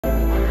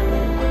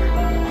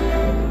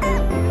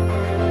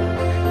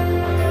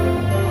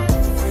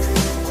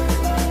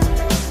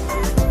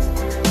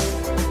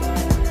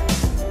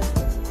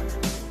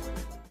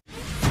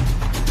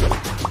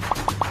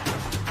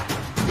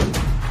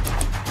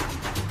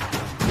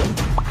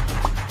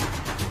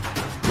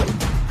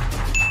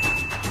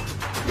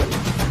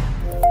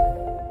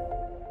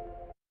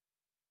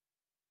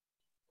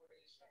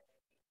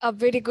A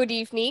very good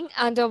evening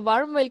and a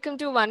warm welcome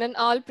to one and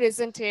all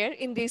present here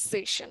in this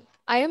session.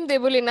 I am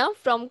Debulina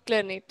from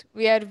Clarnet.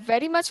 We are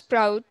very much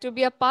proud to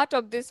be a part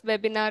of this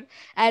webinar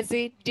as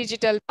a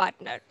digital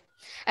partner.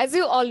 As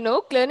you all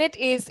know, Clarnet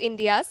is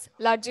India's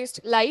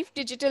largest live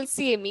digital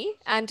CME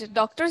and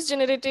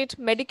doctors-generated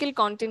medical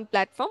content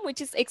platform,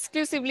 which is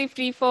exclusively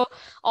free for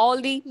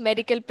all the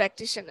medical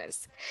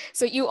practitioners.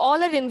 So you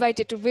all are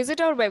invited to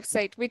visit our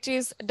website, which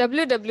is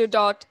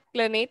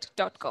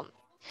www.clarnet.com.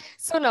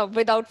 So now,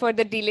 without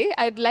further delay,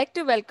 I'd like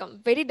to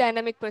welcome very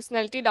dynamic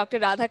personality,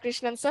 Dr.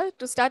 Radhakrishnan sir,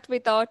 to start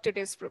with our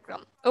today's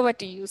program. Over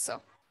to you, sir.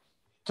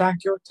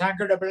 Thank you,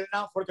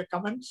 Debulina, for the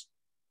comments.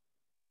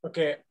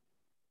 Okay,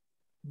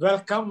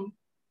 welcome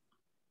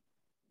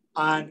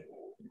and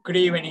good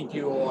evening to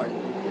you all.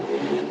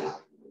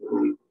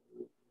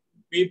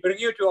 We bring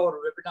you to our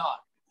webinar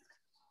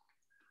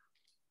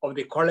of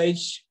the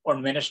college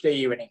on Wednesday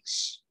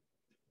evenings.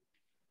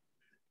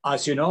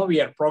 As you know, we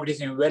are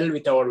progressing well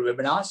with our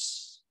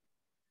webinars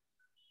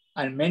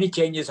and many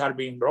changes are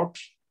being brought.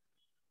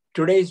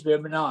 Today's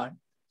webinar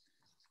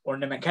on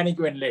the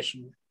mechanical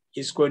ventilation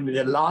is going to be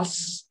the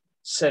last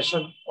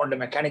session on the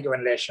mechanical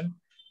ventilation.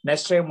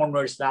 Next time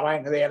onwards,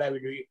 Narayan will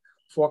be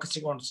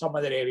focusing on some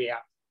other area.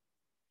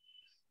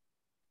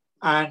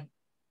 And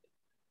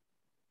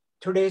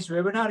today's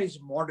webinar is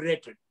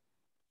moderated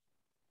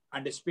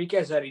and the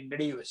speakers are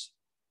introduced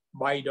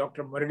by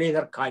Dr.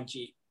 Muralidhar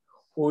Kanchi,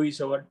 who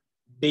is our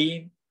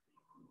Dean.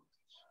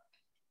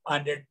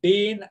 And the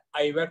Dean,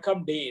 I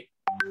welcome Dean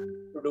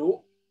to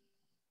do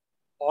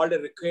all the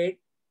required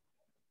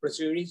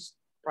proceedings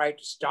prior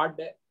to start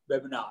the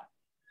webinar.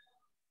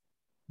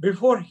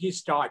 Before he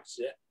starts,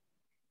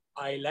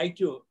 I like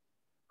to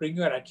bring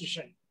your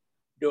attention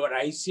to our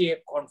ICA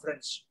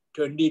conference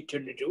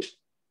 2022.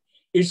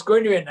 It's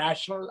going to be a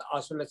national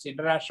as well as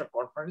international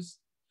conference.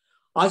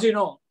 As you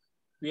know,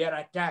 we are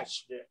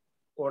attached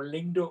or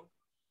linked to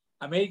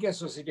American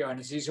Society of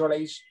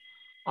Anesthesiologists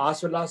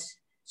as well as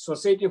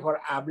Society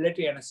for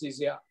Ambulatory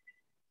Anesthesia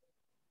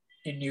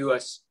in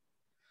US.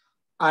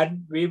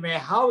 And we may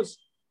have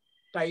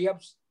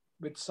tie-ups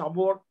with some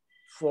more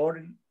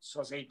foreign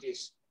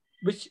societies,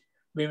 which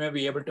we may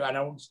be able to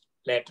announce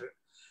later.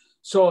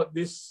 So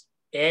this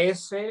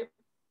ASA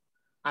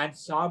and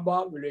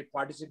Samba will be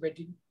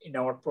participating in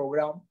our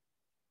program,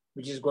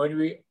 which is going to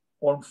be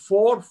on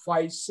 4,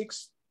 5,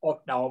 6 of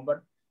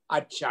November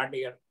at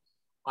Chandigarh.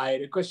 I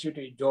request you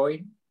to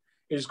join.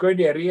 It's going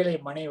to be a really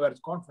money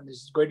worth conference.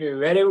 It's going to be a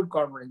very good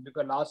conference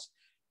because last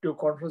 2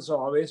 conferences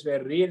always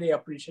were really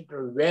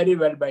appreciated very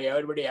well by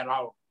everybody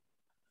around.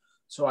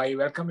 So I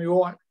welcome you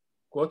all.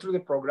 Go through the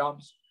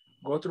programs,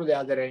 go through the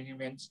other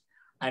arrangements,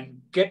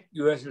 and get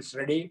yourselves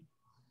ready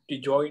to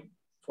join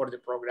for the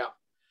program.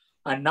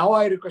 And now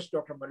I request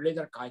Dr.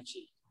 Muralidhar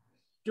Kanchi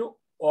to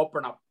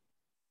open up.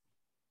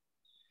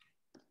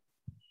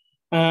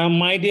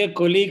 My dear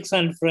colleagues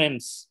and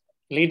friends,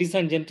 ladies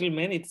and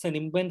gentlemen, it's an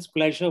immense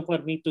pleasure for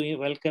me to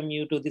welcome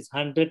you to this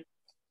 108th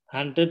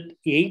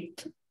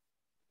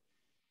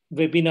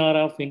webinar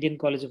of Indian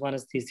College of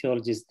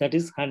Anesthesiologists. That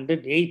is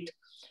 108,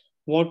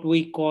 what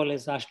we call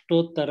as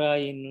Ashtottara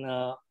in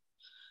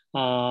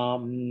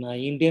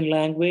Indian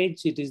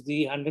language. It is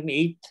the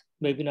 108th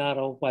webinar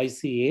of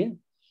ICA.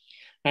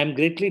 I'm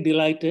greatly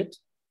delighted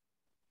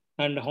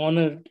and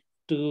honored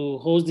to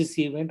host this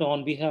event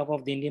on behalf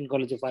of the Indian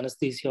College of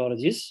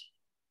Anesthesiologists.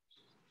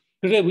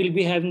 Today we'll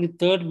be having the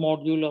 3rd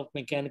module of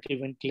mechanical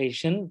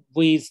ventilation.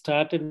 We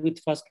started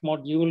with 1st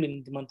module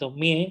in the month of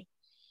May.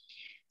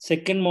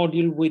 2nd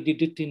module, we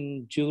did it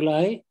in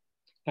July,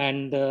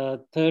 and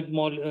 3rd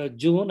module,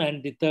 June,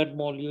 and the 3rd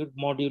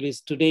module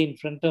is today in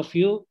front of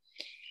you.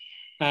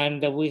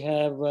 And we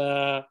have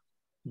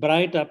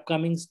bright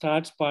upcoming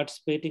starts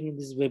participating in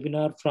this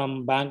webinar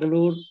from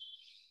Bangalore.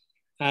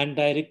 And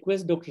I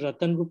request Dr.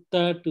 Ratan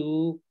Gupta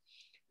to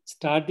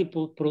start the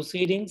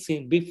proceedings.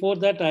 Before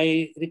that,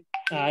 I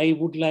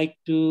would like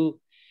to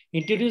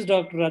introduce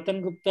Dr.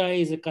 Ratan Gupta.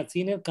 He is a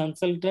senior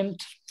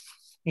consultant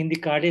in the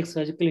cardiac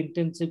surgical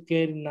intensive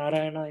care in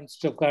Narayana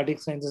Institute of Cardiac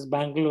Sciences,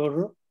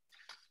 Bangalore.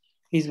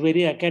 He's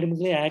very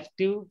academically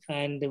active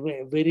and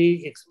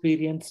very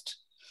experienced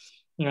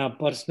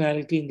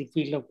personality in the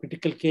field of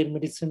critical care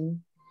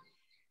medicine.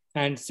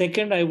 And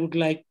second, I would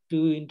like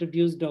to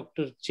introduce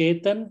Dr.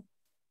 Chetan.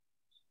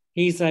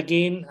 He's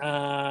again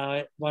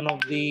one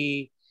of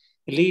the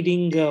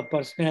leading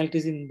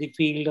personalities in the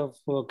field of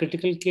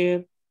critical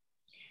care.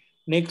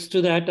 Next to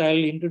that, I'll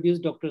introduce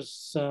Dr.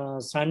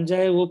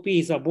 Sanjay OP.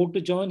 He's about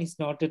to join. He's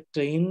not yet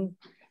in.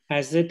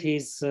 As it,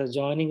 he's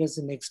joining us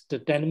in the next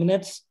 10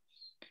 minutes.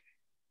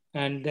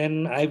 And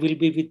then I will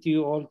be with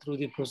you all through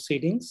the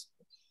proceedings.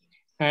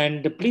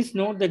 And please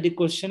note that the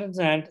questions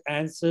and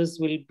answers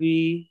will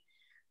be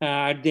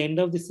at the end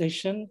of the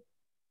session.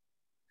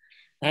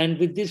 And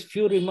with these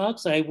few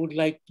remarks, I would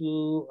like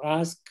to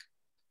ask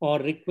or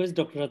request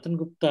Dr. Ratan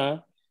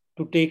Gupta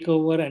to take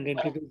over and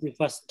introduce the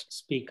first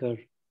speaker.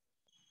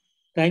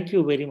 Thank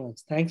you very much.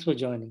 Thanks for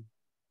joining.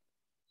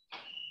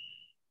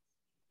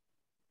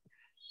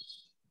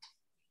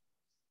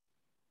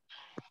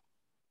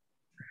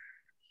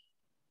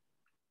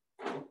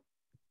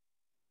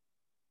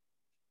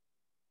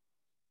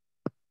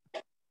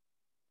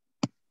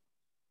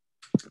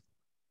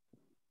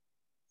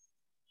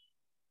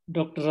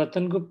 Dr.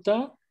 Ratan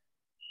Gupta.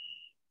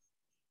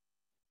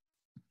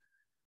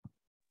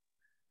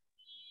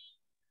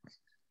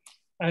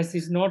 As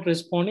he's not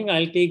responding,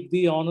 I'll take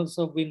the honors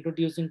of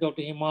introducing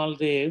Dr. Himal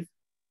Dev,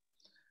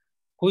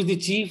 who is the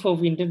Chief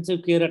of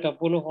Intensive Care at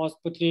Apollo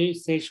Hospital,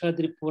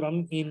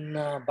 Seshadripuram in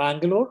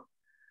Bangalore.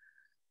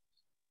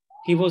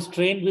 He was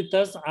trained with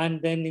us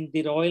and then in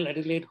the Royal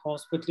Adelaide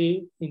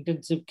Hospital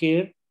Intensive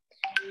Care,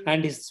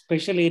 and his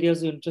special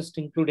areas of interest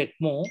include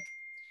ECMO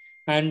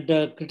and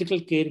critical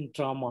care in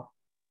trauma.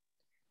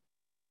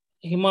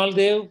 Himal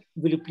Dev,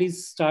 will you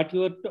please start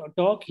your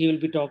talk? He will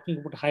be talking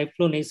about high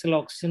flow nasal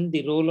oxygen,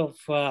 the role of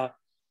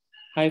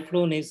high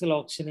flow nasal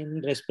oxygen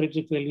in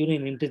respiratory failure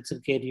in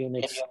intensive care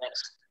units.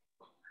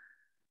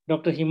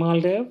 Dr.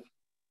 Himal Dev.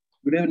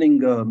 Good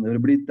evening,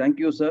 everybody. Thank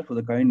you, sir, for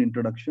the kind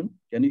introduction.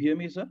 Can you hear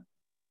me, sir?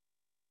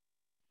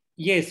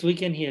 Yes, we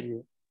can hear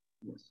you.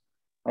 Yes.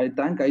 I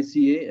thank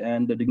ICA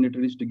and the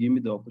dignitaries to give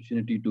me the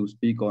opportunity to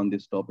speak on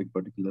this topic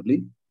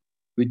particularly,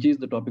 which is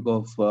the topic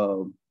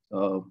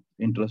of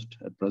interest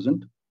at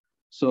present.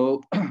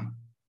 So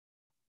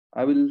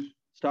I will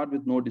start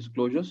with no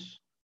disclosures.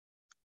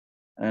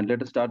 And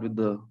let us start with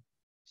the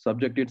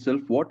subject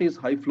itself. What is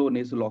high flow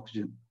nasal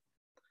oxygen?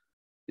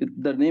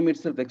 The name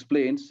itself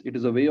explains it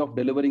is a way of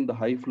delivering the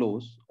high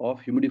flows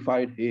of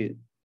humidified air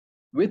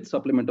with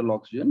supplemental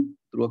oxygen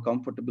through a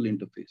comfortable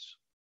interface.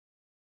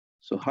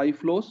 So high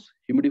flows,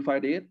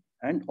 humidified air,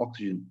 and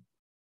oxygen.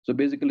 So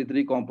basically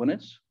 3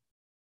 components.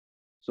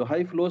 So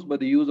high flows by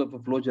the use of a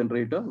flow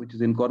generator, which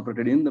is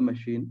incorporated in the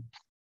machine.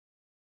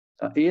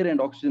 Air and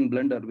oxygen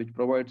blender, which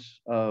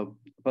provides a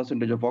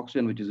percentage of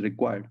oxygen which is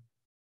required.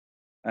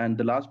 And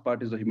the last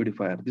part is the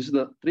humidifier. This is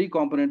the 3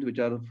 components which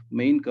are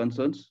main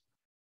concerns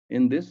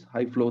in this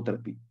high flow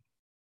therapy.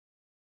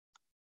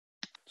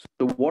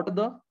 So what are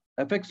the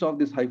effects of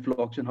this high flow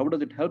oxygen? How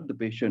does it help the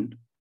patient?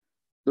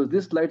 So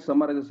this slide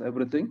summarizes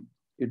everything.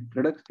 It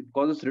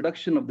causes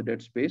reduction of the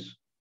dead space.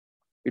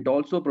 It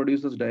also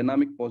produces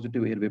dynamic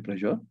positive airway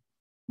pressure.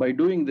 By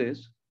doing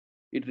this,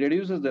 it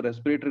reduces the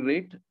respiratory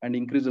rate and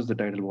increases the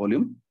tidal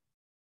volume.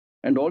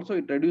 And also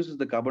it reduces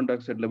the carbon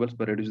dioxide levels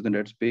by reducing the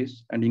dead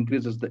space and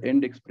increases the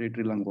end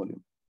expiratory lung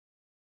volume.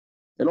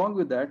 Along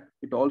with that,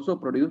 it also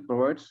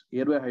provides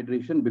airway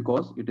hydration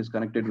because it is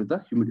connected with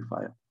the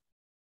humidifier.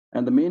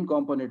 And the main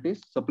component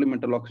is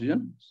supplemental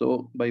oxygen.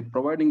 So by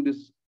providing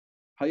this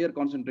higher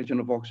concentration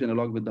of oxygen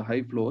along with the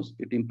high flows,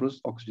 it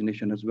improves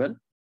oxygenation as well.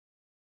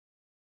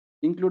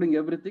 Including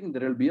everything,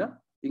 there will be an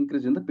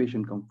increase in the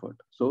patient comfort.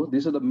 So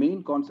these are the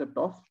main concept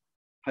of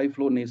high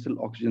flow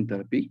nasal oxygen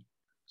therapy.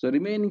 So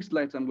remaining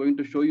slides, I'm going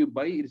to show you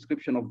by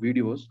description of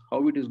videos,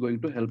 how it is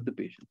going to help the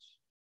patients.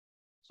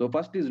 So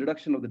first is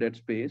reduction of the dead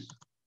space.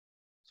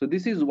 So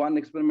this is one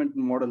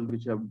experimental model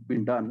which have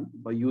been done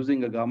by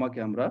using a gamma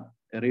camera.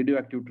 A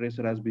radioactive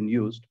tracer has been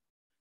used.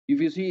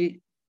 If you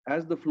see,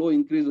 as the flow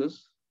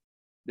increases,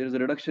 there is a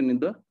reduction in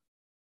the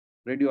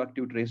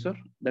radioactive tracer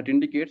that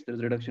indicates there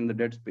is a reduction in the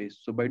dead space.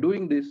 So by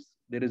doing this,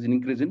 there is an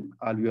increase in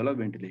alveolar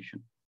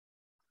ventilation.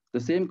 The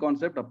same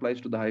concept applies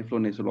to the high flow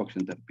nasal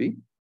oxygen therapy.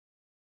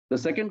 The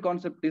second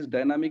concept is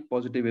dynamic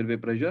positive airway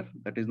pressure.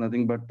 That is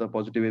nothing but the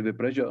positive airway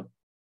pressure.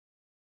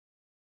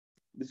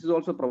 This is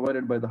also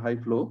provided by the high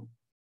flow.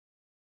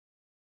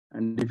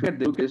 And if you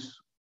look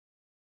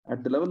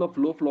at the level of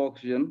low flow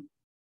oxygen,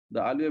 the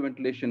alveolar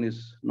ventilation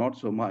is not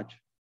so much.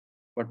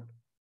 But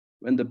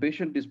when the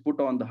patient is put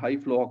on the high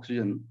flow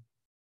oxygen,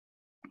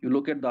 you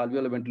look at the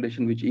alveolar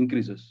ventilation, which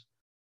increases.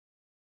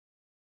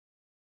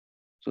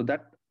 So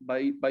that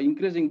by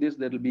increasing this,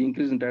 there will be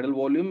increase in tidal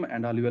volume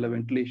and alveolar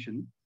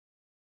ventilation.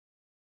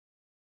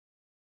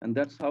 And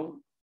that's how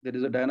there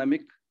is a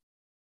dynamic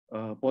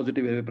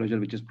positive airway pressure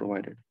which is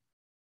provided.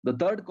 The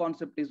third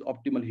concept is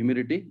optimal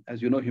humidity.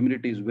 As you know,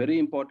 humidity is very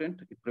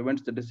important. It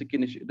prevents the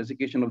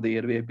desiccation of the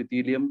airway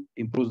epithelium,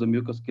 improves the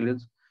mucus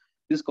clearance.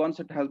 This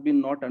concept has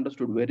been not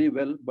understood very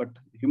well, but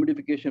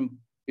humidification,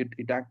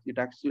 it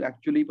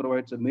actually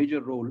provides a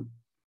major role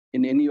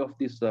in any of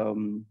these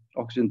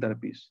oxygen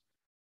therapies.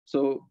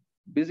 So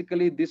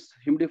basically this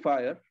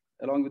humidifier,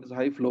 along with this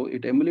high flow,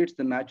 it emulates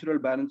the natural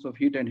balance of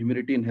heat and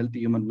humidity in healthy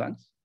human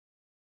lungs,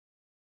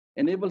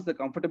 enables the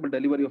comfortable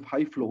delivery of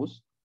high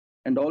flows,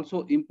 and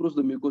also improves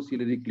the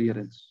mucociliary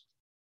clearance,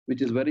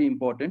 which is very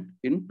important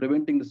in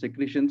preventing the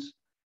secretions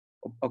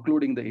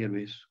occluding the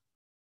airways.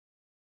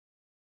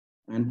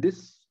 And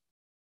this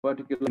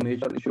particular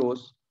measure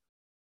shows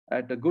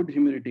at a good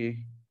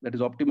humidity, that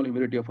is optimal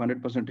humidity of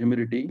 100%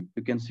 humidity,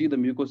 you can see the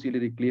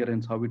mucociliary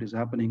clearance, how it is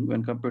happening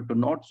when compared to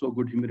not so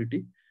good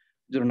humidity,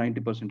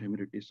 90%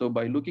 humidity. So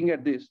by looking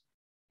at this,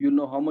 you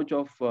know how much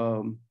of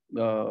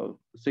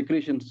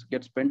secretions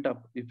get spent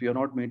up if you're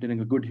not maintaining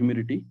a good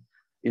humidity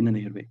in an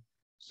airway.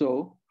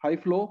 So high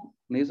flow,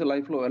 nasal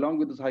high flow, along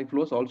with this high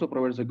flows, also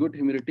provides a good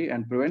humidity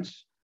and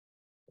prevents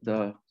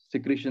the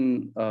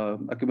secretion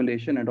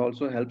accumulation and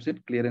also helps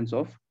in clearance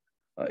of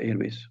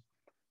airways.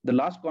 The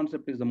last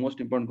concept is the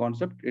most important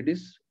concept. It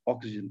is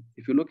oxygen.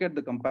 If you look at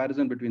the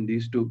comparison between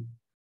these two,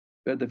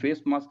 where the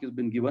face mask has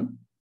been given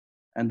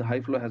and the high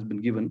flow has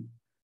been given,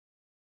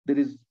 there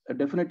is a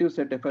definitive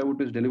set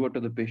FiO2 is delivered to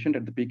the patient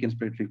at the peak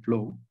inspiratory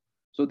flow.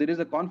 So there is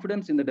a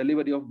confidence in the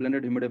delivery of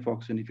blended humidif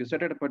oxygen. If you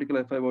set at a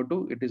particular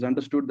FiO2, it is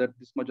understood that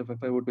this much of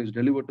FiO2 is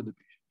delivered to the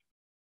patient.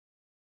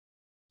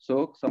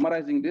 So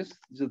summarizing this,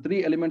 these are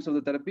three elements of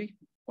the therapy.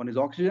 One is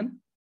oxygen.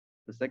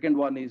 The second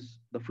one is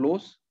the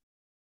flows,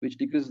 which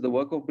decreases the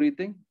work of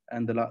breathing.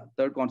 And the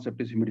third concept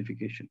is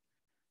humidification.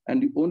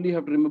 And you only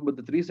have to remember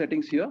the three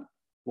settings here.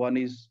 One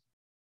is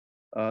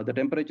the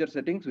temperature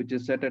settings, which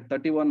is set at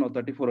 31 or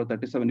 34 or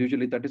 37.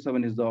 Usually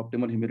 37 is the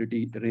optimal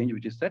humidity range,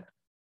 which is set.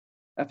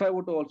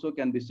 FiO2 also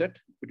can be set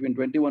between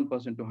 21%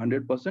 to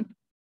 100%.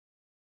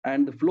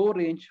 And the flow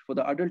range for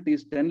the adult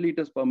is 10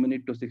 liters per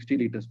minute to 60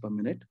 liters per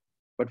minute.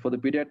 But for the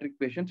pediatric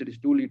patients, it is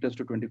 2 liters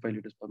to 25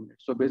 liters per minute.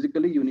 So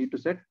basically, you need to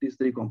set these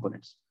three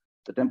components: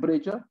 the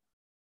temperature,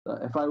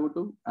 the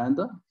FiO2, and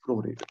the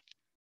flow rate.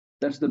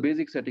 That's the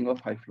basic setting of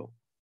high flow.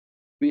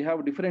 We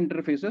have different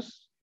interfaces.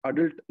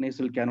 Adult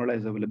nasal cannula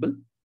is available.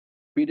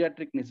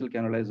 Pediatric nasal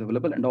cannula is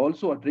available. And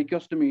also a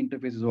tracheostomy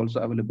interface is also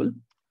available,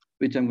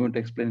 which I'm going to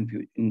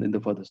explain in the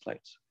further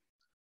slides.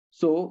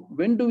 So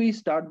when do we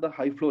start the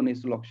high flow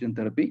nasal oxygen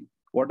therapy?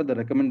 What are the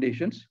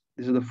recommendations?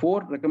 These are the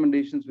 4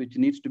 recommendations which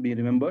needs to be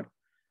remembered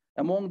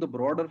among the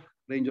broader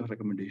range of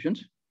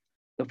recommendations.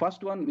 The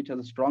first one, which has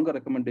a stronger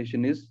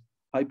recommendation, is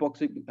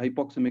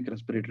hypoxemic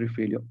respiratory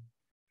failure.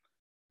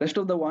 Rest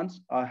of the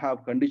ones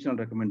have conditional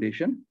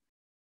recommendation.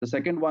 The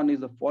second one is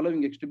the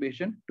following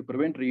extubation to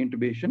prevent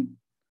reintubation.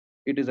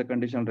 It is a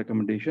conditional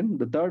recommendation.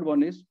 The third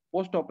one is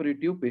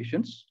post-operative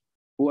patients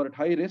who are at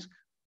high risk,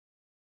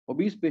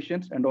 obese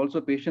patients, and also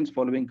patients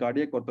following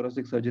cardiac or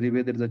thoracic surgery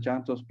where there is a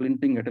chance of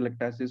splinting,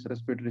 atelectasis,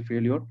 respiratory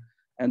failure,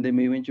 and they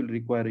may eventually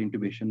require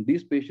intubation.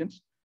 These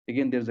patients,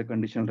 again, there's a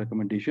conditional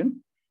recommendation.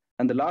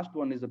 And the last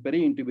one is the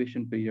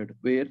peri-intubation period,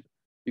 where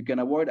you can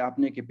avoid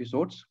apneic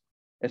episodes,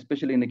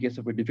 especially in the case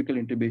of a difficult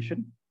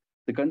intubation.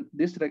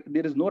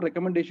 There is no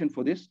recommendation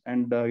for this,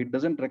 and it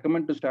doesn't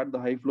recommend to start the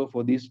high flow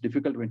for this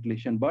difficult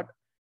ventilation. But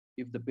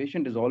if the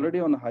patient is already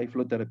on a high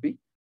flow therapy,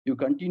 you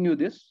continue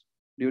this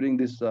during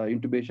this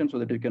intubation so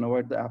that you can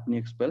avoid the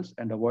apneic spells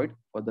and avoid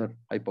further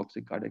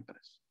hypoxic cardiac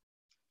arrest.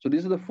 So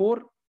these are the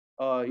 4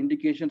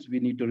 indications we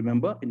need to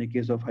remember in the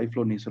case of high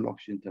flow nasal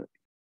oxygen therapy.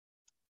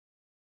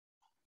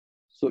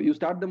 So you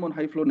start them on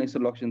high flow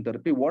nasal oxygen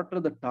therapy. What are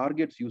the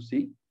targets you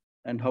see,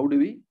 and how do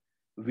we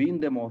wean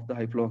them off the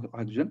high flow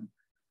oxygen?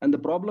 And the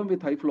problem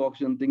with high flow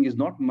oxygen thing is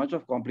not much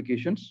of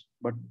complications,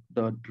 but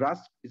the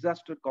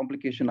disaster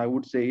complication I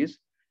would say is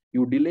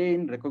you delay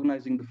in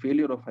recognizing the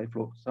failure of high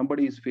flow.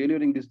 Somebody is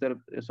failing this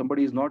therapy,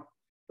 somebody is not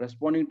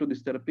responding to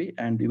this therapy,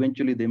 and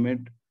eventually they may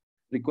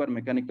require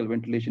mechanical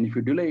ventilation. If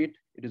you delay it,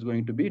 it is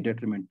going to be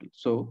detrimental.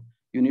 So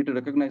you need to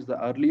recognize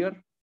the earlier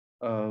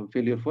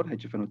failure for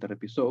HFNO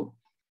therapy. So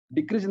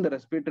decrease in the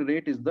respiratory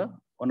rate is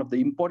one of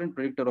the important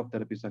predictor of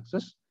therapy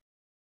success.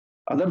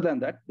 Other than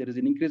that, there is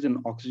an increase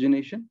in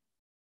oxygenation,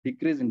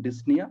 decrease in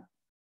dyspnea,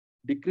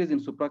 decrease in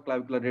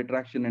supraclavicular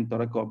retraction and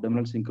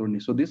thoraco-abdominal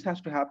synchrony. So this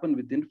has to happen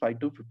within 5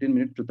 to 15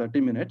 minutes to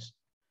 30 minutes.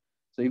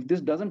 So if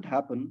this doesn't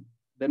happen,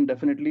 then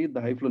definitely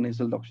the high flow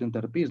nasal oxygen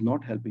therapy is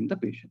not helping the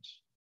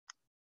patients.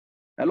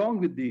 Along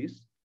with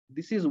these,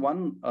 this is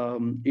one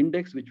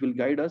index which will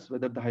guide us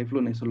whether the high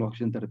flow nasal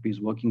oxygen therapy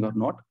is working or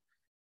not.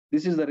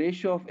 This is the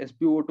ratio of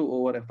SpO2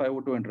 over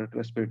FiO2 and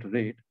respiratory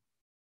rate.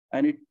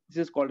 And this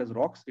is called as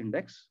ROX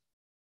index.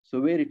 So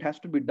where it has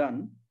to be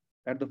done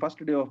at the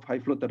first day of high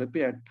flow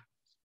therapy at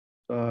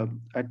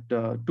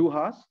 2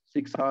 hours,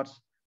 6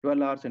 hours,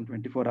 12 hours, and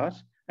 24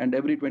 hours. And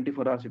every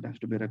 24 hours, it has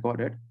to be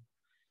recorded.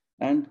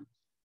 And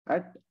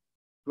at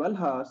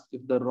 12 hours,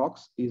 if the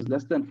ROX is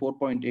less than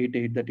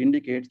 4.88, that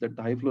indicates that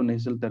the high flow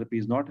nasal therapy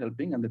is not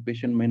helping and the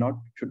patient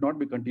should not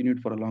be continued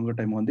for a longer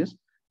time on this,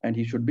 and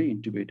he should be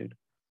intubated.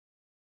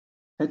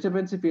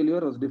 HFNC failure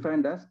was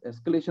defined as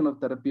escalation of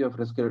therapy of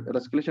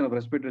escalation of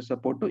respiratory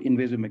support to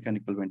invasive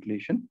mechanical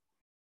ventilation.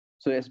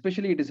 So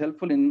especially it is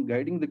helpful in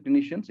guiding the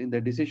clinicians in their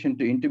decision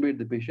to intubate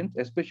the patient,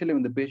 especially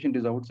when the patient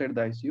is outside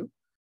the ICU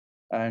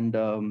and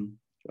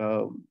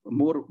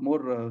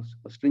more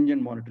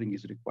stringent monitoring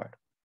is required.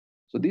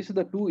 So these are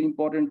the 2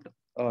 important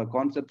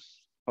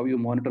concepts, how you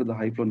monitor the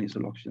high flow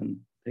nasal oxygen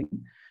thing.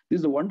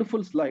 This is a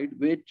wonderful slide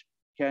which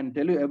can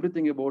tell you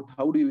everything about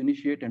how do you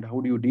initiate and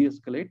how do you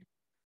de-escalate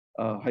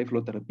high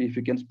flow therapy. If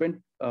you can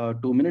spend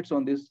 2 minutes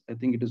on this, I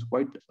think it is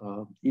quite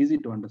easy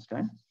to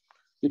understand.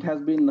 It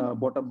has been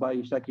brought up by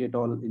Ishaki et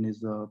al. In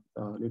his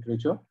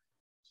literature.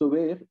 So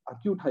where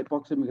acute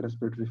hypoxemic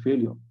respiratory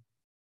failure,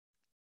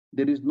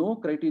 there is no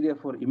criteria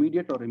for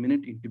immediate or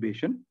imminent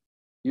intubation.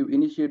 You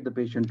initiate the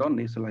patient on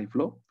nasal high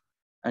flow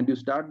and you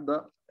start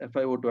the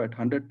FiO2 at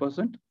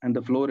 100% and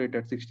the flow rate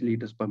at 60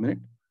 liters per minute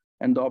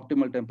and the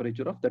optimal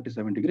temperature of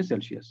 37 degrees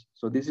Celsius.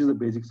 So this is the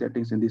basic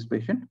settings in this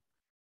patient.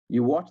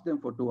 You watch them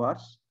for 2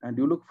 hours and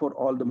you look for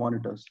all the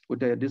monitors,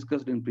 which I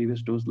discussed in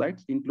previous 2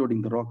 slides,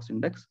 including the ROX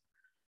index.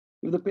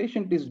 If the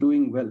patient is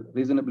doing well,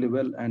 reasonably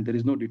well, and there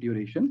is no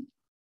deterioration,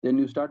 then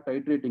you start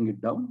titrating it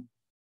down,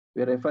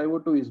 where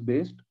FiO2 is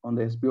based on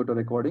the SpO2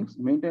 recordings.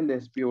 Maintain the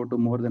SpO2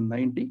 more than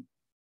 90.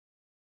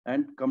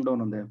 and come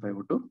down on the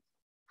FiO2.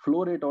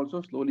 Flow rate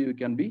also slowly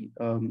can be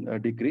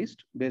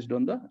decreased based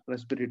on the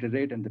respiratory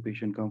rate and the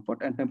patient comfort,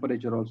 and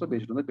temperature also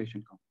based on the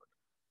patient comfort.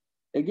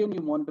 Again,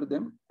 you monitor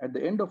them. At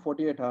the end of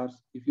 48 hours,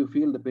 if you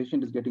feel the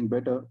patient is getting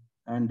better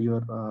and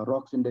your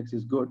ROX index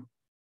is good,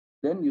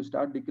 then you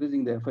start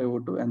decreasing the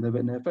FiO2, and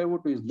when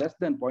FiO2 is less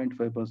than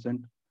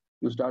 0.5%,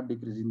 you start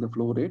decreasing the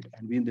flow rate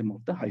and wean them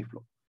off the high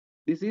flow.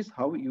 This is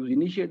how you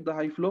initiate the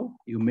high flow,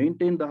 you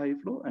maintain the high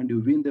flow, and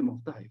you wean them off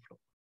the high flow.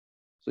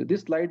 So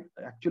this slide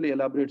actually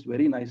elaborates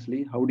very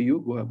nicely how do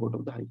you go about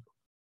of the high flow.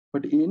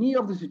 But in any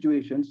of the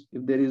situations,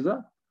 if there is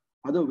a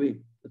other way,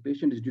 the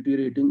patient is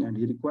deteriorating and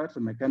he requires a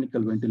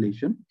mechanical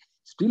ventilation,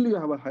 still you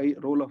have a high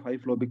role of high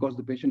flow because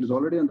the patient is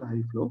already on the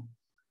high flow.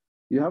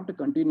 You have to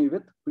continue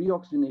with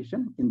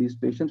pre-oxygenation in these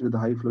patients with the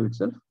high flow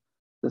itself.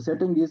 The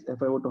setting is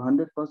FiO2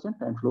 100%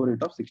 and flow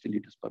rate of 60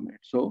 liters per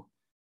minute. So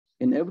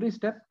in every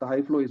step, the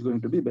high flow is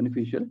going to be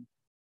beneficial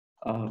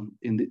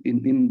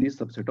in this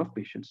subset of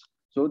patients.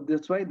 So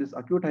that's why this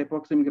acute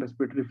hypoxemic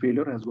respiratory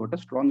failure has got a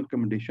strong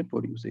recommendation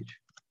for usage.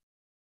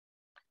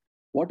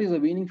 What is a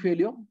weaning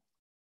failure?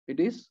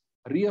 It is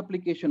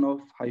reapplication of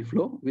high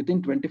flow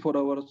within 24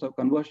 hours of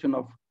conversion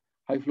of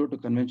high flow to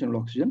conventional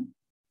oxygen,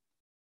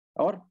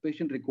 or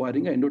patient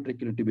requiring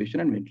endotracheal intubation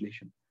and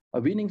ventilation.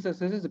 A weaning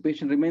success is the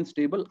patient remains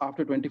stable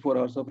after 24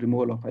 hours of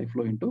removal of high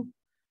flow into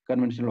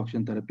conventional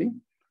oxygen therapy.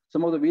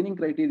 Some of the weaning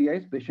criteria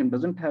is patient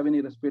doesn't have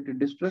any respiratory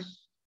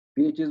distress,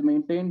 pH is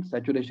maintained,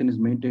 saturation is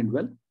maintained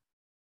well,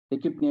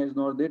 tachypnea is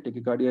not there,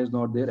 tachycardia is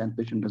not there, and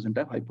patient doesn't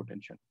have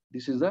hypotension.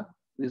 This is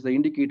the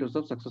indicators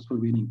of successful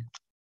weaning.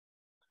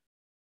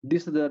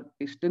 This is the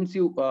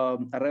extensive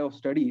array of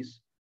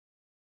studies.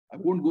 I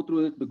won't go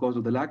through it because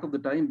of the lack of the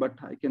time, but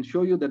I can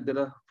show you that there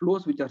are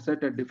flows which are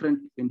set at different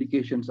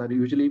indications are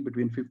usually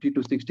between 50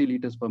 to 60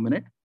 liters per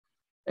minute,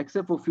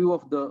 except for few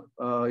of the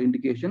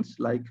indications,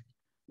 like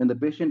when the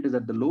patient is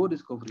at the low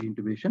risk of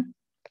reintubation,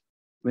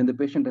 when the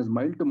patient has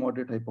mild to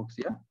moderate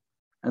hypoxia,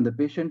 and the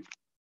patient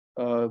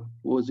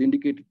was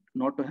indicated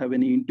not to have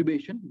any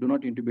intubation, do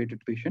not intubate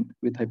patient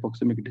with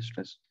hypoxemic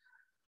distress.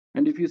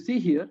 And if you see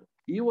here,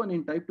 even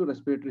in type 2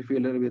 respiratory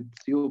failure with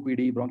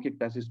COPD,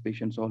 bronchiectasis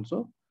patients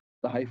also,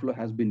 the high flow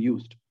has been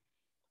used.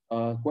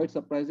 Quite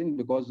surprising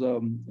because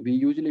we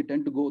usually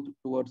tend to go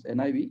towards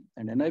NIV,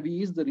 and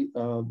NIV is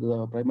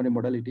the primary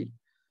modality,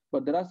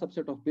 but there are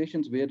subset of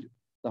patients where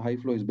the high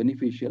flow is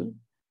beneficial,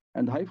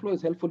 and the high flow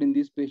is helpful in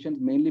these patients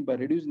mainly by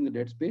reducing the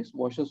dead space,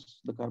 washes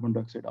the carbon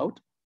dioxide out,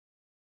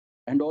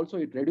 and also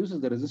it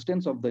reduces the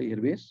resistance of the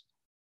airways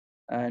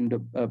and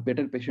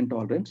better patient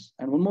tolerance.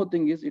 And one more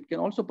thing is it can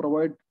also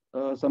provide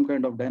some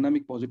kind of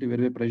dynamic positive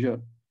airway pressure,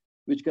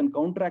 which can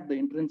counteract the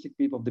intrinsic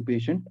PEEP of the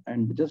patient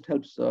and just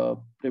helps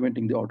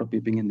preventing the auto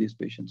PEEPing in these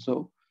patients.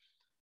 So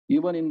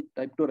even in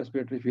type 2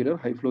 respiratory failure,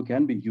 high flow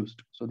can be used.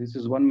 So this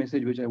is one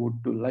message which I would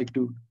like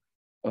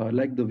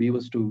the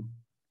viewers to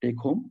take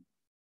home.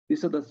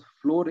 These are the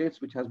flow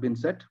rates which has been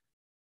set.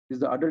 This is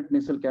the adult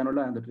nasal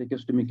cannula and the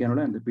tracheostomy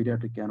cannula and the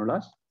pediatric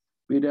cannulas.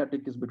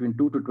 Pediatric is between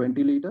 2 to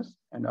 20 liters,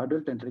 and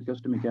adult and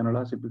tracheostomy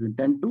cannulas is between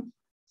 10 to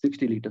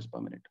 60 liters per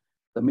minute.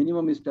 The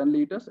minimum is 10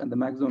 liters and the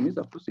maximum is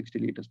up to 60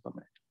 liters per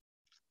minute.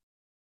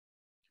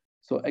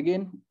 So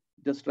again,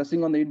 just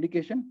stressing on the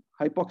indication,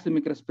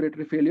 hypoxemic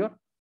respiratory failure,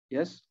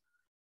 yes,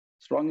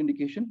 strong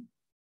indication.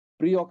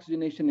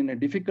 Pre-oxygenation in a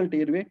difficult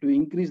airway to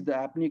increase the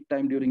apneic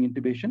time during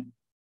intubation.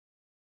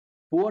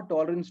 Poor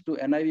tolerance to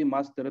NIV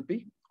mask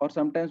therapy, or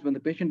sometimes when the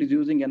patient is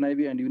using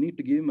NIV and you need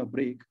to give him a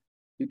break,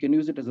 you can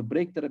use it as a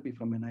break therapy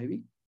from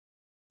NIV.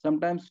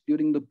 Sometimes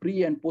during the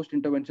pre and post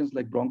interventions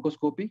like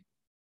bronchoscopy,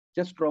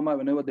 chest trauma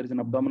whenever there is an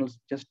abdominal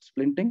chest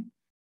splinting,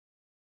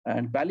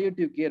 and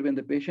palliative care when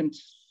the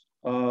patients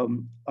are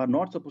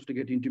not supposed to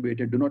get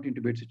intubated, do not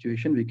intubate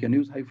situation, we can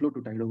use high flow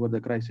to tide over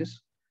the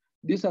crisis.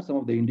 These are some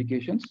of the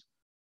indications.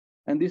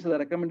 And these are the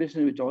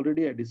recommendations which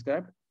already I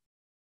described,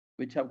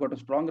 which have got a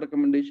strong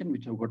recommendation,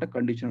 which have got a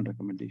conditional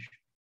recommendation.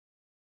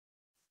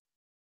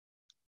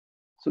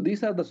 So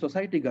these are the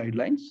society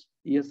guidelines,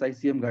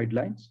 ESICM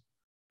guidelines,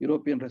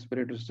 European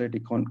Respiratory Society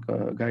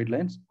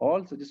guidelines,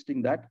 all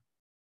suggesting that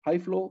high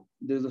flow,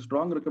 there is a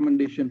strong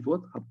recommendation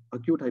for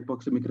acute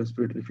hypoxemic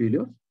respiratory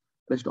failure.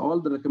 Rest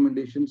all the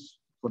recommendations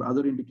for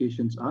other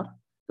indications are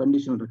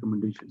conditional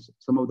recommendations.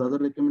 Some of the other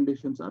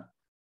recommendations are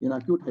in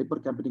acute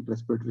hypercapnic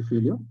respiratory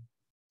failure,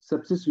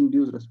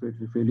 sepsis-induced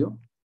respiratory failure,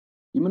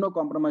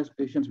 immunocompromised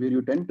patients where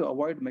you tend to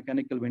avoid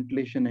mechanical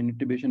ventilation and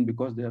intubation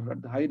because they are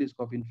at the high risk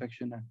of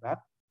infection and VAP,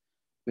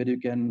 where you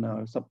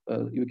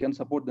can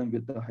support them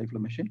with the high flow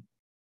machine.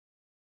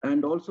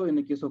 And also in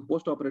the case of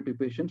post-operative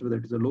patients, whether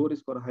it is a low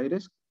risk or a high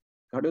risk,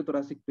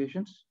 cardiothoracic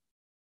patients,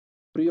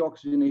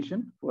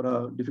 pre-oxygenation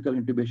for difficult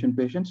intubation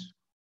patients,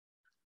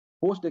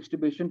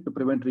 post-extubation to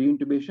prevent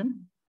re-intubation,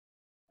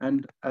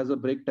 and as a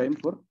break time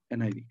for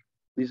NIV.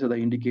 These are the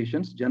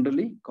indications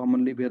generally,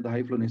 commonly where the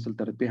high flow nasal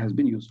therapy has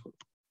been useful.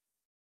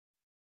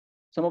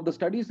 Some of the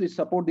studies which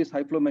support this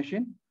high flow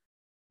machine,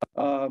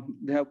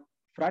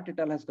 Frat et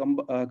al. Has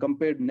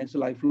compared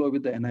nasal high flow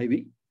with the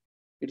NIV.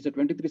 It's a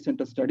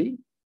 23-center study,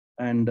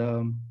 and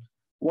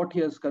What he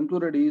has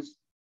concluded is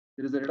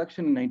there is a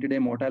reduction in 90-day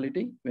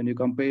mortality when you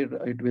compare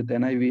it with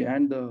NIV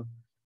and the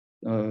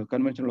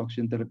conventional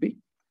oxygen therapy.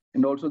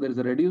 And also there is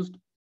a reduced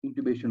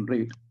intubation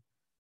rate.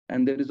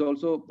 And there is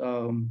also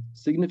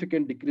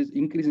significant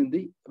increase in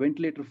the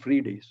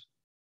ventilator-free days.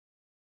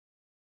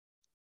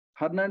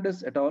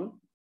 Hernandez et al.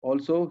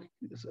 Also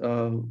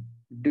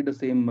did the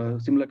same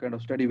similar kind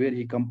of study where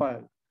he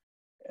compared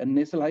a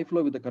nasal high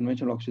flow with the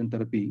conventional oxygen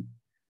therapy.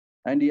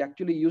 And he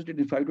actually used it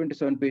in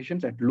 527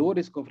 patients at low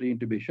risk of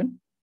reintubation.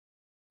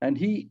 And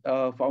he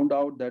found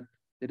out that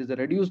there is a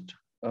reduced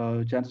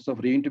chances of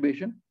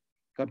reintubation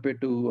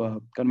compared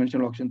to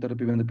conventional oxygen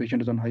therapy when the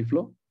patient is on high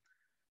flow,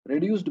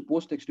 reduced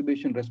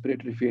post-extubation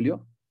respiratory failure,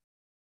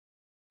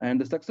 and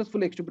the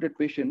successfully extubated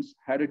patients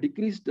had a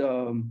decreased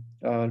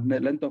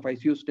length of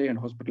ICU stay and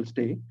hospital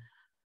stay.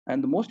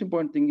 And the most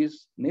important thing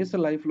is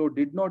nasal high flow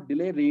did not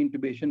delay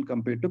reintubation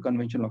compared to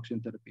conventional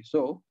oxygen therapy.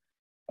 So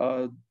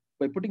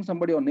by putting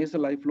somebody on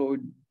nasal high flow,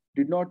 it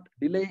did not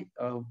delay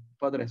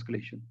further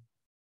escalation.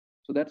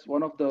 So that's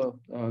one of the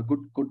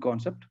good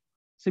concept.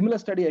 Similar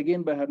study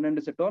again by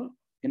Hernandez et al.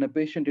 In a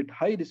patient at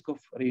high risk of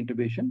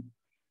reintubation.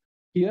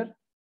 Here,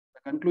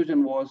 the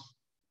conclusion was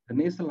the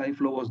nasal high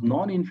flow was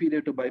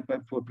non-inferior to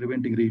BiPAP for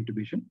preventing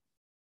reintubation.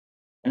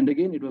 And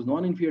again, it was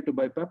non-inferior to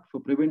BiPAP for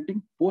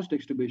preventing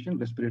post-extubation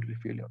respiratory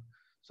failure.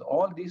 So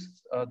all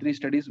these three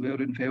studies were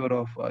in favor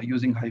of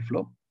using high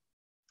flow.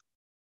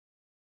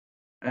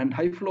 And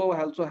high flow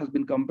also has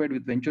been compared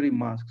with Venturi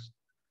masks.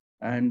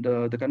 And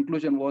the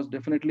conclusion was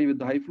definitely with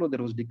the high flow,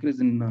 there was decrease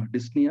in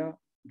dyspnea,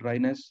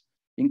 dryness,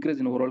 increase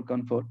in overall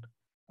comfort,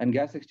 and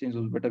gas exchange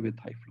was better with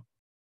high flow.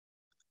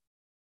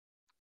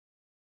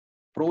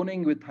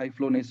 Proning with high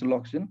flow nasal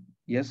oxygen.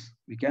 Yes,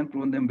 we can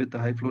prone them with the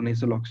high flow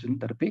nasal oxygen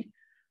therapy,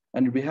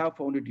 and we have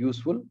found it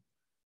useful.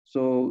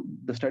 So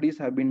the studies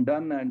have been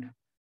done, and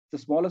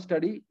it's a smaller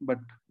study, but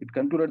it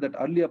concluded that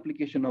early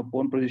application of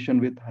prone position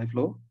with high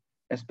flow,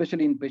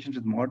 especially in patients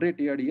with moderate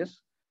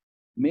ARDS,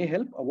 may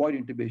help avoid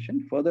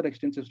intubation. Further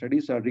extensive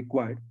studies are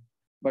required,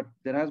 but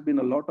there has been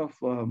a lot of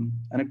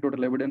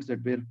anecdotal evidence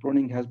that where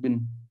proning has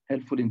been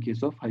helpful in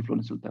case of high flow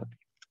nasal therapy.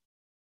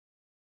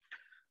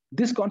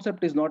 This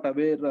concept is not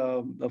aware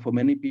for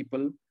many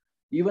people.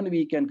 Even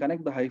we can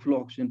connect the high flow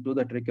oxygen to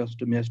the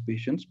tracheostomy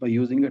patients by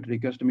using a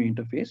tracheostomy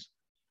interface.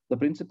 The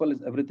principle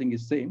is everything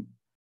is same,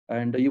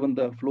 and even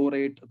the flow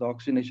rate, the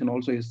oxygenation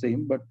also is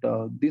same, but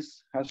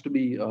this has to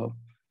be,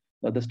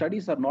 the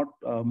studies are not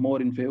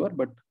more in favor,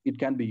 but it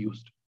can be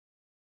used.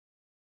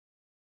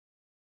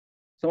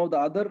 Some of the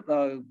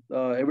other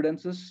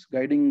evidences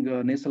guiding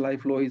nasal high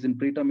flow is in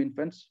preterm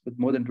infants with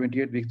more than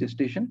 28 weeks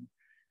gestation.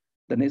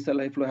 The nasal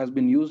high flow has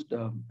been used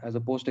as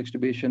a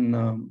post-extubation,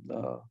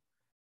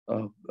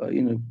 to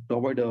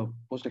avoid a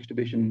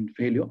post-extubation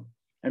failure,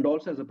 and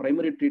also as a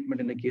primary treatment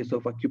in the case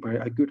of acute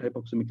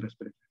hypoxemic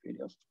respiratory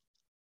failures.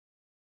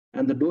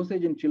 And the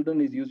dosage in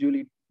children is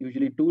usually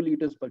 2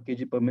 liters per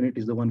kg per minute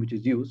is the one which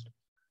is used.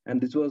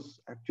 And this was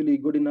actually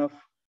good enough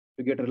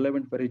to get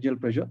relevant pharyngeal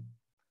pressure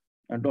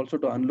and also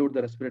to unload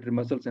the respiratory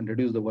muscles and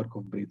reduce the work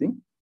of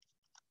breathing.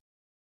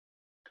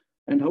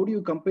 And how do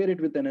you compare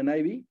it with an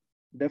NIV?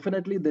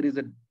 Definitely there is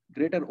a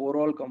greater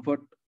overall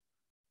comfort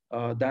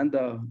than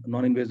the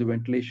non-invasive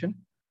ventilation.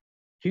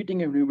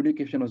 Heating and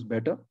humidification was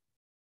better.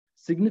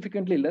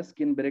 Significantly less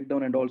skin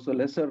breakdown and also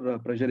lesser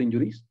pressure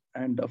injuries.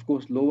 And of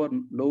course, lower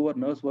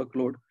nurse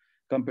workload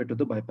compared to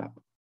the BiPAP.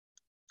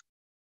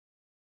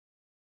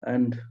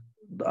 And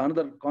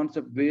another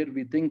concept where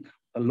we think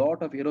a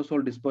lot of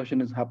aerosol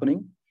dispersion is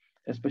happening,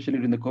 especially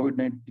during the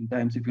COVID-19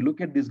 times. If you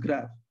look at this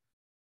graph,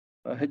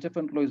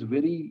 HFN flow is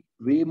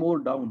way more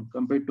down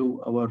compared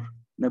to our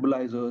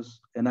nebulizers,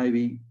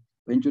 NIV,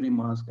 Venturi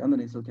mask, and the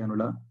nasal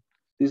cannula.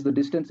 This is the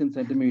distance in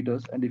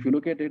centimeters. And if you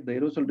look at it, the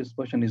aerosol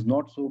dispersion is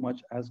not so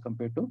much as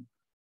compared to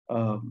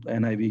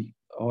NIV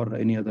or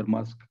any other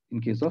mask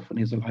in case of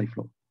nasal high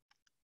flow.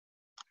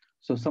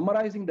 So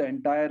summarizing the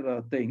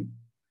entire thing,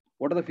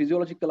 what are the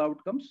physiological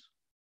outcomes?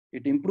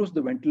 It improves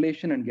the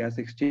ventilation and gas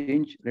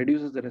exchange,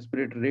 reduces the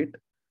respiratory rate,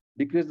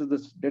 decreases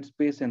the dead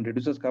space and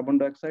reduces carbon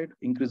dioxide,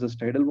 increases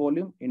tidal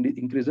volume, and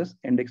increases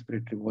end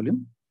expiratory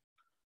volume.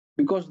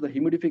 Because of the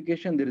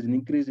humidification, there is an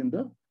increase in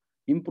the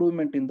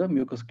improvement in the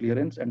mucus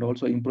clearance and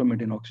also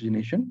improvement in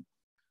oxygenation.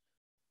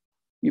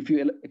 If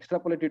you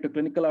extrapolate it to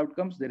clinical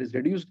outcomes, there is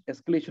reduced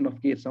escalation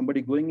of care.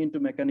 Somebody going into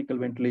mechanical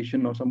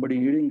ventilation or somebody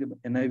needing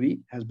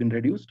NIV has been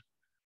reduced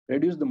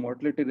the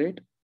mortality rate.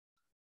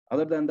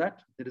 Other than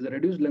that, there is a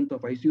reduced length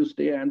of ICU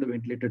stay and the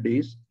ventilator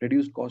days,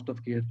 reduced cost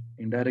of care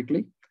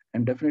indirectly,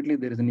 and definitely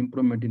there is an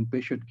improvement in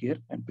patient care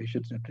and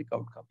patient-centric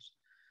outcomes.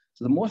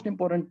 So the most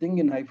important thing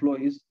in high flow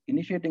is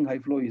initiating high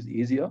flow is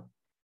easier,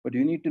 but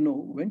you need to know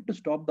when to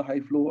stop the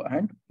high flow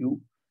and you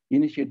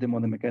initiate them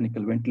on the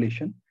mechanical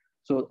ventilation.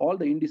 So all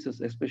the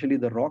indices, especially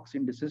the ROX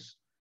indices,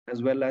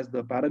 as well as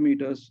the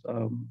parameters,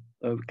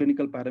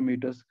 clinical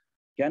parameters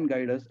can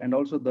guide us, and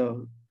also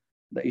the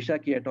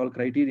Ishaki et al.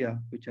 Criteria,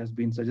 which has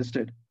been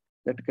suggested,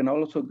 that can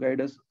also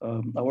guide us,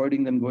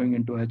 avoiding them going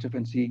into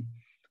HFNC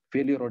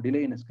failure or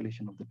delay in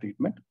escalation of the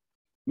treatment.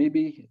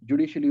 maybe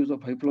judicial use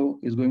of high flow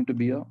is going to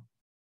be a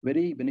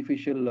very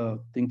beneficial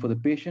thing for the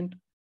patient,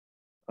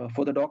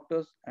 for the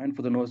doctors, and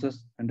for the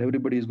nurses, and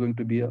everybody is going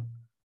to be a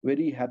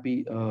very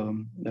happy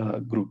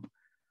group.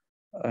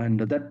 And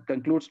that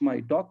concludes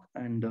my talk,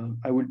 and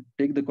I will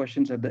take the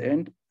questions at the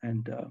end.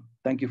 And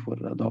thank you for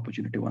the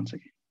opportunity once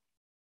again.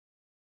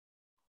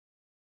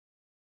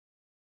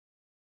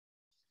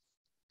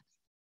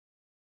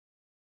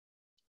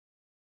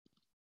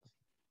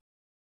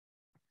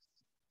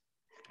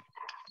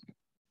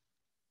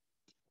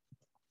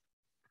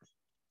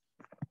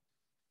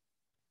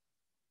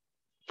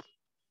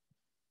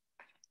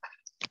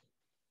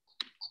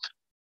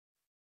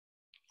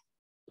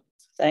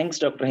 Thanks,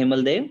 Dr.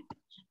 Himal Dev.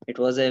 It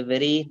was a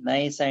very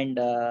nice and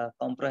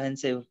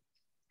comprehensive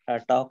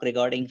talk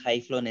regarding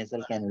high flow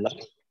nasal cannula.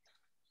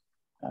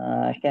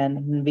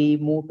 Can we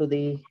move to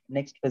the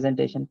next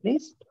presentation,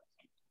 please?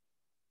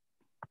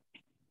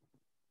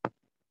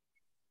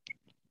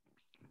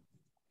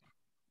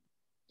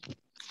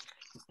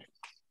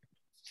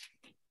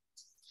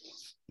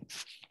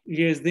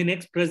 Yes, the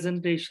next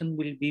presentation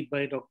will be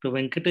by Dr.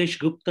 Venkatesha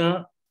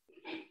Gupta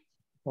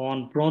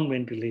on prone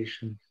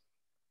ventilation.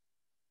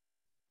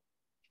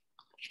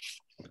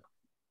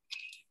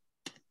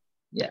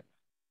 Yeah.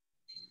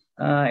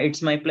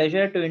 It's my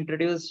pleasure to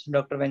introduce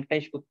Dr.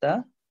 Venkatesha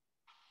Gupta.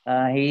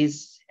 He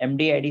is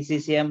MD,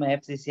 IDCCM,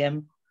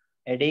 IFCCM,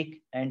 EDIC,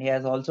 and he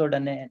has also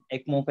done an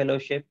ECMO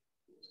fellowship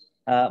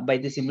by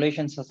the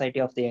Simulation Society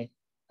of the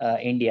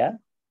India.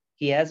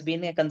 He has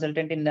been a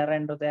consultant in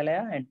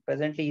Narayana and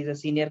presently he is a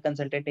senior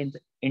consultant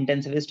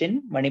intensivist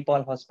in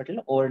Manipal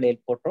Hospital, Old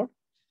Airport Road,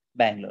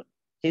 Bangalore.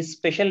 His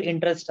special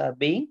interests are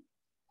being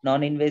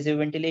non-invasive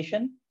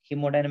ventilation,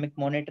 hemodynamic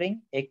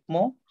monitoring,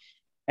 ECMO,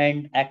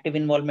 and active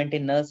involvement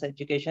in nurse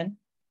education,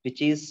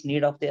 which is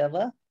need of the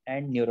hour,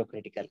 and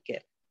neurocritical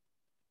care.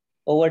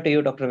 Over to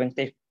you, Dr.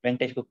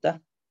 Venkatesha Gupta.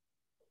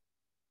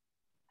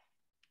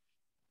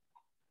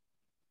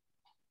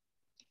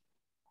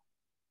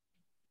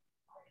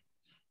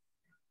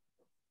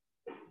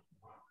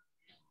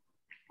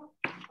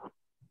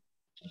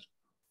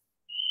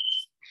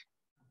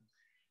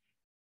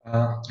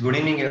 Good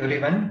evening,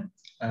 everyone.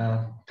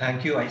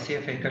 Thank you,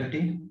 ICA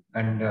faculty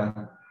and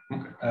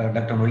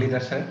Dr.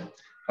 Muralidhar sir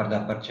for the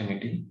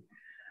opportunity.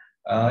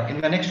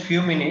 In the next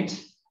few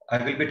minutes, I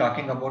will be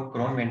talking about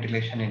prone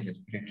ventilation in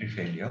respiratory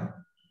failure.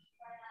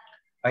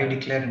 I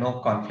declare no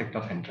conflict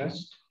of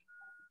interest.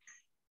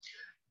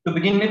 To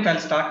begin with,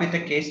 I'll start with a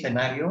case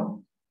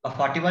scenario. A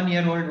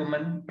 41-year-old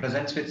woman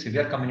presents with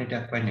severe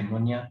community-acquired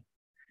pneumonia.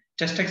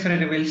 Chest X-ray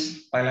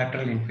reveals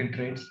bilateral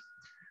infiltrates.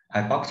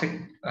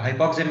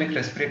 Hypoxemic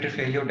respiratory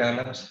failure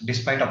develops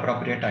despite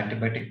appropriate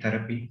antibiotic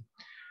therapy.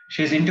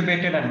 She is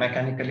intubated and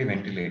mechanically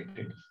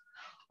ventilated.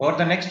 Over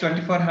the next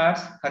 24 hours,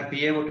 her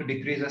PaO2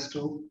 decreases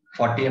to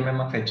 40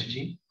 mm of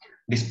Hg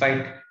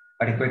despite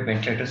adequate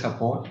ventilator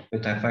support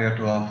with FiO2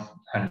 of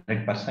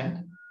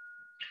 100%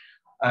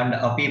 and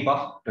a PEEP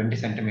of 20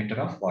 centimeter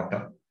of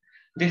water.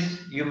 This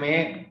you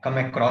may come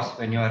across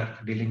when you are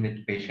dealing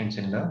with patients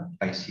in the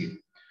ICU.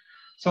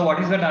 So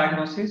what is the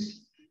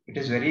diagnosis? It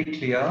is very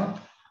clear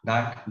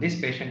that this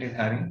patient is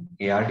having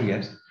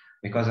ARDS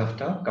because of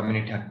the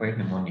community-acquired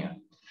pneumonia.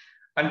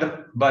 And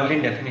the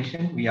Berlin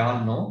definition, we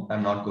all know.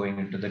 I'm not going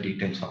into the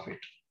details of it.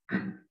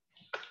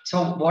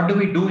 So what do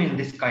we do in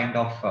this kind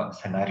of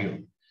scenario?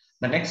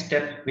 The next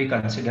step we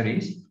consider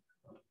is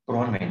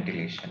prone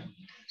ventilation.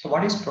 So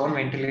what is prone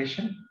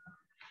ventilation?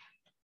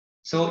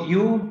 So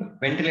you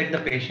ventilate the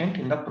patient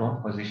in the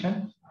prone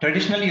position,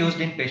 traditionally used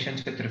in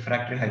patients with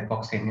refractory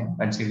hypoxemia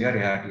and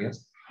severe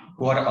ARDS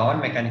who are on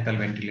mechanical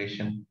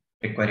ventilation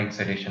requiring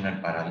sedation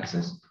and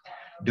paralysis.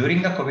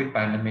 During the COVID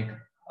pandemic,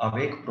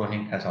 awake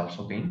proning has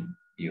also been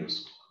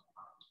used.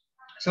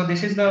 So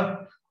this is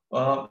the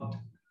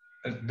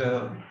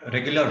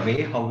regular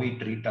way how we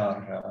treat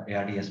our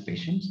ARDS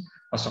patients.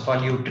 First of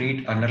all, you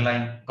treat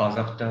underlying cause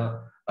of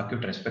the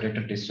acute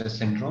respiratory distress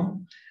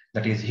syndrome.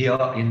 That is here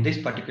in this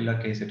particular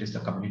case, it is the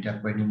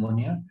community-acquired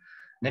pneumonia.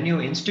 Then you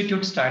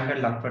institute standard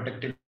lung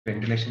protective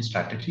ventilation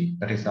strategy.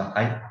 That is a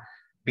high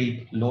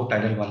PEEP, low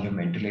tidal volume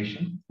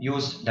ventilation.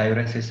 Use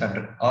diuresis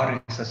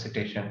or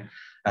resuscitation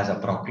as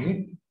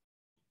appropriate.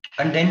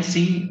 And then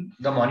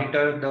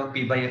monitor the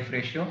P/F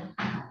ratio.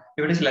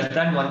 If it is less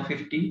than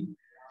 150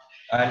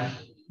 and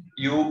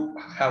you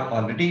have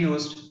already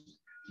used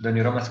the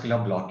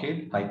neuromuscular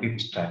blockade, high PEEP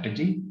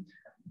strategy,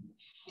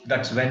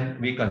 that's when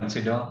we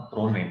consider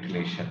prone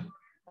ventilation.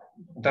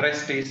 The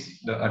rest is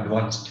the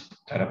advanced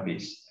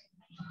therapies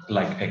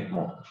like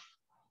ECMO.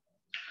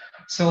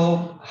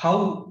 So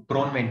how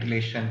prone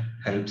ventilation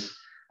helps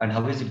and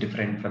how is it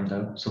different from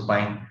the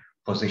supine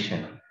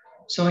position?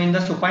 So in the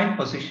supine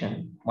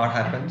position, what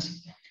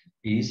happens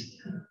is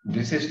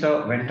this is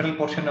the ventral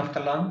portion of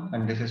the lung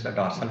and this is the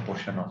dorsal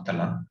portion of the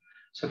lung.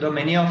 So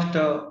many of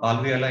the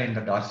alveoli in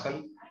the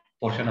dorsal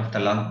portion of the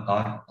lung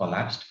are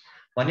collapsed.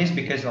 One is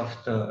because of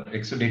the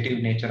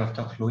exudative nature of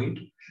the fluid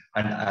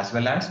and as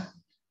well as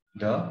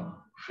the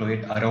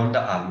fluid around the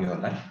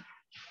alveoli.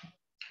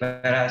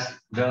 Whereas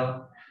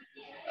the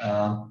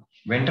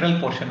ventral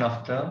portion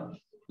of the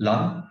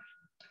lung,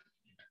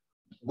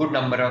 good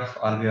number of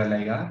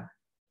alveoli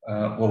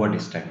are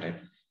over-distended.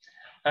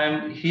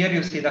 And here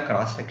you see the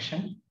cross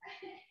section.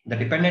 The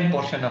dependent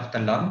portion of the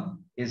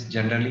lung is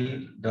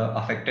generally the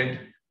affected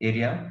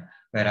area,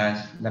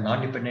 whereas the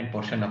non-dependent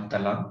portion of the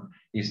lung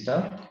is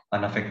the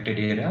unaffected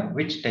area,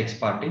 which takes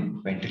part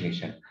in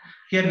ventilation.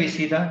 Here we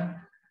see the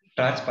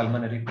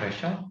transpulmonary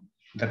pressure.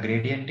 The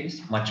gradient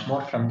is much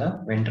more from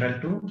the ventral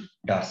to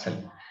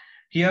dorsal.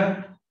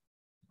 Here,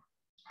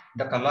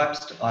 the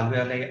collapsed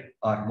alveoli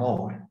are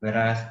more,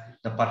 whereas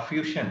the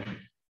perfusion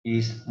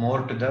is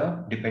more to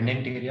the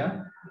dependent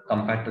area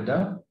compared to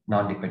the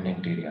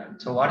non-dependent area.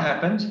 So what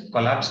happens?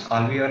 Collapsed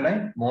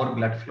alveoli, more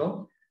blood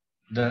flow,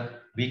 the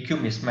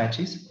VQ mismatch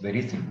is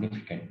very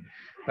significant.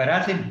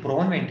 Whereas in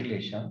prone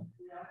ventilation,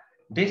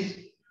 this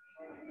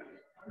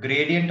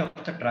gradient of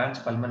the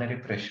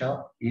transpulmonary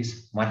pressure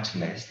is much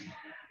less,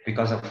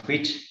 because of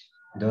which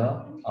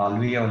the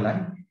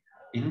alveoli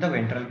in the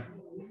ventral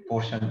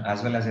portion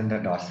as well as in the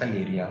dorsal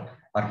area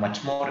are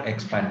much more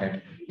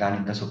expanded than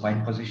in the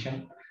supine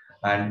position.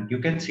 And you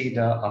can see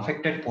the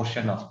affected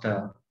portion of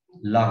the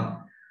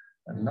lung,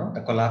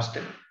 the collapsed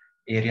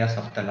areas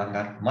of the lung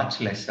are much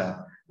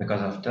lesser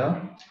because of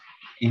the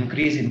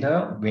increase in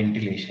the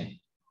ventilation.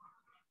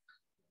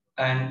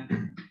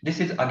 And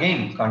this is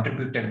again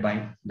contributed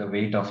by the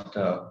weight of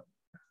the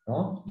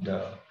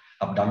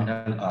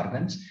abdominal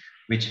organs,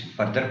 which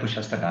further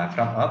pushes the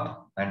diaphragm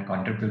up and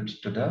contributes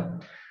to the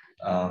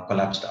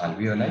collapsed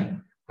alveoli.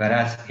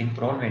 Whereas in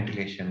prone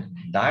ventilation,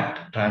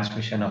 that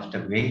transmission of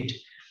the weight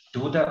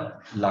to the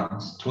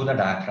lungs through the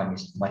diaphragm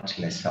is much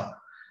lesser.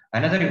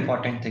 Another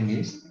important thing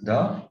is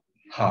the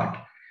heart.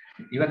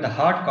 Even the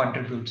heart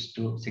contributes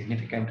to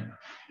significant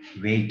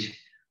weight,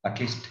 at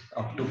least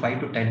up to 5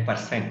 to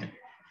 10%,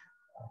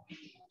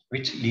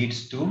 which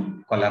leads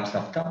to collapse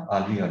of the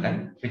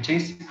alveoli, which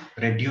is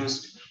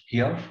reduced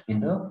here in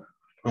the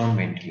prone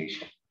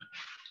ventilation.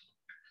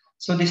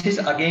 So this is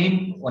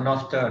again one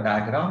of the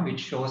diagram which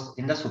shows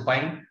in the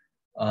supine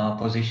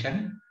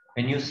position,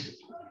 when you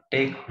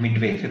take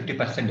midway,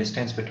 50%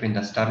 distance between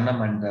the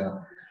sternum and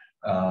the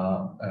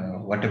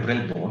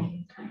vertebral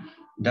bone,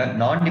 the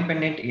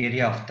non-dependent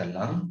area of the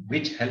lung,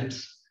 which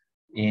helps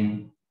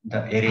in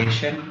the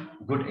aeration,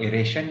 good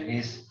aeration,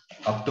 is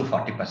up to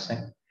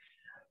 40%.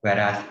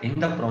 Whereas in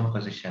the prone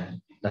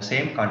position, the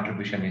same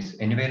contribution is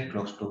anywhere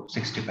close to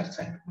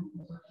 60%.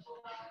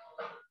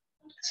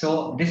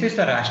 So this is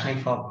the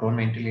rationale for prone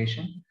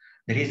ventilation.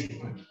 There is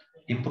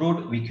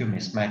improved VQ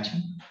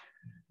mismatching.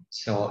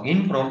 So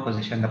in prone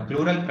position, the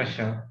pleural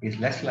pressure is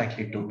less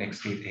likely to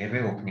exceed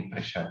airway opening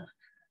pressure.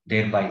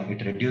 Thereby,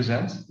 it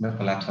reduces the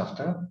collapse of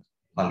the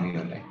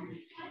alveoli.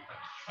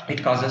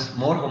 It causes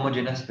more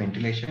homogeneous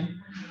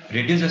ventilation,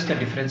 reduces the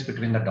difference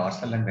between the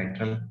dorsal and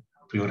ventral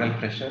pleural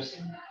pressures.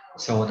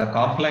 So the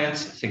compliance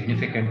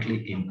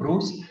significantly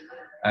improves,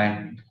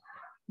 and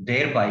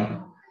thereby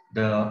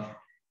the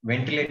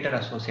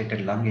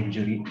ventilator-associated lung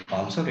injury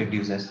also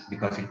reduces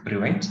because it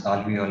prevents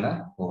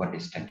alveolar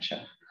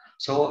overdistension.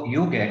 So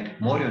you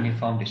get more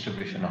uniform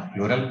distribution of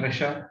pleural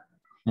pressure,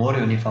 more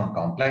uniform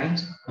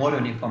compliance, more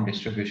uniform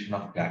distribution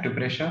of plateau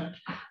pressure,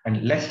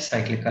 and less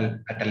cyclical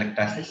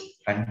atelectasis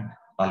and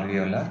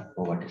alveolar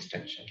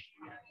overdistension.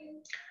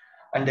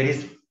 And there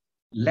is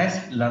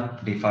less lung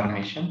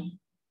deformation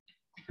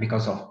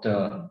because of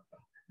the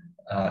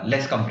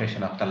less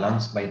compression of the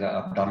lungs by the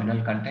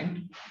abdominal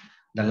content.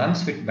 The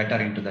lungs fit better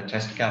into the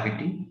chest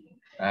cavity,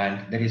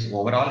 and there is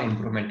overall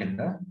improvement in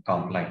the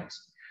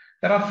compliance.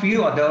 There are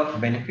few other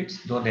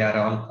benefits, though they are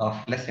all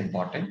of less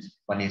importance.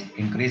 One is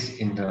increase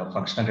in the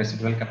functional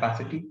residual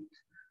capacity,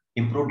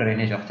 improved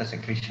drainage of the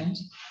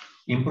secretions,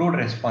 improved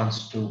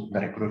response to the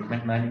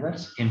recruitment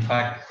maneuvers. In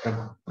fact,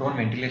 the prone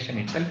ventilation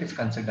itself is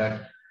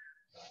considered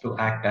to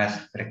act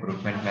as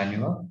recruitment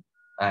maneuver,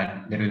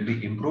 and there will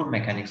be improved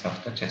mechanics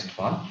of the chest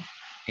wall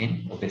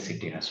in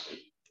obesity as well.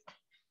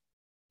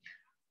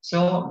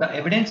 So the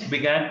evidence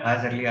began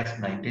as early as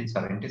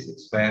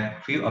 1976,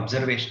 where few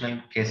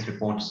observational case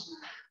reports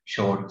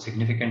showed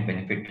significant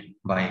benefit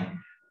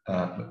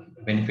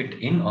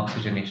in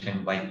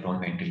oxygenation by prone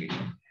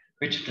ventilation,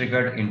 which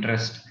triggered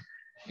interest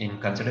in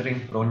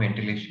considering prone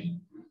ventilation,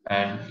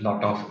 and a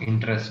lot of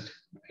interest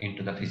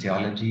into the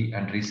physiology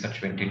and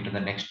research went into the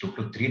next 2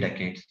 to 3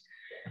 decades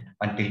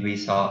until we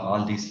saw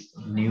all these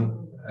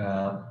new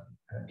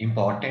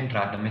important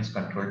randomized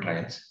control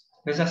trials.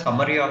 This is a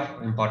summary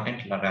of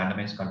important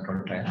randomized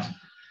control trials.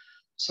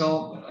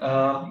 So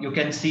you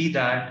can see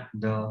that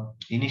the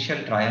initial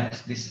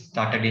trials, this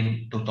started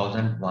in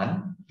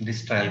 2001.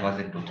 This trial was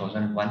in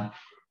 2001.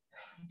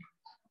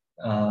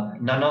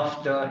 None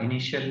of the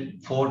initial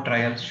 4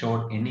 trials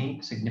showed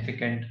any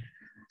significant,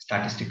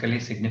 statistically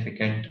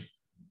significant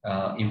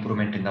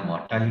improvement in the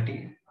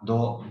mortality,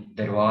 though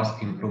there was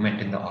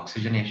improvement in the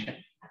oxygenation.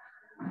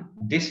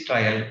 This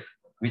trial,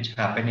 which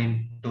happened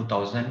in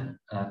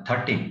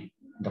 2013,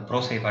 the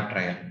ProSAVA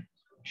trial,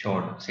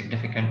 showed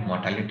significant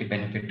mortality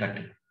benefit at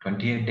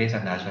 28 days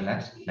and as well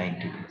as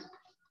 90 days.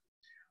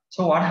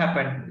 So what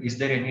happened? Is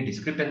there any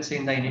discrepancy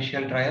in the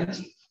initial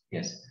trials?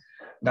 Yes.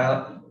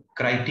 The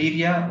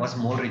criteria was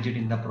more rigid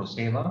in the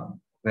ProSeva,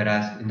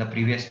 whereas in the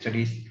previous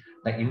studies,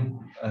 the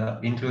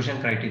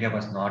inclusion criteria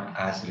was not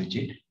as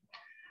rigid.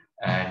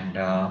 And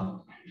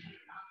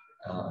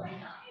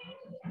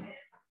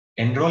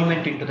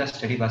enrollment into the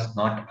study was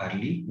not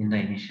early in the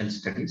initial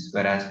studies,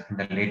 whereas in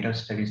the later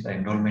studies, the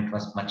enrollment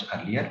was much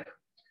earlier.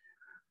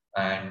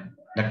 And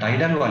the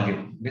tidal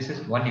volume, this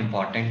is one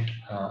important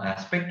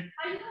aspect.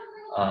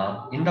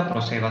 In the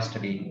ProSeva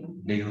study,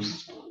 they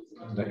used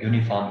the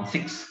uniform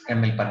 6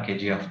 ml per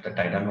kg of the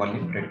tidal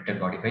volume predicted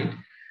body weight,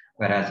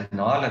 whereas in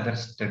all other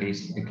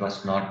studies, it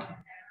was not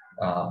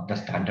the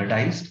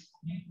standardized.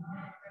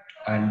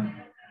 And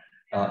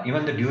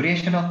even the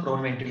duration of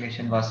prone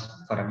ventilation was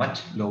for a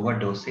much lower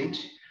dosage,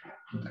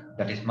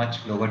 that is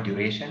much lower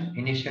duration.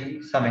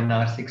 Initially, some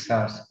NR 6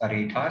 hours or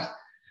 8 hours.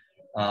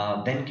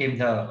 Then came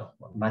the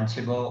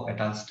Mancebo et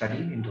al. Study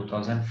in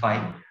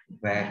 2005,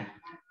 where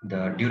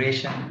the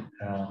duration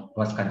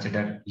was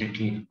considered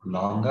little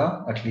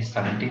longer, at least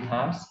 17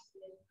 hours.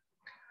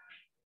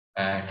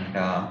 And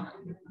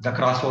the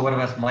crossover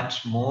was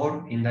much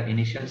more in the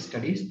initial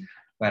studies,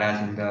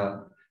 whereas in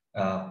the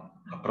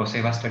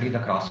ProSeva study, the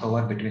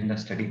crossover between the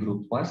study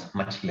group was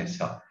much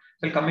lesser.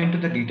 We'll come into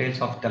the details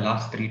of the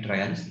last 3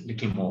 trials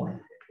little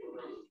more.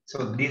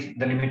 So the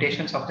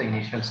limitations of the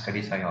initial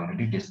studies I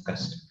already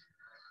discussed.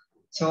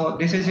 So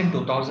this is in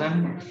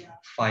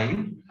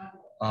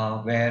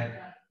 2005,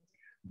 where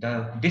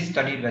this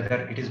studied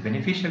whether it is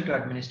beneficial to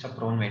administer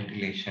prone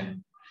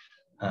ventilation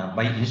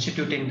by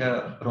instituting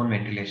the prone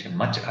ventilation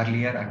much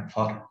earlier and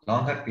for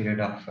longer period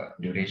of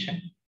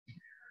duration.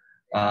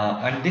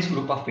 And this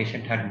group of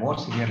patients had more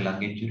severe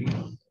lung injury.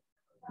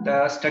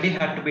 The study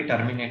had to be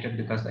terminated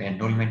because the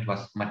enrollment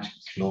was much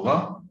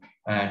slower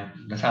and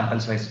the sample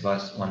size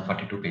was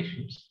 142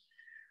 patients.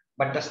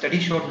 But the study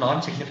showed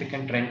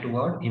non-significant trend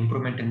toward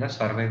improvement in the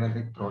survival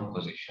with prone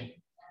position.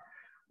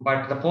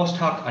 But the post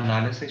hoc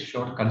analysis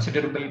showed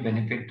considerable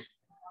benefit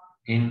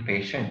in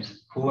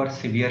patients who were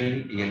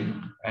severely ill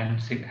and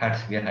had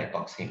severe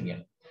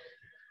hypoxemia.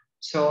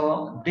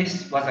 So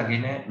this was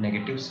again a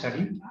negative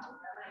study.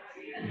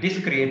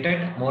 This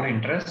created more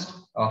interest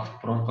of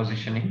prone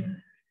positioning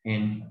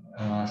in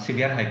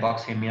severe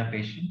hypoxemia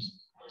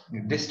patients.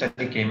 This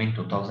study came in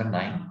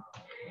 2009.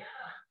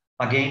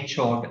 Again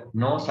showed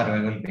no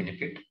survival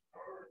benefit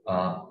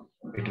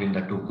between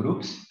the 2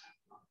 groups.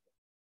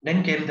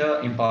 Then came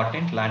the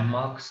important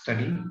landmark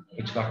study,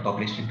 which got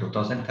published in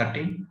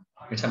 2013.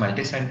 It's a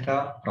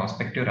multi-center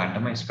prospective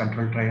randomized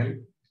control trial.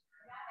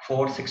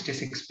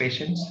 466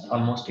 patients,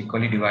 almost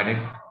equally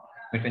divided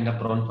between the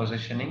prone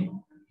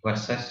positioning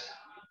versus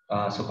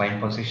supine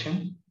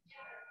position.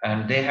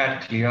 And they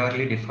had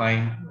clearly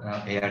defined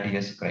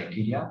ARDS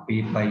criteria,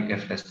 P by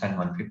F less than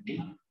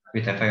 150,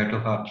 with FiO2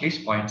 of at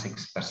least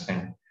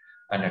 0.6%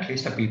 and at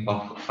least a PEEP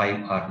of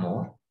 5 or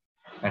more.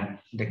 And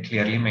they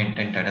clearly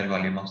maintained tidal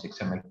volume of 6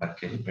 ml per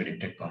kg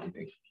predicted body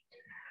weight.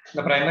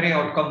 The primary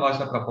outcome was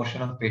the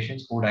proportion of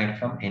patients who died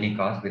from any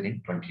cause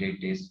within 28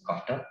 days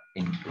after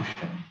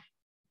inclusion.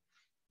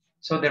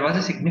 So there was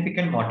a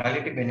significant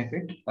mortality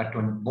benefit at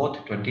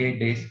both 28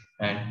 days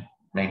and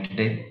 90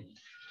 days.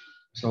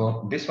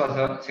 So this was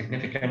a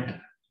significant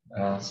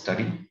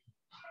study.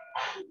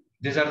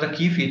 These are the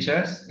key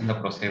features in the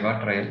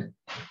ProSeva trial.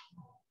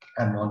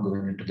 I'm not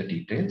going into the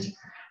details,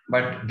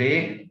 but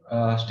they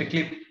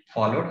strictly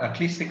followed at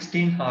least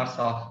 16 hours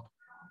of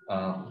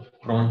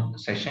prone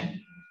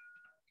session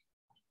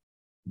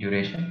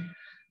duration.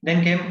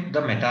 Then came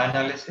the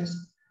meta-analysis.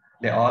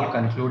 They all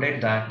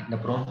concluded that the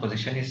prone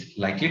position is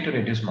likely to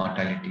reduce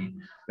mortality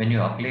when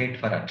you apply it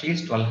for at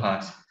least 12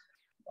 hours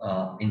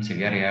in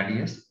severe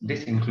ARDS.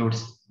 This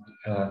includes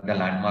the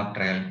landmark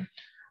trial,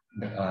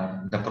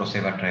 the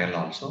ProSeva trial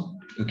also.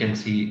 You can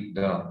see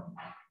the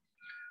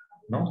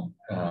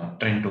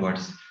trend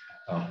towards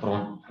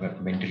prone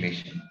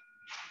ventilation.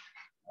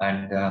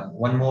 And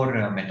one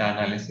more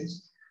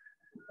meta-analysis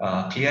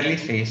clearly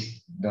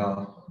says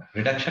the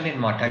reduction in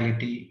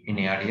mortality in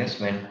ARDS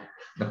when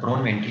the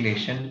prone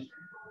ventilation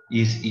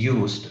is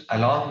used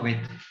along with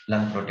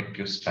lung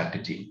protective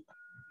strategy.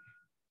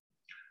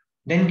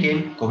 Then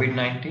came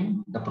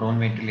COVID-19. The prone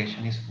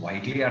ventilation is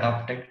widely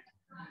adopted.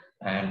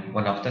 And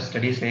one of the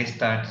studies says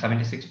that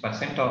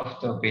 76%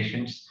 of the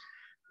patients,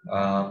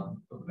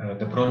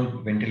 the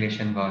prone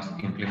ventilation was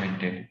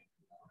implemented.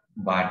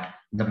 But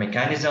the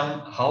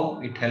mechanism,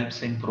 how it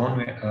helps in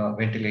prone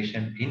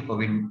ventilation in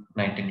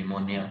COVID-19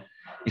 pneumonia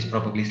is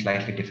probably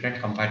slightly different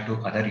compared to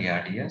other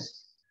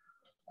ARDS.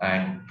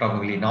 And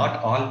probably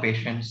not all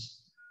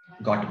patients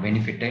got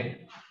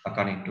benefited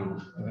according to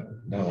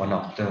one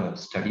of the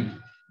study.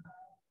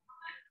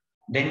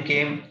 Then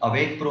came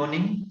awake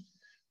proning,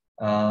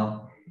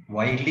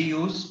 widely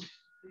used.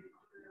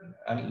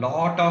 A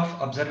lot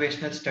of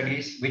observational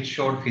studies which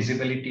showed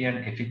feasibility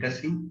and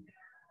efficacy,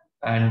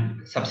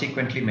 and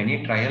subsequently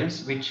many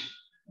trials which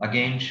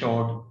again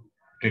showed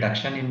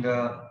reduction in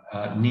the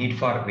need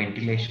for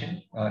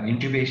ventilation,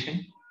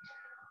 intubation.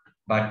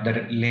 But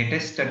the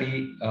latest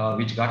study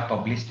which got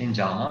published in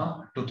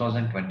JAMA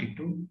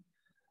 2022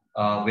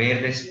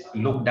 where they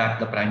looked at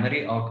the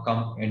primary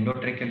outcome,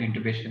 endotracheal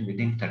intubation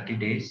within 30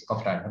 days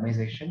of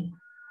randomization,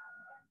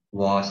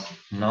 was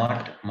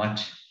not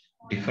much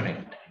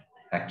different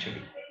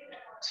actually.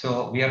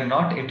 So we are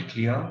not yet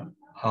clear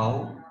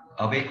how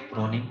awake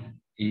proning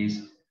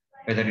is,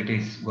 whether it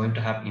is going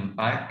to have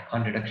impact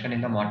on reduction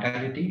in the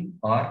mortality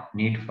or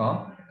need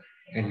for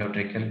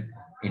endotracheal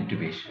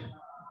intubation.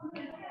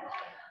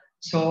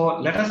 So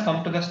let us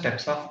come to the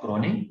steps of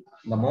proning.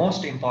 The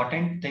most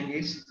important thing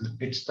is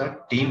it's the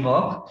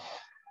teamwork,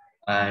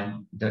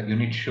 and the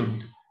unit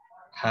should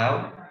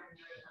have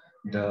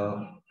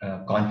the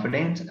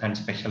confidence and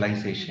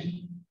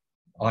specialization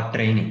or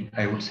training.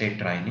 I would say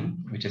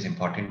training, which is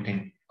important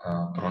in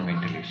prone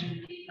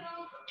ventilation.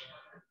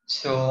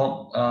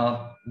 So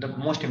the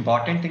most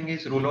important thing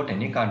is rule out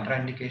any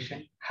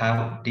contraindication,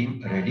 have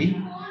team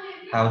ready,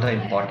 have the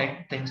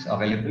important things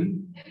available,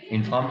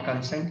 informed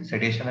consent,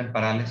 sedation and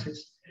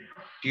paralysis,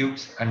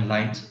 tubes and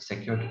lines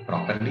secured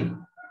properly.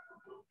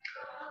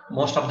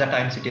 Most of the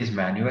times it is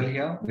manual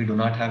here. We do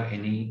not have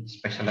any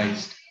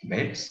specialized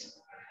beds,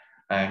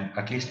 and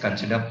at least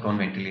consider prone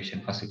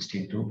ventilation for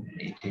 16 to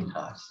 18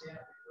 hours.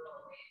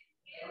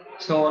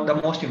 So the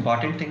most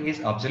important thing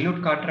is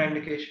absolute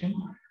contraindication.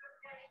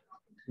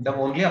 The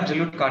only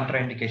absolute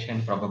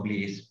contraindication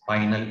probably is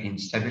spinal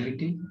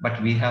instability,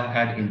 but we have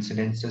had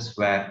incidences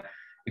where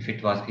if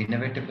it was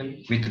inevitable,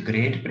 with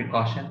great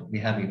precaution, we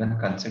have even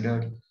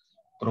considered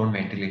prone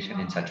ventilation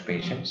in such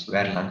patients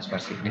where lungs were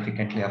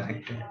significantly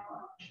affected.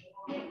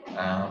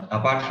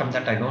 Apart from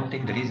that, I don't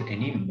think there is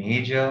any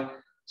major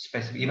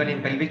specific, even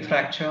in pelvic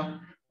fracture,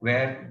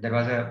 where there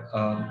was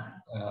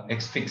a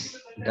X-fix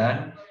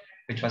done,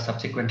 which was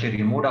subsequently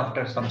removed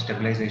after some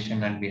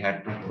stabilization, and we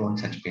had to prone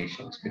such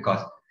patients,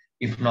 because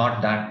if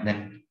not that,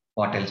 then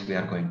what else we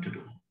are going to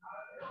do?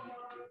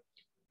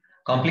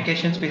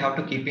 Complications we have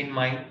to keep in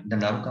mind: the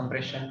nerve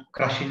compression,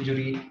 crush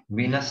injury,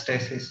 venous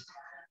stasis,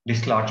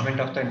 dislodgement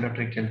of the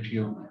endotracheal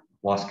tube,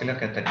 vascular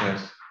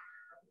catheters,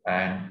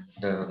 and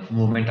the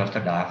movement of the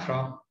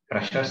diaphragm,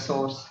 pressure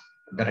source,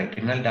 the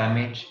retinal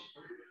damage,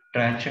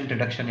 transient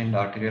reduction in the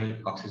arterial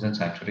oxygen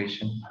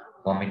saturation,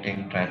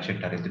 vomiting,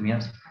 transient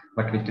arrhythmias.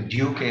 But with the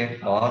due care,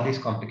 all these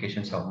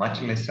complications are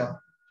much lesser.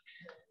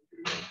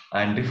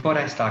 And before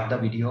I start the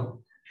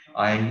video,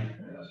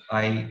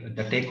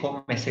 the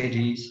take-home message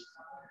is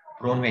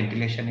prone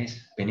ventilation is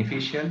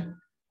beneficial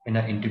in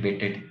an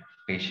intubated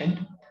patient.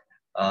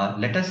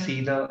 Let us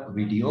see the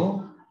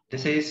video.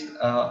 This is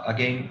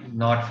again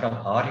not from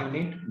our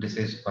unit. This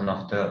is one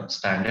of the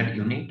standard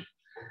unit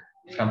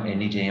from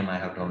any JM. I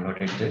have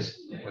downloaded this.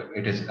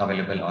 It is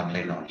available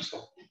online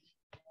also.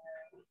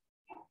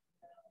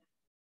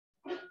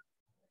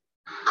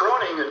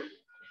 Proning.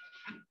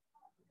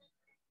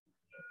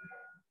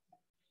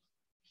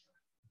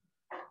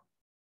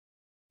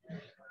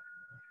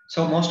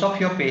 So most of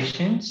your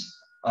patients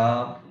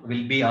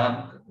will be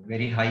on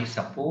very high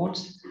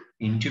supports,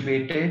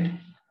 intubated,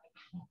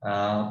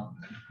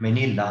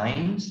 many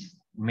lines.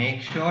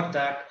 Make sure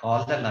that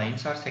all the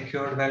lines are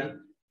secured well.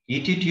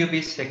 ET tube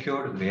is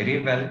secured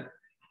very well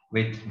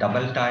with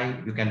double tie.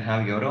 You can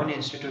have your own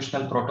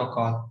institutional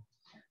protocol,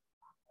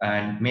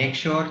 and make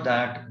sure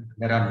that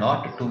there are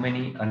not too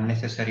many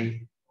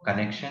unnecessary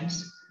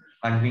connections.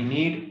 And we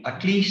need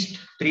at least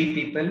 3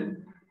 people,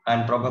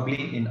 and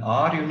probably in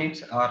our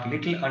units, our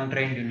little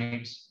untrained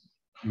units,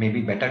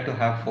 maybe better to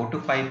have 4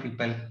 to 5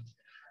 people,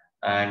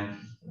 and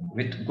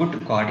with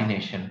good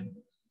coordination.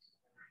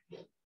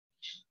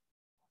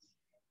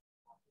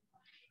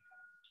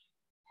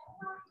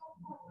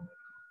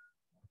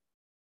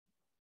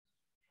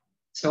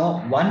 So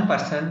one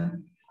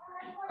person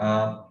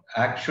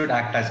should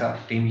act as a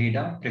team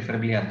leader,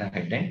 preferably at the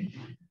head end.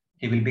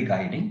 He will be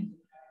guiding,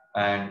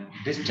 and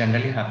this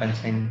generally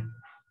happens in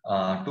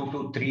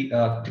 2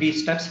 to 3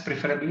 steps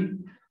preferably.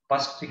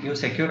 First, you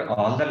secure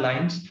all the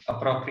lines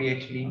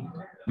appropriately.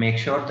 Make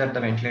sure that the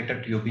ventilator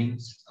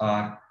tubings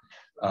are,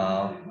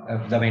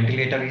 the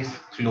ventilator is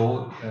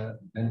close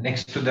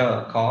next to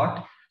the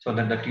cot, so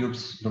that the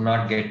tubes do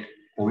not get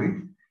pulled.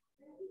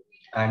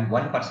 And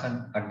one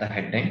person at the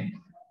head end.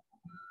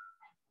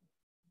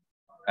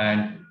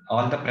 And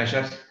all the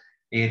pressure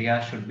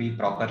area should be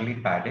properly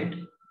padded.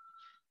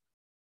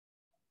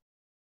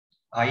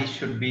 Eyes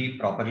should be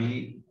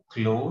properly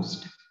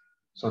closed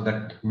so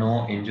that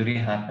no injury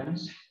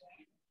happens.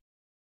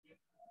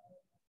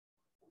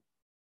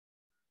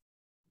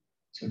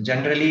 So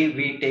generally,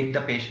 we take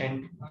the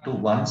patient to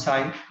one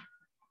side,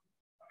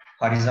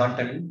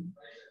 horizontally,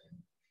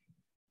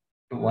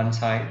 to one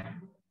side,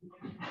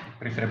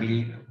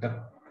 preferably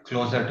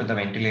closer to the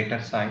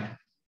ventilator side.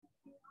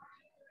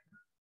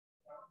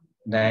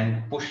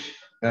 Then push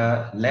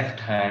the left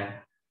hand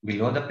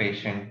below the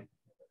patient.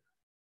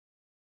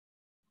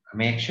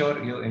 Make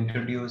sure you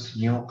introduce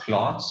new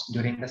cloths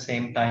during the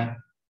same time,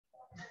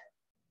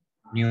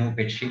 new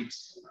bed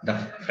sheets, the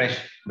fresh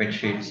bed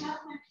sheets.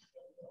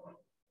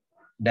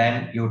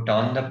 Then you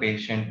turn the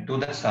patient to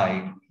the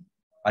side,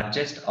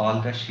 adjust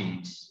all the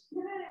sheets,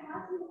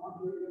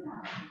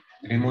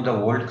 remove the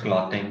old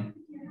clothing.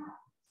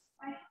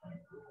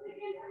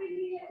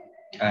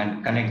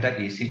 and connect the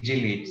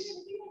ECG leads,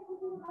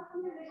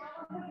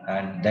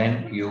 and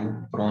then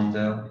you prone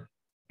the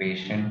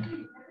patient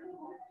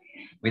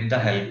with the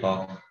help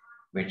of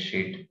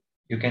bedsheet.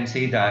 You can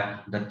see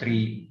that the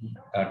three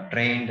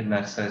trained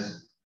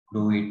nurses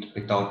do it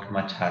without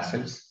much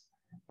hassles.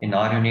 In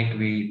our unit,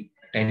 we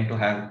tend to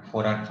have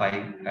 4 or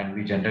 5, and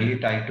we generally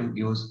try to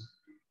use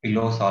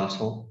pillows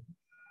also,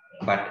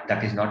 but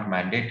that is not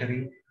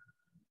mandatory.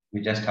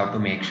 We just have to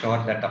make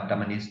sure that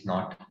abdomen is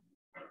not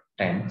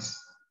tense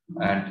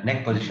and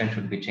neck position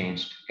should be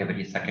changed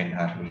every second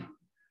hourly.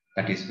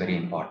 That is very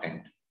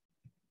important.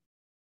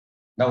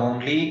 The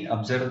only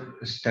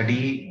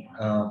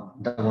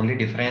the only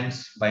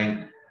difference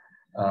by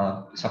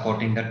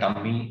supporting the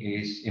tummy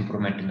is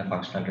improvement in the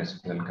functional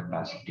residual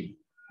capacity.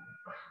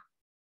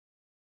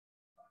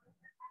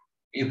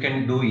 You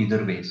can do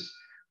either ways,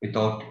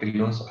 without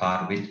pillows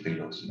or with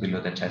pillows,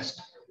 below the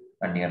chest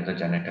and near the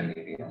genital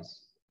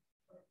areas.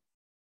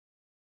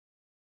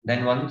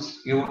 Then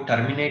once you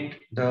terminate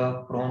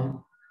the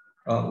prone,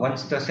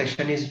 once the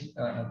session is,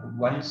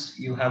 once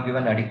you have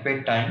given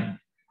adequate time,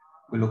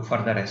 we look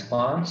for the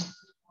response,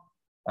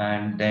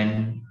 and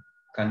then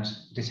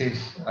this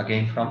is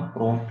again from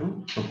prone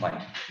to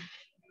supine.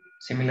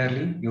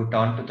 Similarly, you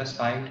turn to the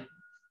side,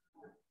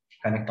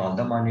 connect all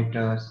the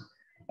monitors,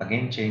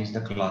 again change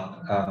the cloth,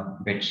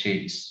 bed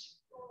sheets.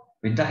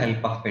 With the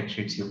help of bed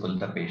sheets, you pull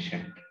the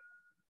patient.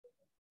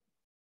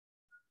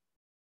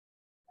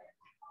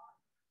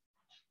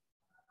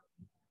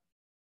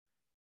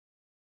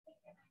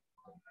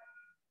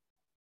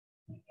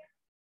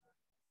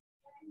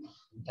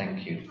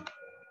 Thank you.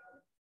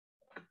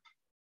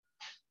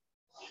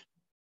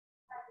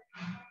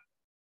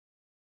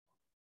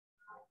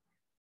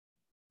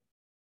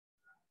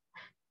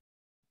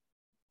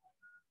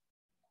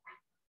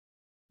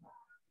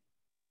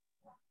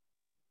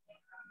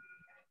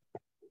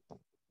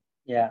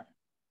 Yeah,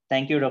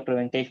 thank you, Dr.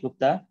 Venkatesha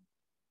Gupta.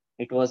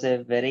 It was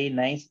a very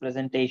nice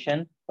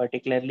presentation,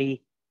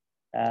 particularly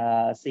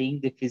seeing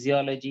the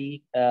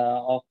physiology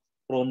of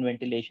prone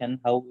ventilation,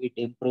 how it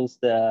improves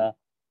the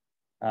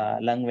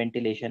lung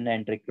ventilation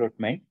and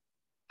recruitment.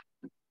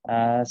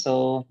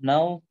 So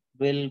now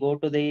we'll go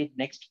to the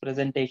next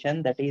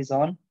presentation, that is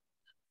on,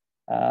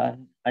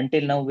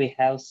 until now we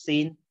have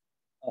seen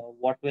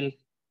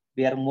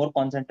we are more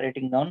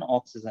concentrating on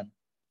oxygen.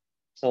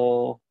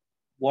 So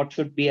what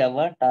should be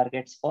our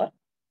targets for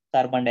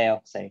carbon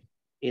dioxide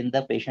in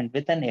the patient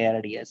with an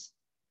ARDS?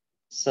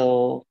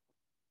 So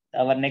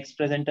our next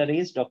presenter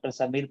is Dr.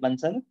 Sameer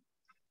Bansal.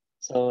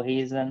 So he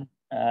is an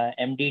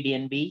MD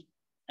DNB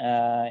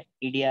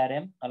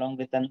EDRM along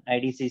with an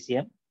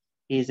IDCCM.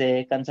 He is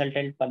a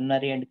consultant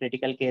pulmonary and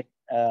critical care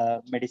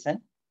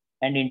medicine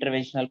and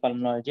interventional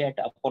pulmonology at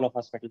Apollo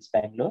Hospitals,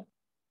 Bangalore.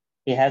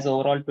 He has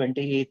overall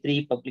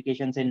 23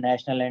 publications in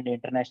national and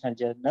international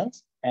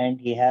journals,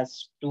 and he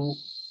has 2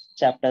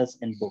 chapters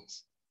in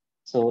books.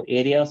 So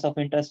areas of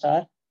interest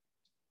are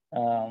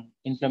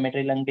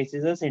inflammatory lung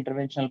diseases,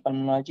 interventional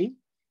pulmonology,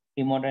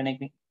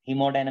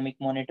 hemodynamic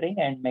monitoring,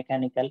 and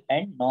mechanical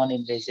and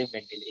non-invasive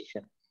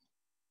ventilation.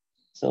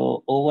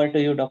 So over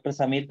to you, Dr.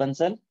 Sameer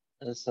Bansal.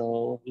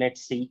 So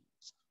let's see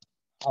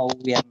how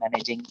we are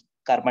managing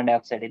carbon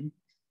dioxide in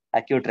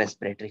acute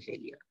respiratory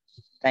failure.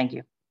 Thank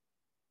you.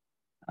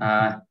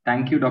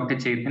 Thank you, Dr.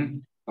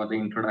 Chetan, for the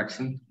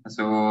introduction.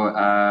 So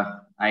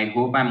I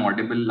hope I'm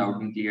audible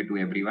loud and clear to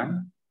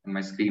everyone, and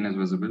my screen is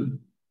visible.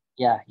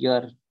 Yeah,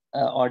 you're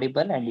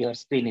audible and your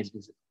screen is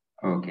visible.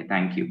 Okay,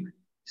 thank you.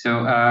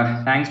 So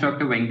thanks,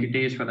 Dr.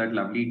 Venkatesh, for that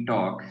lovely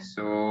talk.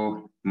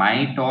 So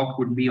my talk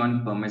would be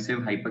on permissive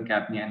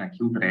hypercapnia and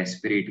acute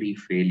respiratory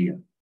failure.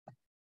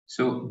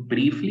 So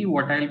briefly,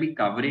 what I'll be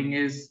covering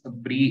is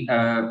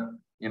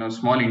a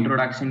small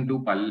introduction to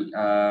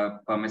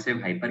permissive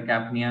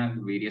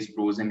hypercapnia, various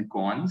pros and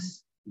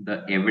cons,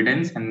 the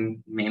evidence,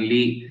 and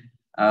mainly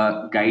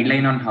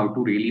guideline on how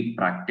to really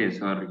practice,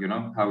 or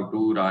how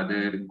to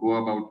rather go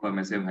about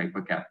permissive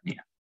hypercapnia.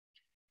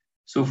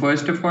 So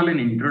first of all, an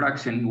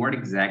introduction, what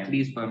exactly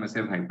is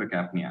permissive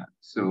hypercapnia?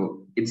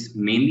 So it's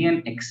mainly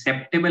an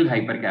acceptable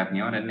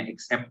hypercapnia, or an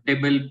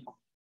acceptable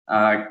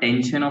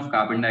tension of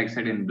carbon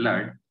dioxide in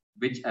blood,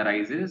 which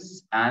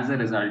arises as a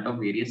result of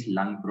various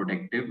lung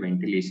protective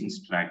ventilation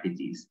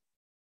strategies.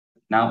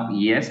 Now,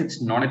 yes,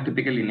 it's not a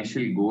typical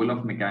initial goal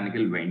of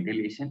mechanical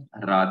ventilation,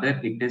 rather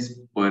it is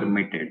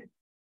permitted.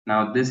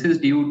 Now, this is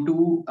due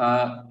to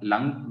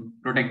lung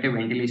protective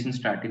ventilation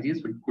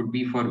strategies, which could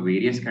be for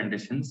various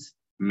conditions,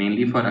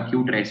 mainly for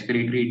acute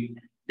respiratory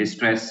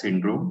distress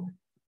syndrome,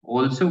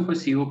 also for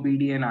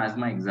COPD and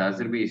asthma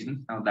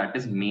exacerbation. Now, that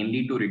is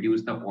mainly to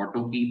reduce the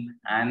autopeep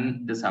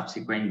and the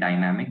subsequent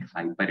dynamic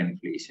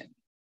hyperinflation.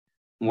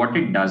 What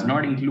it does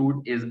not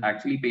include is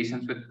actually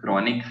patients with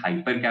chronic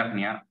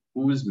hypercapnia,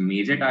 whose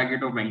major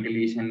target of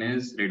ventilation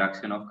is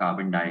reduction of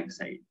carbon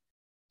dioxide.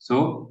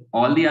 So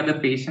all the other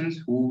patients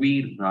who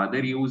we rather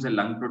use a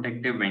lung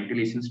protective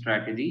ventilation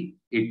strategy,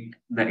 the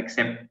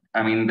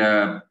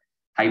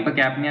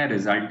hypercapnia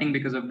resulting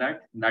because of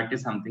that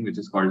is something which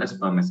is called as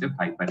permissive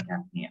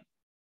hypercapnia.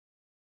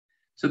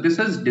 So this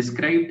was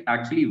described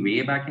actually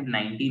way back in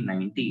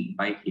 1990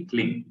 by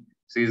Hickling.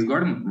 So he's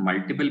got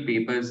multiple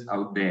papers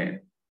out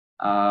there.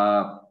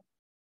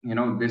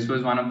 This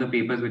was one of the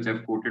papers which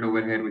I've quoted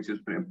over here, which is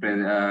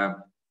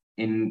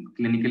in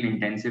clinical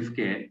intensive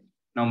care.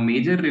 Now,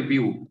 major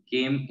review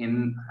came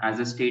in as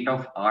a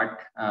state-of-the-art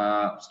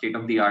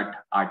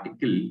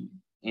article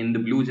in the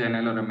Blue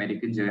Journal or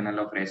American Journal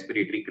of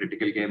Respiratory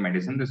Critical Care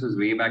Medicine. This was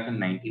way back in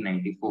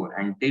 1994.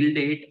 And till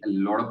date, a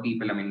lot of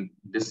people,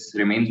 this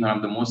remains one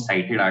of the most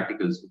cited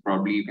articles. So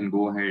probably you can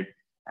go ahead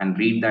and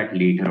read that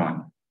later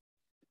on.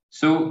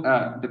 So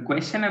the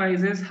question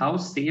arises, how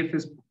safe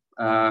is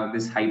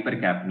this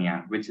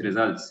hypercapnia, which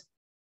results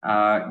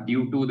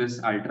due to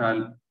this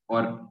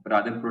or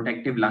rather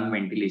protective lung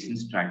ventilation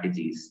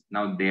strategies?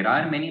 Now, there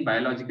are many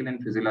biological and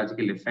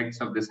physiological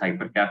effects of this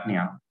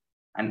hypercapnia,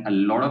 and a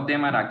lot of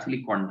them are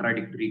actually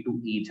contradictory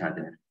to each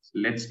other. So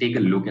let's take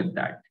a look at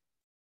that.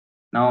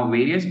 Now,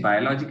 various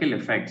biological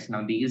effects.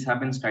 Now, these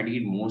have been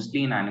studied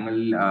mostly in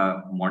animal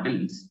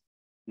models.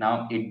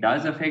 Now, it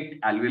does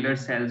affect alveolar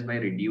cells by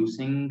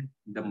reducing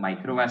the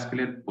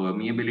microvascular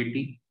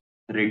permeability,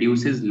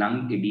 reduces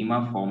lung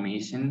edema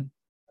formation.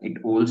 It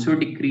also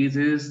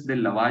decreases the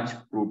lavage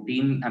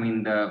protein,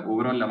 the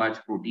overall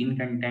lavage protein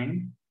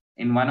content.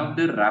 In one of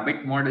the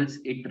rabbit models,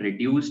 it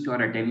reduced or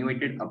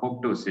attenuated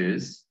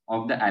apoptosis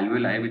of the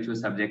alveoli, which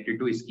was subjected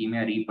to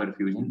ischemia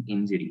reperfusion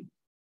injury.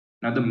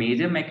 Now, the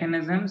major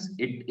mechanisms,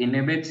 it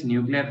inhibits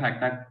nuclear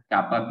factor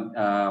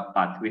kappa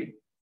pathway,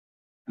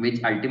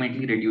 which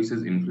ultimately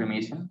reduces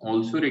inflammation,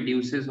 also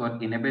reduces or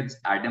inhibits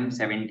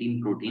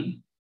ADAM17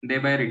 protein,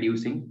 thereby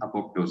reducing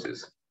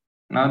apoptosis.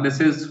 Now, this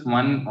is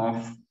one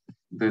of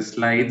the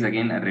slides,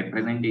 again, a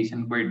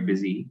representation quite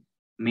busy.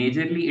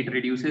 Majorly, it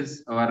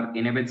reduces or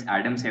inhibits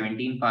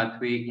ADAM17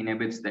 pathway,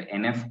 inhibits the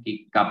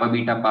NF-kappa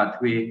beta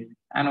pathway,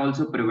 and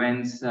also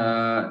prevents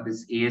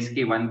this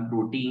ASK1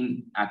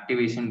 protein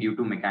activation due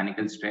to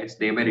mechanical stress,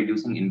 thereby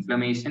reducing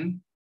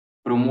inflammation,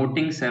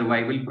 promoting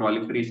survival,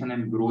 proliferation,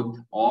 and growth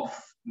of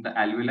the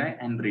alveoli,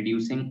 and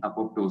reducing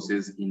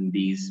apoptosis in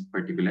these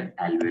particular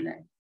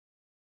alveoli.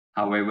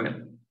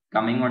 However,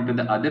 coming on to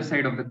the other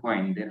side of the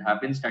coin, there have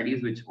been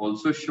studies which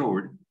also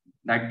showed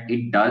that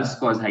it does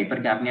cause,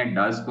 hypercapnia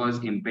does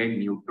cause impaired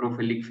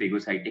neutrophilic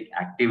phagocytic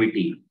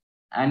activity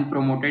and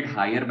promoted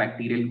higher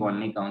bacterial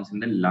colony counts in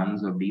the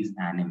lungs of these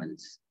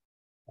animals.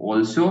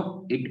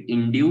 Also, it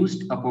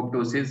induced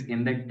apoptosis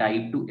in the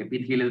type 2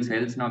 epithelial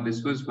cells. Now,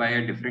 this was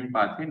via a different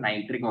pathway,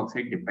 nitric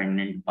oxide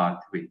dependent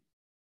pathway.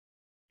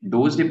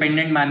 Dose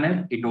dependent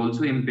manner, it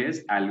also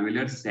impairs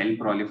alveolar cell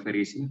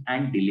proliferation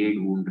and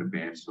delayed wound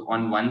repair. So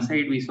on one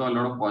side, we saw a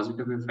lot of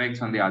positive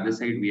effects. On the other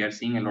side, we are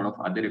seeing a lot of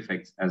other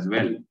effects as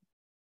well.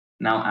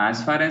 Now,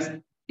 as far as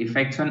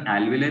effects on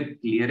alveolar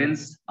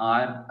clearance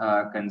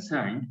are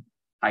concerned,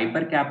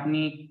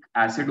 hypercapnic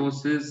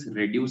acidosis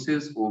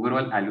reduces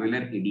overall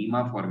alveolar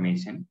edema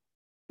formation.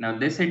 Now,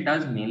 this it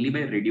does mainly by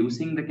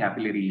reducing the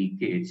capillary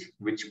leakage,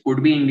 which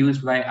could be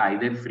induced by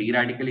either free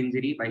radical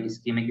injury, by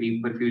ischemic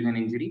reperfusion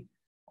injury,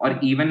 or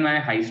even by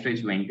high stretch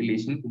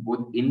ventilation,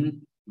 both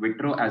in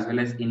vitro as well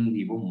as in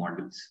vivo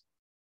models.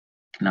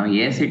 Now,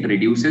 yes, it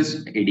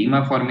reduces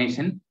edema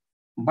formation,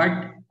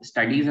 but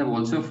studies have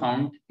also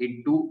found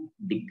it to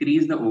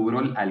decrease the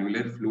overall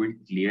alveolar fluid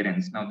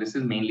clearance. Now, this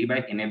is mainly by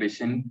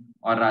inhibition,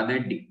 or rather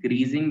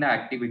decreasing the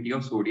activity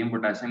of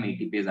sodium-potassium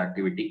ATPase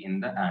activity in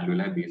the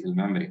alveolar basal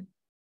membrane.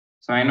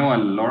 So I know a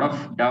lot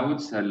of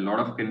doubts, a lot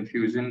of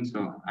confusion.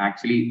 So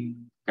actually,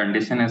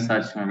 condition as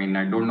such, I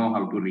don't know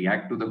how to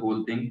react to the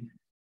whole thing.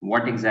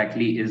 What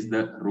exactly is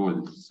the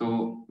role?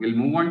 So we'll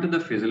move on to the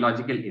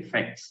physiological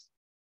effects.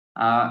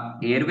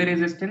 Airway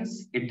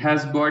resistance, it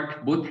has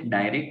got both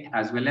direct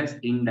as well as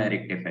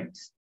indirect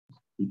effects.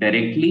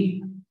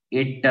 Directly,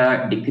 it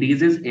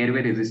decreases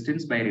airway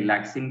resistance by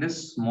relaxing the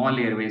small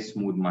airway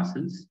smooth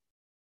muscles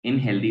in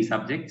healthy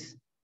subjects.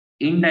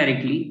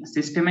 Indirectly,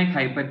 systemic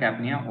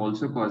hypercapnia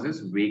also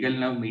causes vagal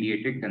nerve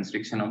mediated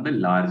constriction of the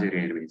larger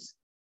airways.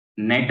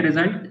 Net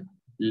result,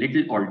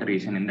 little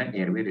alteration in the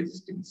airway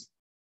resistance.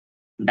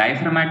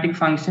 Diaphragmatic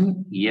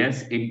function,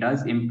 yes, it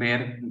does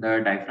impair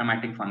the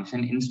diaphragmatic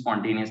function in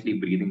spontaneously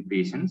breathing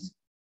patients.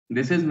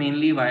 This is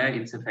mainly via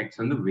its effects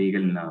on the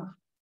vagal nerve.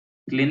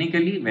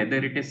 Clinically, whether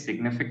it is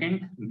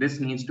significant,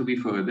 this needs to be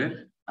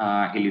further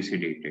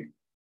elucidated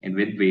and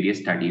with various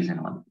studies and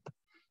all.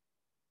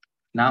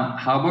 Now,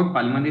 how about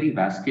pulmonary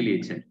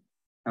vasculature?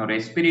 Now,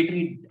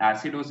 respiratory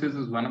acidosis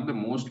is one of the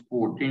most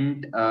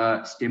potent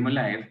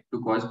stimuli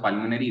to cause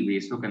pulmonary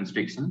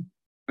vasoconstriction,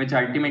 which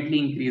ultimately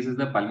increases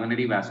the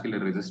pulmonary vascular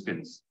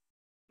resistance.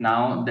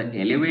 Now, the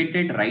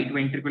elevated right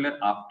ventricular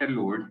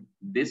afterload,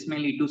 this may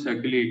lead to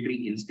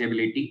circulatory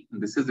instability.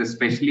 This is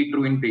especially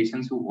true in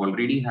patients who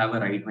already have a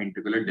right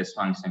ventricular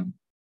dysfunction.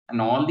 And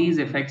all these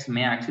effects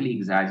may actually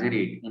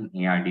exaggerate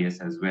in ARDS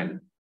as well.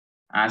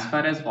 As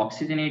far as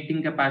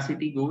oxygenating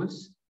capacity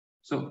goes,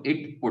 so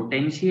it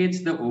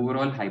potentiates the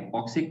overall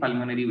hypoxic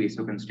pulmonary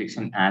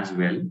vasoconstriction as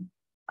well.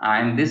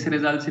 And this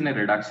results in a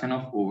reduction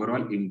of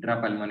overall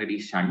intrapulmonary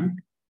shunt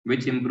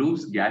which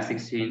improves gas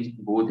exchange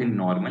both in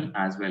normal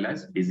as well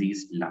as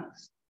diseased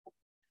lungs.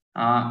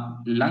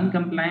 Lung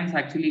compliance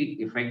actually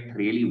effect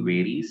really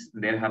varies.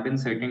 There have been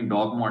certain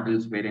dog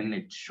models wherein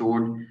it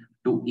showed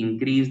to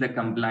increase the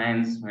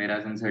compliance,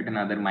 whereas in certain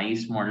other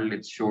mice model,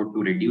 it showed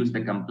to reduce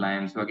the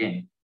compliance. So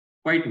again,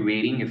 quite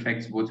varying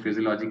effects both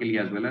physiologically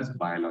as well as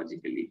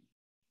biologically.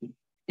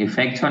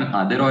 Effects on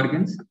other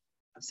organs.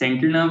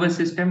 Central nervous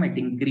system, it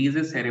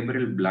increases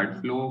cerebral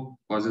blood flow,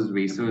 causes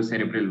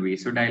cerebral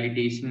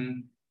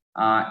vasodilatation.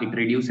 It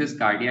reduces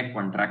cardiac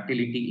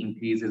contractility,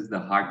 increases the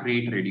heart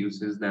rate,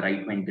 reduces the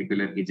right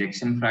ventricular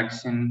ejection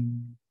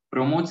fraction,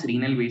 promotes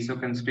renal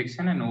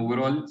vasoconstriction, and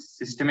overall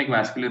systemic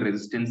vascular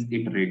resistance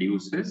it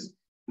reduces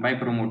by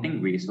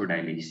promoting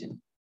vasodilation.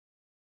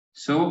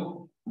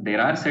 So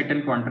there are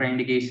certain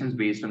contraindications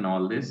based on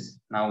all this.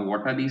 Now,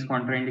 what are these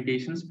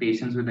contraindications?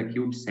 Patients with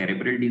acute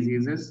cerebral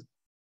diseases,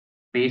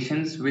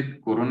 patients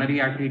with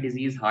coronary artery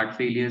disease, heart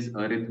failures,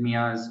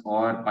 arrhythmias,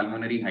 or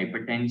pulmonary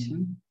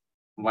hypertension.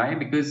 Why?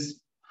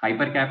 Because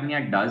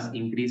hypercapnia does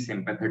increase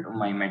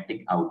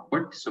sympathetomimetic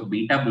output. So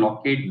beta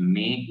blockade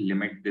may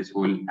limit this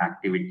whole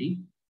activity.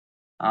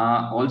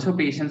 Also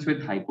patients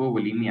with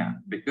hypovolemia,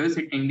 because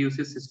it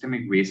induces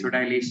systemic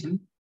vasodilation,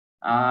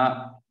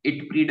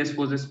 it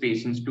predisposes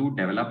patients to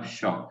develop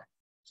shock.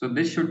 So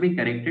this should be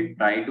corrected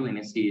prior to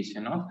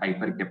initiation of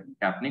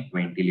hypercapnic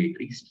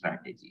ventilatory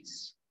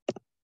strategies.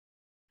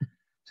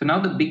 So now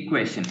the big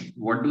question,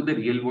 what do the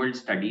real world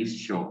studies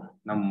show?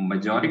 Now,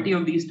 majority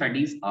of these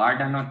studies are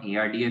done on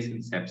ARDS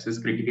and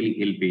sepsis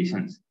critically ill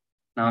patients.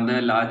 Now,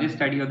 the largest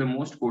study or the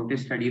most quoted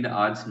study, the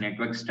ARDS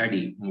network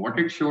study, what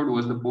it showed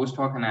was the post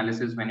hoc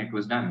analysis when it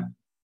was done.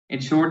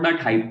 It showed that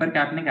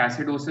hypercapnic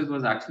acidosis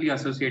was actually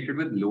associated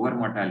with lower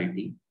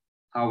mortality.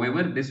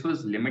 However, this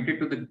was limited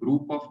to the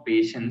group of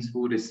patients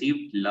who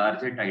received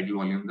larger tidal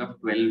volumes of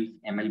 12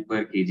 ml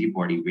per kg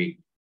body weight.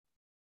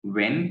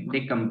 When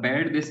they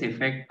compared this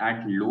effect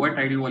at lower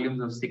tidal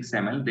volumes of 6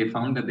 ml, they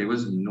found that there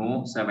was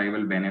no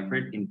survival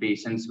benefit in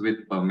patients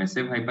with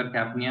permissive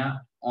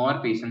hypercapnia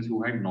or patients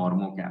who had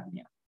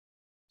normocapnia.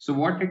 So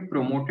what it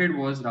promoted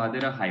was rather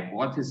a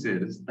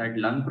hypothesis that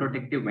lung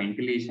protective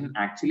ventilation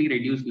actually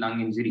reduced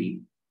lung injury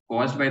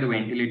caused by the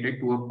ventilator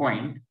to a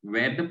point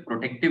where the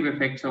protective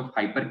effects of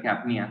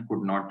hypercapnia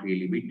could not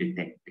really be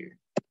detected.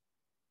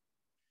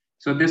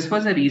 So this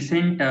was a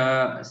recent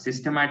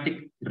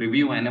systematic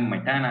review and a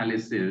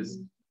meta-analysis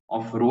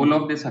of role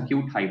of this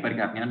acute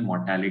hypercapnia on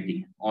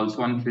mortality,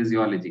 also on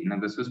physiology. Now,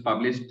 this was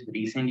published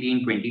recently in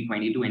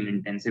 2022 in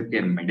Intensive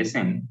Care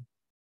Medicine.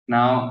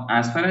 Now,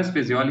 as far as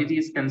physiology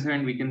is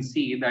concerned, we can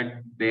see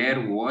that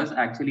there was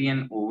actually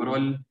an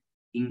overall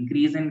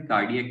increase in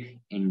cardiac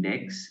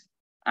index,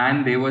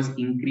 and there was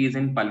increase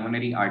in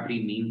pulmonary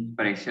artery mean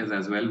pressures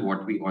as well,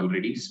 what we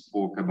already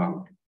spoke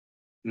about.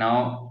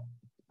 Now,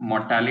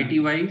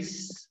 mortality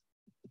wise,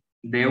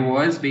 there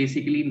was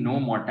basically no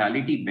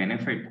mortality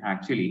benefit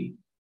actually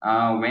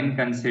when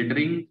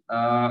considering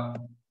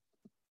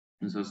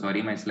so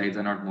sorry, my slides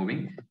are not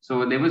moving.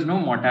 So there was no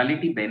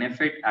mortality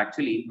benefit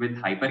actually with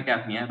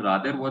hypercapnia.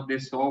 Rather, what they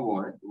saw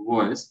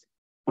was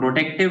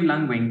protective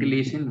lung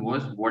ventilation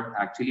was what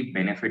actually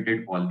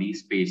benefited all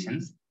these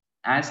patients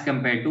as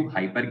compared to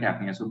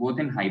hypercapnia. So both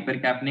in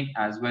hypercapnic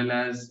as well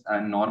as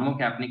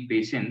normocapnic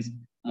patients,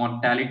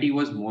 mortality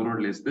was more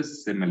or less the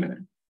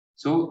similar.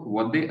 So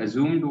what they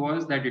assumed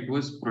was that it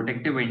was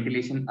protective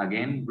ventilation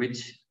again,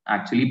 which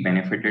actually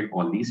benefited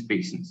all these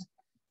patients.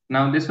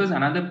 Now, this was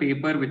another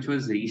paper which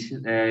was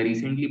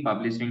recently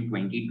published in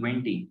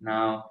 2020.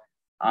 Now,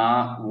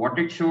 what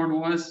it showed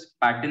was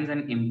patterns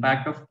and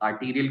impact of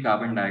arterial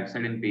carbon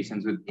dioxide in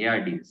patients with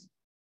ARDS.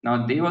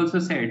 Now, they also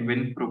said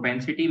when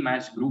propensity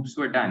matched groups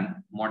were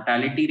done,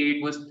 mortality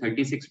rate was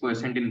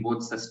 36% in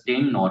both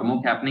sustained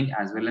normocapnic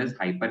as well as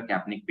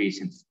hypercapnic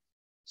patients.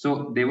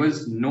 So there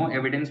was no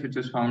evidence which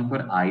was found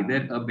for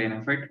either a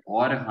benefit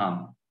or a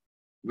harm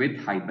with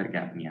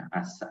hypercapnia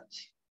as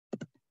such.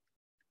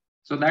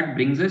 So that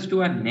brings us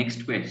to our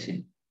next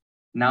question.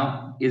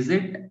 Now, is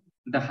it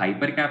the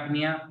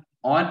hypercapnia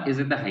or is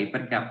it the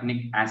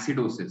hypercapnic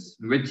acidosis,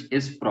 which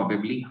is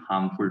probably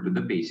harmful to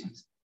the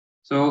patients?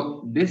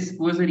 So this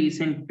was a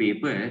recent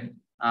paper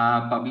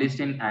published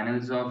in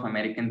Annals of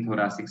American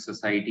Thoracic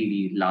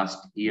Society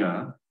last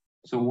year.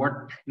 So what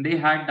they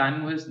had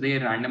done was they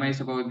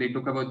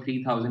took about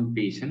 3,000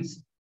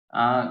 patients,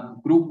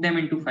 grouped them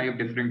into 5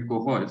 different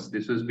cohorts.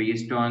 This was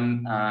based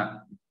on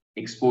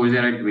exposure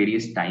at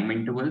various time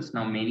intervals.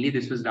 Now, mainly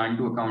this was done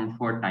to account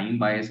for time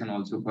bias and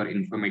also for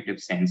informative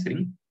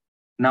censoring.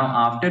 Now,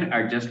 after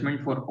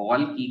adjustment for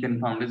all key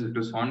confounders, it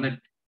was found that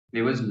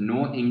there was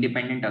no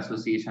independent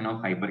association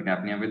of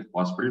hypercapnia with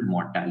hospital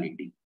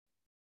mortality.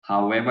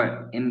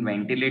 However, in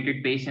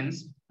ventilated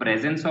patients,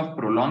 presence of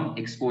prolonged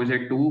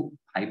exposure to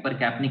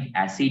hypercapnic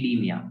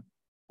acidemia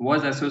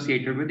was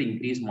associated with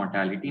increased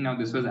mortality. Now,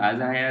 this was as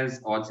high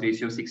as odds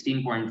ratio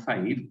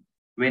 16.5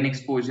 when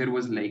exposure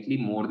was likely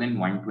more than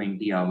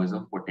 120 hours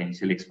of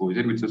potential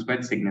exposure, which was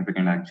quite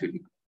significant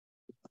actually.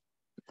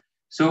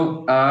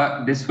 So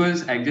this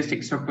was, I just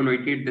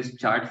extrapolated this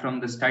chart from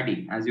the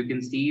study. As you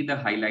can see, the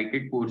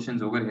highlighted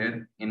portions over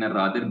here in a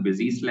rather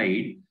busy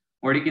slide,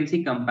 what you can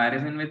see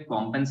comparison with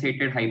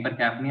compensated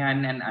hypercapnia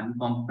and an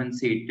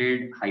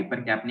uncompensated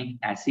hypercapnic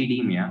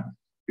acidemia.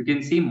 You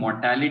can see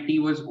mortality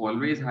was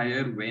always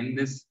higher when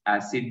this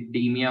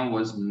acidemia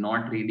was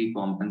not really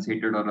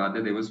compensated, or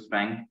rather there was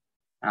frank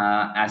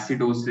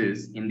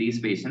acidosis in these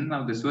patients.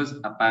 Now this was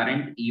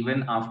apparent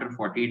even after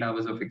 48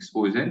 hours of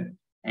exposure.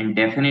 And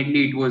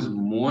definitely it was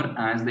more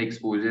as the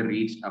exposure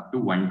reached up to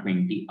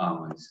 120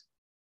 hours.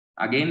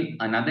 Again,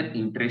 another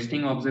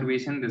interesting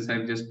observation, this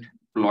I've just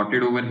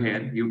plotted over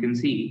here. You can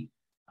see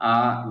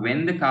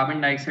when the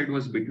carbon dioxide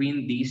was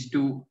between these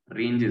two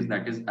ranges,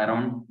 that is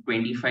around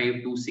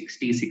 25 to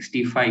 60,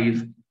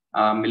 65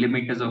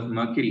 millimeters of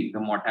mercury, the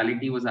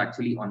mortality was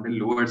actually on the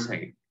lower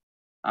side.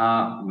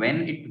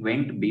 When it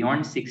went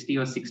beyond 60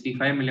 or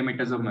 65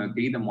 millimeters of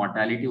mercury, the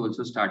mortality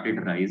also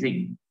started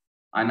rising.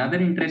 Another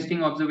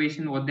interesting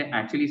observation, what they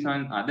actually saw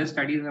in other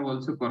studies have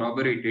also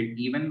corroborated,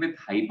 even with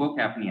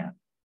hypocapnia,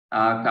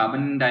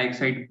 carbon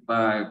dioxide,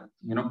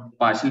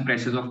 partial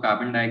pressures of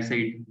carbon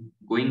dioxide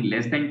going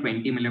less than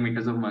 20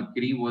 millimeters of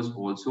mercury was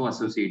also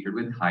associated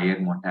with higher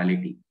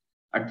mortality.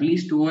 At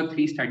least 2 or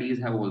 3 studies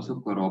have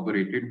also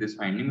corroborated this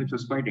finding, which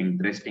was quite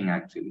interesting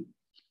actually.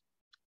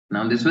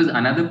 Now, this was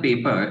another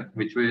paper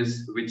which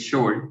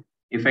showed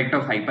effect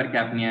of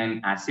hypercapnia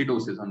and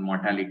acidosis on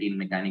mortality in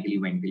mechanically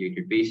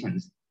ventilated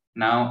patients.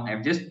 Now,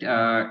 I've just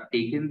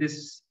taken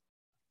this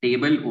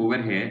table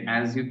over here.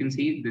 As you can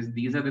see,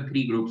 these are the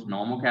 3 groups: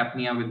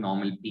 normocapnia with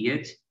normal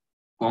pH,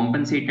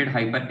 compensated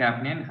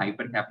hypercapnia, and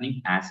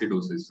hypercapnic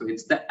acidosis. So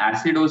it's the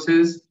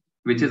acidosis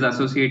which is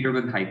associated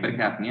with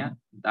hypercapnia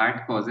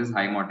that causes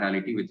high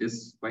mortality, which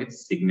is quite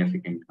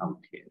significant out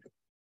here.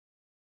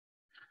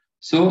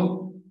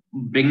 So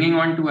bringing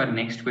on to our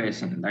next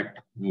question, that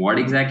what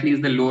exactly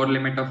is the lower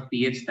limit of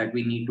pH that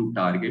we need to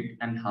target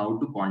and how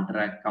to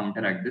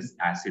counteract this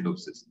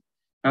acidosis?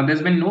 Now,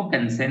 there's been no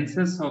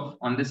consensus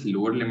on this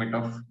lower limit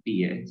of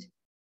pH.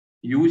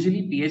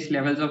 Usually pH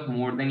levels of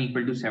more than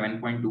equal to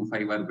 7.25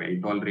 are well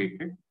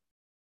tolerated.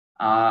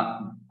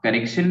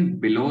 Correction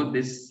below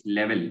this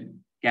level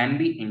can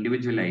be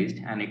individualized,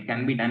 and it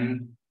can be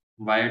done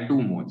via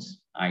 2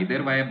 modes,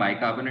 either via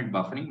bicarbonate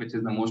buffering, which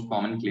is the most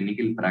common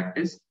clinical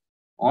practice,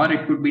 or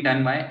it could be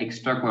done by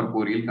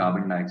extracorporeal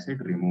carbon dioxide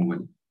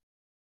removal.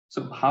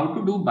 So how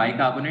to do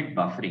bicarbonate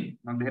buffering?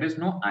 Now, there is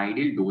no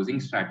ideal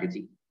dosing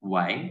strategy.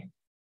 Why?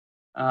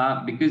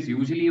 Because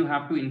usually you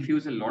have to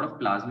infuse a lot of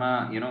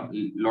plasma, a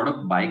lot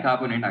of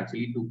bicarbonate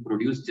actually to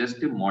produce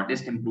just a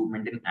modest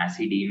improvement in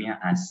acidemia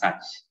as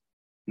such.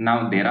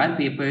 Now, there are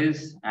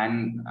papers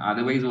and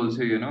otherwise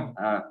also,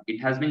 it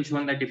has been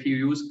shown that if you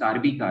use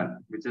carbicarb,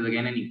 which is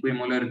again an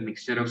equimolar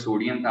mixture of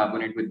sodium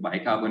carbonate with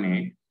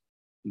bicarbonate,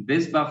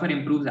 this buffer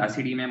improves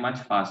acidemia much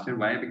faster.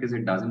 Why? Because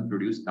it doesn't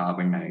produce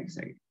carbon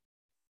dioxide.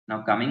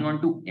 Now, coming on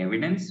to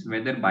evidence,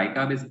 whether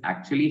bicarb is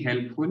actually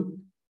helpful,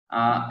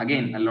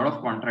 again, a lot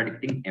of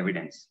contradicting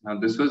evidence. Now,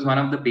 this was one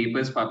of the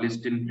papers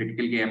published in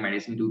Critical Care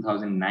Medicine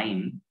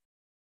 2009.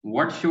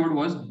 What showed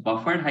was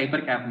buffered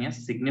hypercapnia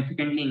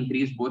significantly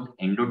increased both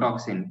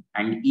endotoxin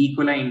and E.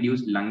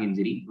 coli-induced lung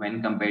injury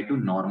when compared to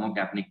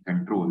normocapnic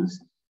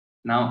controls.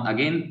 Now,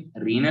 again,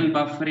 renal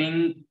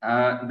buffering,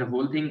 the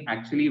whole thing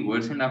actually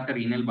worsened after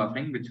renal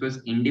buffering, which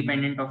was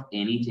independent of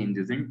any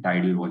changes in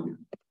tidal volume.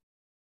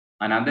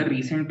 Another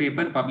recent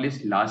paper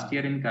published last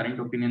year in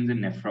Current Opinions in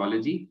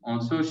Nephrology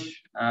also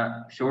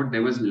showed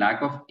there was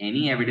lack of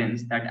any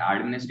evidence that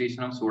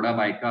administration of soda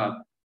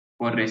bicarb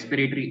for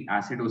respiratory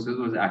acidosis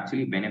was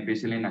actually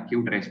beneficial in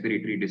acute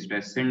respiratory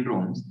distress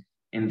syndromes.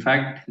 In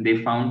fact,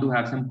 they found to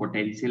have some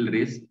potential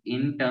risk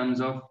in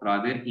terms of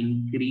rather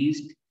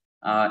increased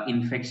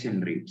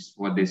infection rates,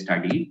 what they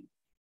studied.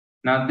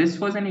 Now, this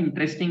was an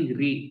interesting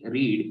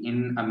read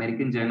in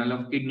American Journal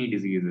of Kidney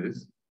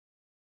Diseases.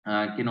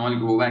 Can all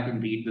go back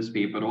and read this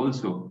paper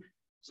also.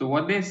 So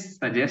what they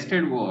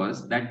suggested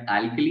was that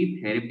alkali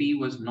therapy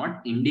was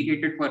not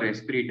indicated for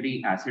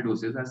respiratory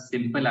acidosis as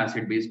simple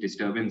acid-based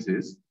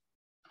disturbances.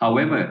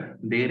 However,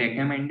 they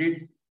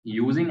recommended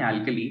using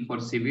alkali for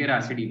severe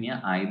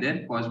acidemia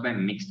either caused by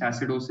mixed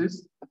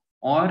acidosis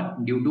or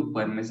due to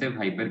permissive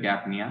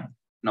hypercapnia.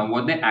 Now,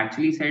 what they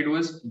actually said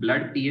was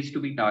blood pH to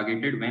be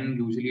targeted when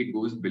usually it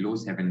goes below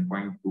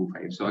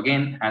 7.25. So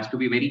again, has to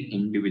be very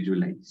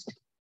individualized.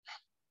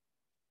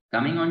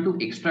 Coming on to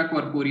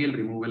extracorporeal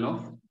removal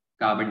of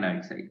carbon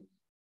dioxide.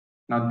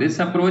 Now, this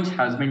approach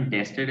has been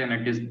tested and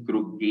it is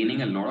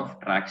gaining a lot of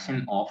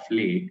traction of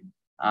late.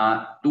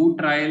 2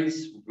 trials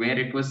where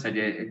it was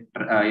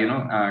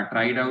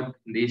tried out,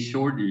 they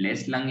showed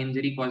less lung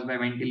injury caused by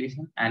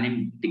ventilation and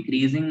in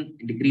decrease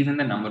in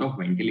the number of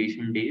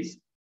ventilation days.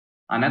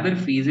 Another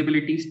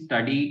feasibility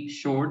study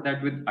showed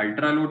that with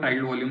ultra low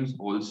tidal volumes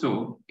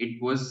also,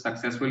 it was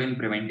successful in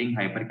preventing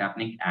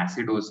hypercapnic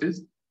acidosis.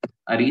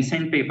 A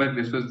recent paper,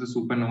 this was the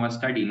supernova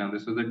study. Now,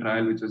 this was a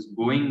trial which was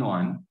going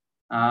on.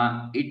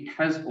 It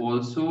has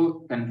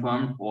also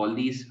confirmed all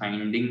these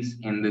findings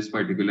in this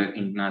particular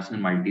international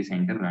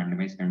multi-center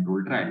randomized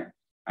controlled trial.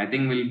 I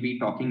think we'll be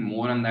talking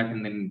more on that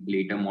in the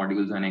later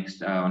modules on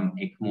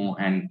ECMO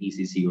and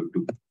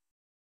ECCO2.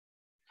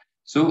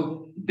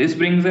 So this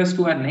brings us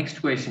to our next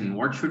question.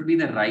 What should be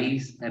the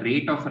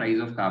rate of rise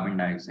of carbon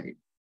dioxide?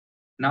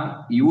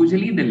 Now,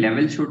 usually the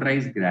level should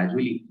rise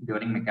gradually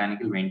during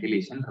mechanical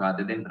ventilation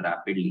rather than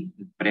rapidly,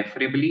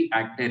 preferably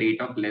at a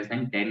rate of less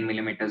than 10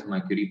 millimeters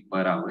mercury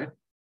per hour.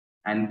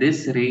 And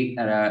this rate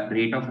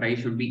of rise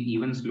should be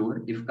even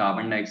slower if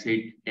carbon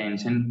dioxide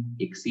tension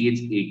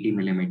exceeds 80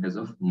 millimeters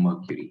of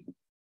mercury.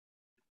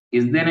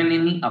 Is there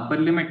any upper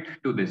limit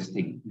to this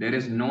thing? There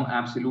is no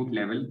absolute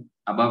level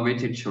above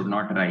which it should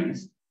not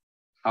rise.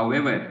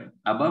 However,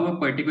 above a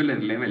particular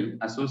level,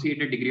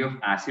 associated degree of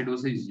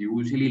acidosis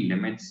usually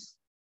limits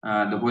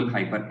the whole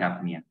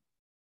hypercapnia.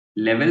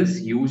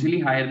 Levels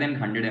usually higher than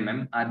 100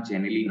 mm are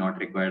generally not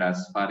required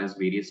as far as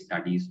various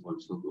studies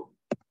also go.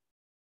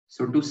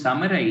 So to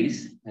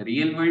summarize,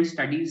 real-world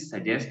studies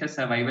suggest a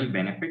survival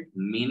benefit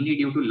mainly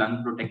due to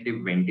lung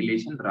protective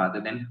ventilation rather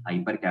than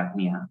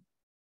hypercapnia.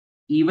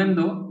 Even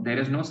though there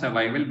is no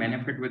survival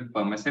benefit with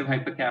permissive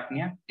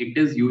hypercapnia, it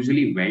is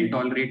usually well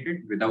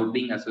tolerated without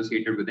being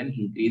associated with an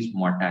increased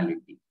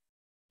mortality.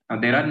 Now,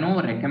 there are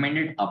no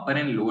recommended upper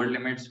and lower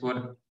limits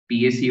for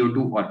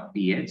PaCO2 or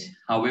pH.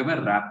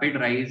 However, rapid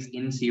rise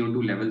in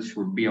CO2 levels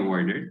should be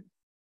avoided.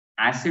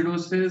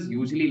 Acidosis,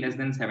 usually less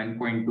than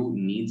 7.2,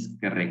 needs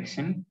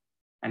correction.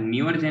 And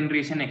newer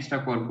generation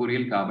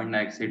extracorporeal carbon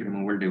dioxide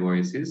removal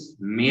devices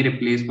may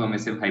replace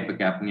permissive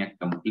hypercapnia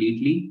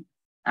completely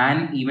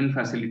and even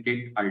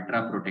facilitate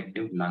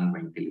ultra-protective lung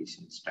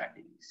ventilation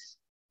strategies.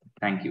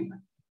 Thank you.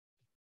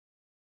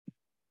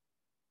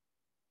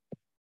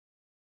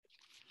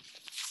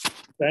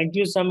 Thank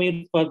you,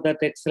 Sameer, for that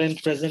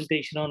excellent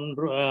presentation on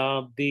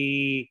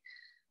the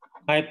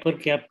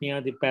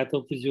hypercapnia, the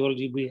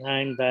pathophysiology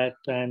behind that,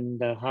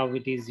 and how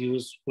it is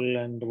useful,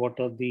 and what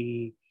are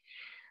the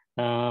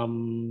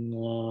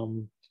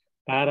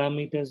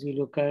parameters you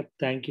look at.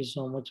 Thank you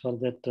so much for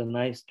that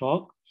nice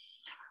talk.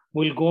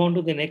 We'll go on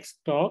to the next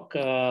talk,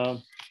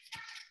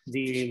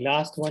 the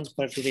last one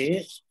for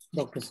today.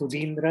 Dr.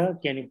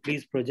 Sudhindra, can you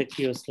please project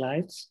your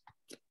slides?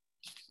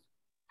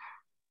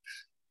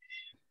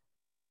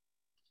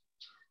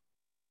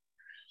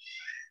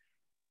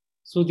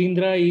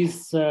 Sudhindra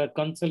is a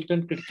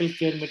consultant critical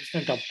care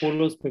medicine at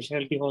Apollo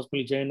Specialty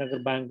Hospital,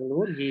 Jayanagar,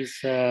 Bangalore. He is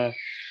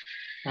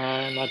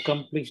an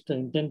accomplished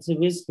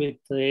intensivist with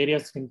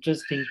areas of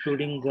interest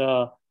including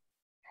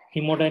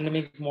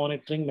hemodynamic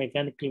monitoring,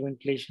 mechanical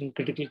ventilation,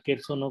 critical care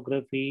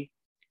sonography,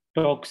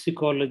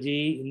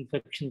 toxicology,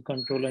 infection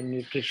control, and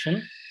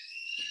nutrition.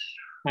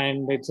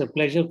 And it's a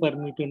pleasure for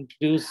me to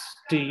introduce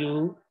to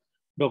you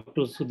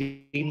Dr.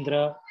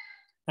 Sudhindra.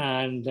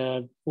 And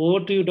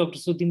over to you, Dr.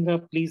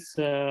 Sudhindra. Please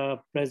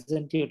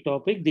present your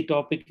topic. The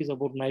topic is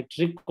about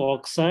nitric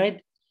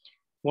oxide.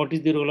 What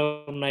is the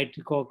role of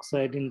nitric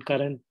oxide in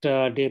current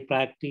day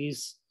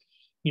practice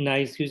in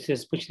ICUs,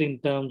 especially in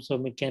terms of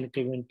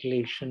mechanical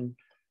ventilation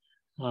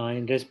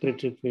in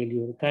respiratory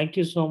failure? Thank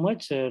you so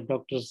much.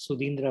 Dr.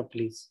 Sudhindra,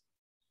 please.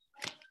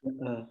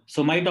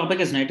 So my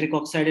topic is nitric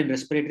oxide in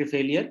respiratory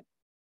failure.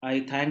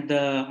 I thank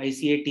the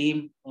ICA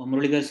team,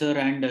 Muralidhar sir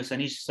and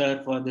Sanish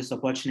sir for this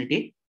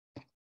opportunity.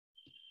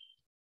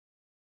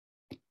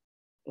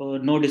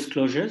 No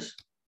disclosures.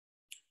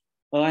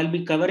 I'll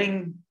be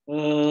covering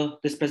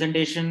this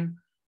presentation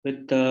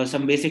with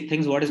some basic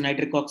things. What is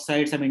nitric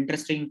oxide? Some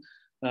interesting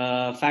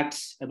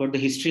facts about the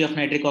history of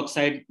nitric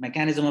oxide,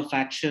 mechanism of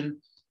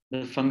action,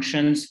 the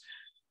functions,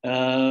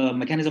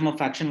 mechanism of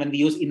action when we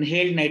use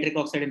inhaled nitric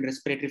oxide in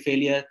respiratory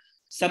failure,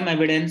 some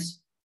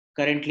evidence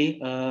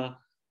currently,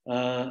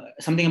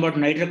 something about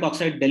nitric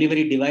oxide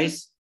delivery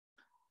device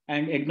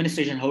and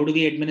administration. How do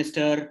we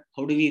administer?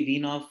 How do we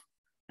wean off?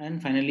 And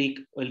finally,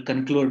 we'll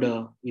conclude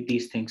with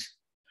these things.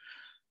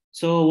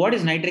 So what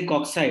is nitric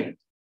oxide?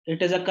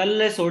 It is a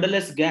colorless,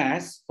 odorless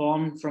gas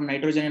formed from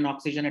nitrogen and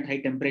oxygen at high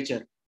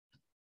temperature.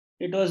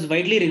 It was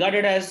widely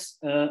regarded as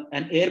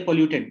an air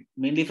pollutant,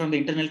 mainly from the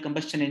internal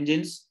combustion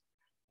engines,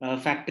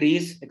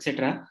 factories,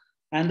 etc.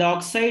 And the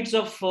oxides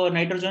of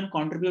nitrogen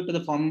contribute to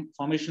the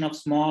formation of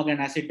smog and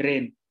acid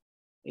rain,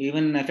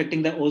 even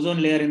affecting the ozone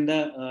layer in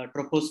the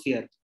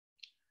troposphere.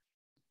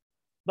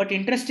 But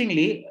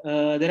interestingly,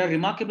 there are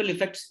remarkable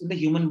effects in the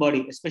human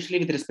body, especially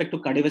with respect to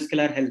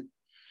cardiovascular health.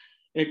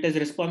 It is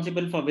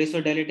responsible for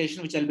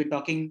vasodilatation, which I'll be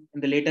talking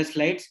in the later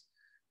slides,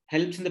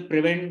 helps in the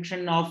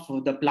prevention of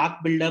the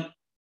plaque buildup.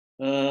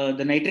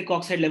 The nitric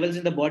oxide levels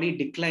in the body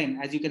decline,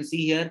 as you can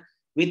see here,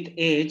 with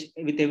age.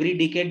 With every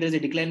decade, there's a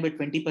decline by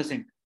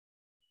 20%.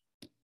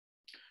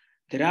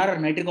 There are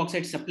nitric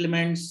oxide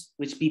supplements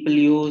which people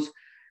use.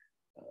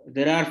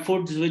 There are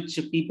foods which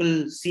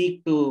people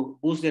seek to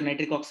boost their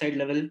nitric oxide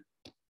level.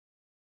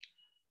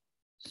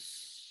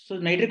 So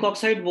nitric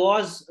oxide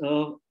was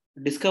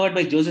discovered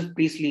by Joseph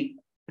Priestley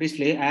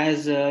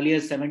as early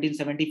as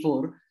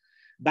 1774.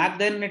 Back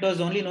then, it was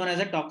only known as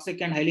a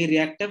toxic and highly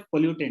reactive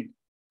pollutant.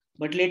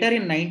 But later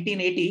in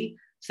 1980,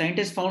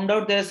 scientists found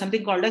out there is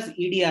something called as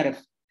EDRF,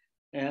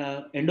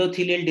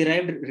 endothelial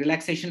derived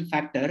relaxation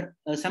factor,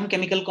 some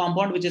chemical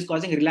compound which is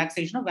causing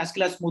relaxation of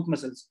vascular smooth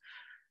muscles.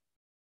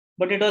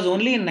 But it was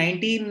only in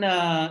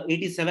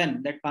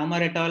 1987 that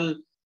Palmer et al.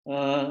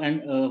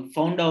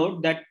 Found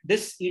out that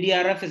this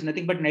EDRF is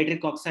nothing but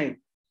nitric oxide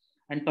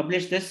and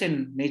published this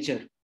in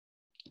Nature.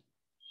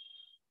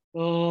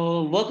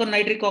 Work on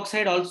nitric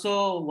oxide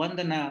also won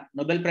the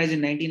Nobel Prize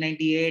in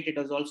 1998. It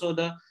was also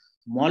the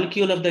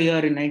molecule of the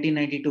year in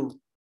 1992.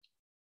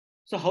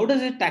 So how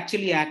does it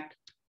actually act?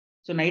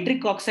 So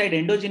nitric oxide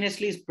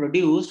endogenously is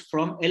produced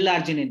from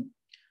L-arginine,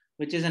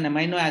 which is an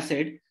amino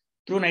acid,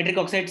 through nitric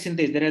oxide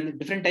synthase. There are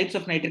different types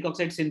of nitric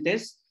oxide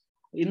synthase.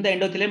 In the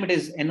endothelium, it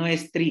is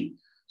NOS3.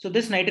 So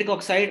this nitric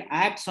oxide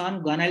acts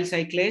on guanyl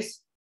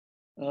cyclase,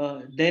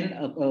 then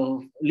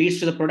leads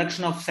to the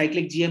production of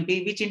cyclic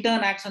GMP, which in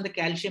turn acts on the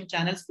calcium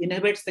channels,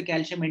 inhibits the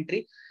calcium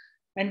entry,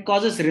 and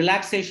causes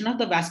relaxation of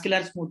the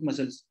vascular smooth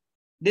muscles.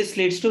 This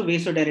leads to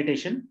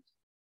vasodilatation.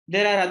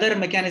 There are other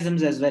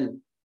mechanisms as well.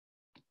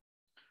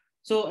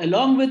 So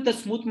along with the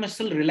smooth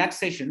muscle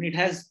relaxation, it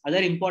has other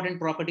important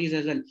properties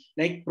as well,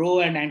 like pro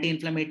and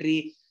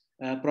anti-inflammatory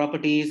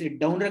properties. It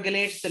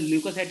downregulates the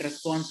leukocyte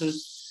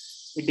responses.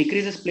 It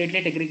decreases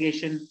platelet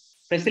aggregation,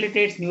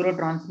 facilitates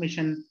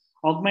neurotransmission,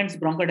 augments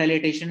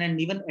bronchodilation, and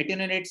even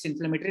attenuates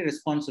inflammatory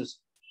responses.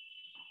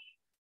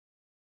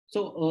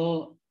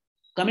 So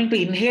coming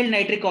to inhaled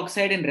nitric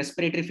oxide and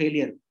respiratory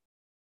failure.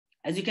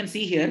 As you can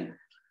see here,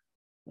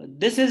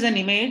 this is an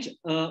image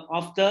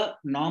of the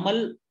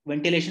normal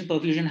ventilation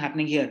perfusion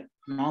happening here.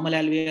 Normal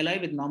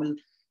alveoli with normal,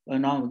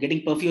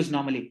 getting perfused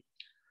normally.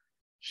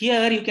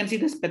 Here you can see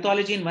this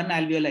pathology in one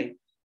alveoli.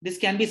 This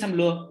can be some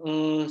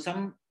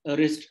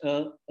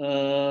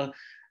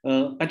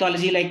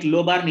pathology like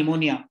lobar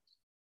pneumonia.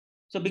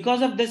 So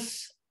because of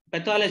this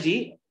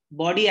pathology,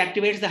 body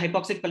activates the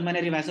hypoxic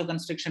pulmonary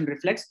vasoconstriction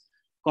reflex,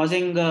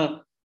 causing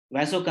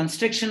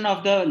vasoconstriction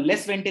of the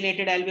less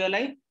ventilated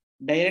alveoli,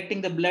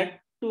 directing the blood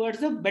towards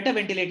the better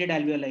ventilated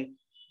alveoli.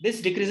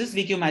 This decreases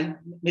VQ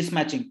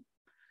mismatching.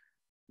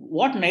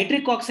 What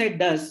nitric oxide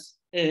does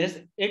is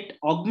it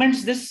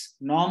augments this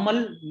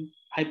normal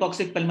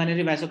hypoxic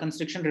pulmonary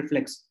vasoconstriction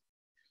reflex.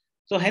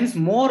 So hence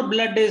more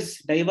blood is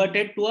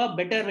diverted to a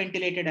better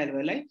ventilated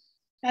alveoli,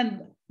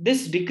 and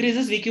this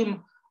decreases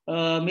VQ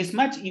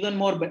mismatch even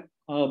more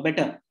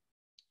better.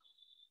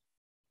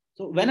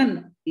 So when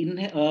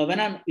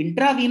an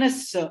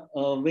intravenous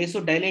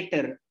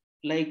vasodilator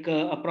like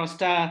a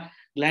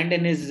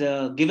prostaglandin is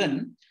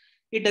given,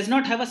 it does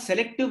not have a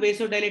selective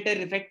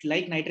vasodilator effect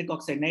like nitric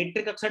oxide.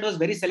 Nitric oxide was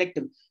very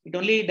selective. It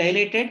only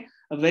dilated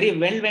a very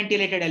well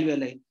ventilated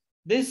alveoli.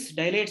 This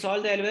dilates all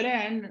the alveoli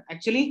and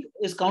actually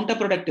is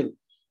counterproductive.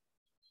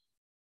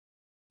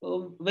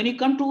 When you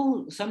come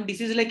to some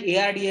diseases like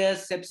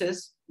ARDS,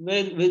 sepsis,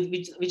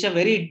 which are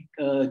very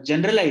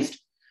generalized,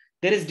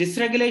 there is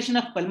dysregulation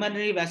of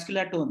pulmonary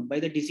vascular tone by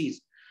the disease.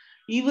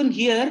 Even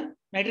here,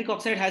 nitric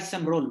oxide has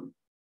some role.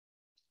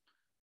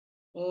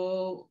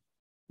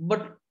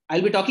 But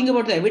I'll be talking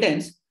about the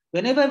evidence.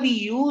 Whenever we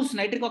use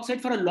nitric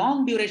oxide for a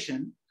long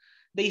duration,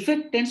 the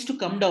effect tends to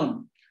come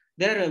down.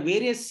 There are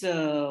various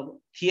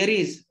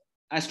theories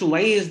as to why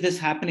is this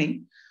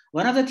happening.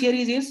 One of the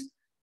theories is,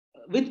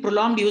 with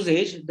prolonged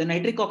usage, the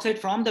nitric oxide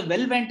from the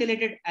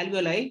well-ventilated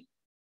alveoli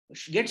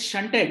gets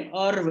shunted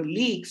or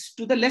leaks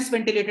to the less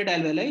ventilated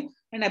alveoli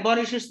and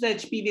abolishes the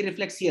HPV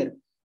reflex here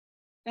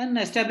and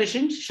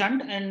establishing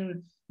shunt,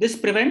 and this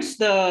prevents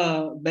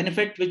the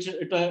benefit which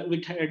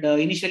it had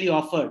initially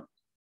offered.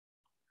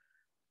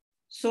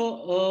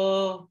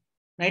 So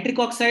nitric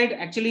oxide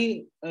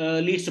actually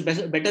leads to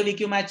better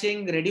VQ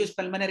matching, reduced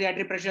pulmonary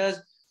artery pressures,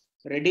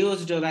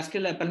 reduced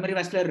pulmonary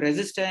vascular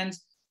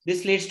resistance.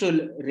 This leads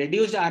to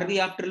reduced RV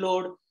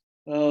afterload,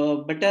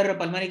 better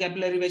pulmonary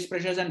capillary wedge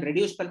pressures, and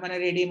reduced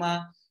pulmonary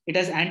edema. It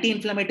has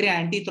anti-inflammatory,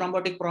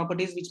 anti-thrombotic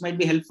properties which might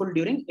be helpful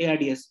during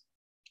ARDS.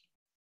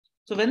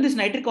 So when this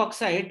nitric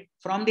oxide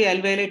from the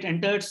alveoli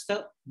enters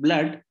the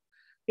blood,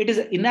 it is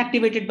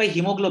inactivated by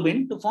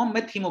hemoglobin to form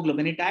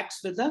methemoglobin. It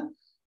acts with the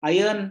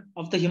iron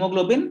of the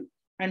hemoglobin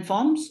and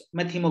forms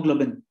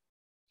methemoglobin.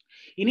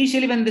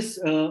 Initially, when this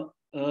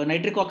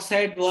nitric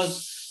oxide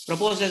was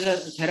proposed as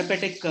a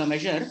therapeutic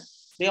measure,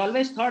 they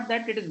always thought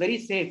that it is very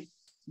safe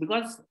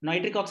because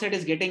nitric oxide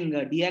is getting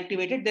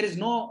deactivated.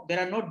 There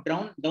are no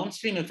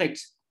downstream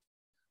effects.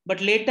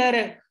 But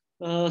later,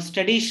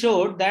 studies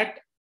showed that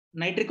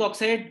nitric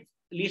oxide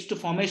leads to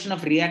formation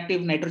of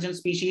reactive nitrogen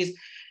species.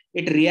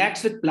 It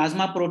reacts with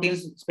plasma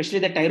proteins, especially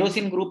the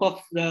tyrosine group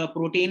of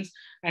proteins,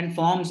 and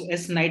forms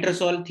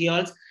S-nitrosol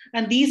thiols.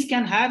 And these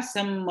can have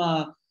some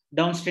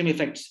downstream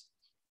effects.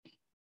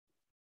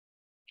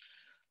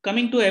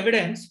 Coming to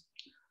evidence,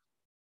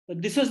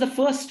 this was the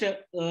first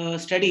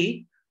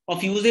study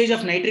of usage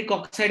of nitric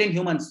oxide in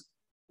humans.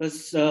 It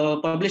was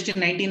published in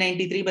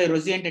 1993 by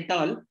Rosier et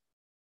al.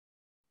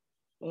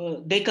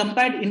 They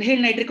compared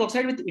inhaled nitric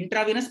oxide with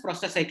intravenous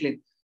prostacyclin.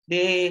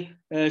 They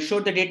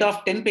showed the data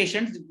of 10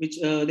 patients, which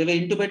they were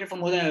intubated for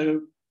more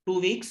than 2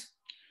 weeks.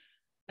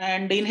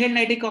 And inhaled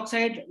nitric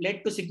oxide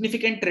led to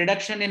significant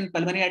reduction in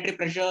pulmonary artery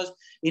pressures,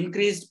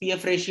 increased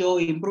PF ratio,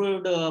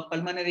 improved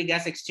pulmonary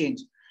gas exchange.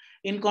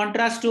 In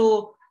contrast to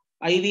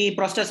IV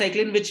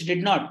prostacyclin, which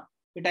did not.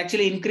 It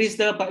actually increased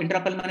the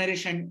intrapulmonary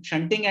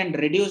shunting and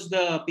reduced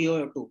the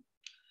PO2.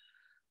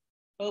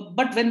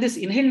 But when this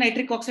inhaled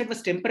nitric oxide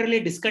was temporarily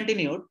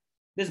discontinued,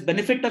 this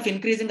benefit of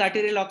increasing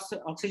arterial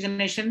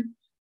oxygenation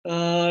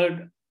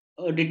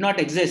did not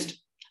exist.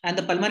 And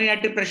the pulmonary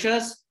artery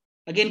pressures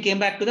again came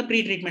back to the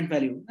pre-treatment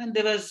value. And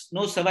there was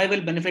no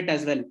survival benefit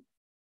as well.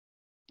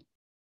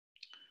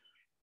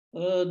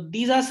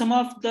 These are some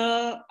of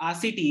the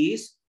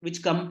RCTs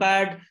which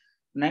compared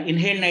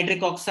inhaled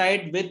nitric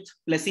oxide with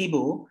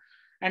placebo.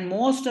 And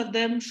most of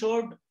them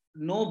showed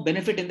no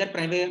benefit in their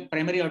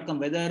primary outcome,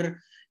 whether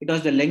it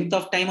was the length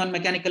of time on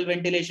mechanical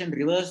ventilation,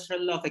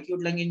 reversal of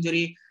acute lung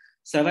injury,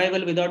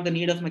 survival without the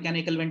need of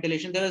mechanical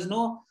ventilation. There was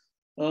no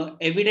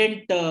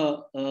evident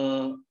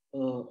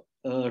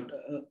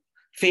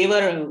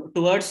favor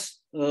towards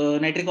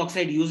nitric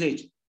oxide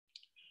usage.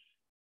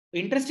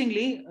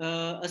 Interestingly,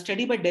 a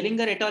study by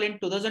Dellinger et al. In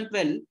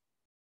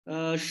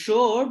 2012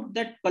 showed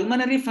that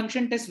pulmonary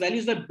function test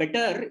values were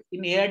better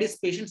in ARDS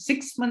patients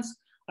 6 months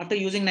after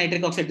using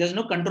nitric oxide. There's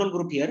no control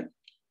group here.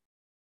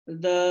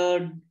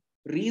 The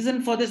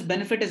reason for this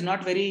benefit is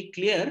not very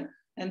clear,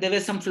 and there were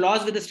some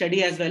flaws with the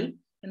study as well.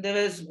 And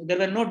there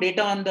were no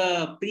data on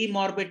the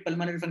pre-morbid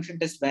pulmonary function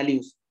test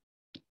values.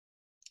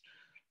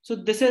 So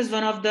this is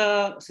one of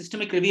the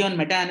systemic review on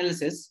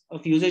meta-analysis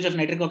of usage of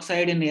nitric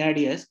oxide in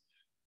ARDS.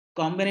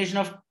 Combination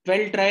of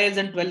 12 trials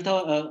and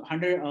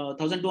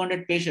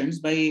 1,200 patients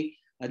by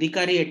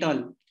Adhikari et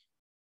al.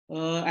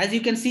 As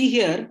you can see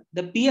here,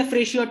 the PF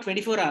ratio at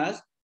 24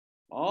 hours,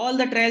 all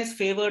the trials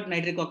favored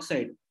nitric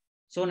oxide.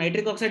 So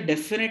nitric oxide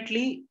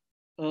definitely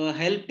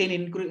helped in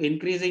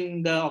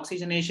increasing the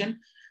oxygenation,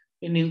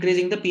 in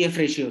increasing the PF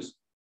ratios.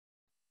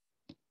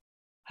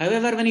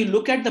 However, when you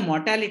look at the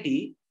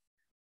mortality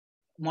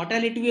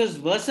was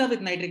worse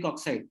with nitric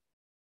oxide.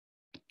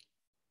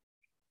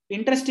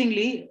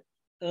 Interestingly,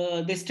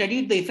 they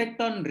studied the effect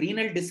on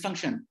renal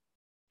dysfunction,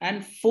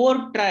 and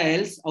 4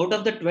 trials out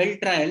of the 12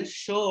 trials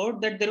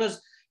showed that there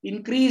was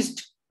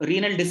increased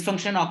renal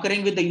dysfunction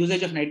occurring with the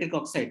usage of nitric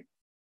oxide.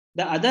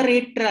 The other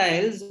 8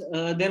 trials,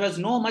 there was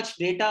no much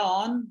data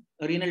on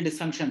renal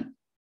dysfunction.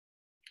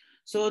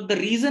 So the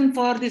reason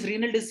for this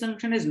renal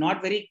dysfunction is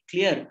not very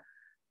clear.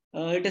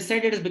 It is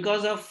said it is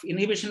because of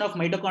inhibition of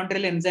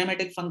mitochondrial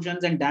enzymatic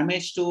functions and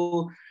damage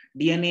to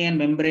DNA and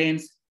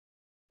membranes.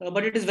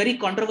 But it is very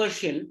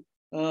controversial.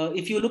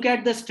 If you look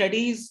at the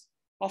studies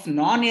of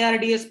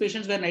non-ARDS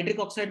patients where nitric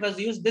oxide was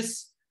used,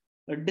 this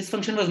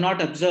dysfunction was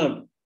not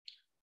observed.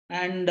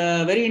 And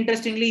very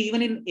interestingly,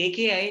 even in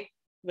AKI,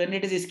 when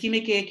it is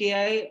ischemic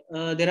AKI,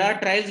 there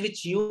are trials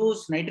which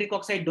use nitric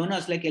oxide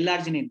donors like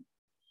L-arginine.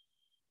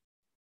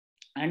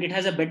 And it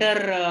has a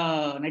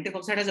better, nitric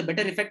oxide has a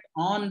better effect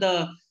on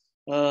the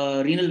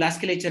renal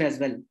vasculature as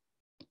well.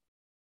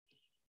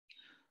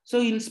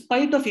 So in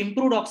spite of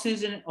improved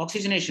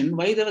oxygenation,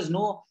 why there was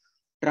no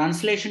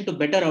translation to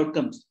better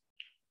outcomes?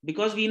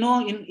 Because we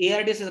know in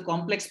ARDS is a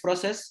complex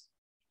process.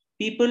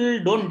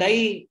 People don't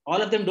die,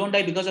 all of them don't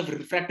die because of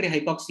refractory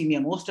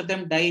hypoxemia. Most of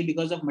them die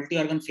because of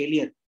multi-organ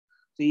failure.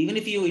 So even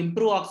if you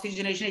improve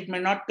oxygenation, it may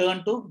not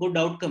turn to good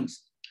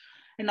outcomes.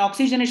 And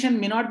oxygenation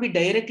may not be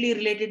directly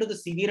related to the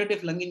severity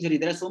of lung injury.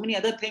 There are so many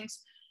other things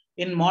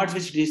in mods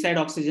which decide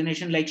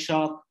oxygenation, like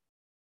shock.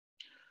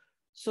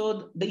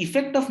 So the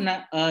effect of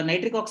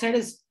nitric oxide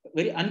is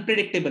very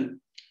unpredictable.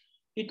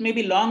 It may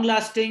be long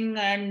lasting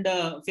and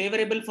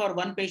favorable for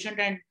one patient,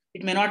 and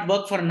it may not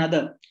work for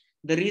another.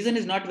 The reason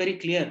is not very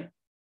clear.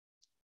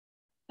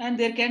 And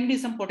there can be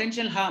some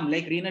potential harm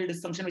like renal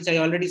dysfunction, which I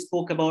already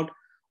spoke about,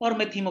 or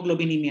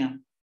methemoglobinemia.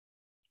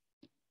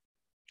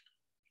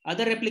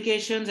 Other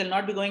applications, I'll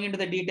not be going into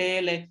the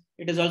detail.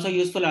 It is also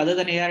useful other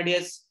than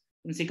ARDS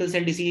in sickle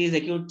cell disease,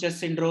 acute chest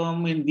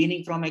syndrome, in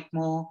weaning from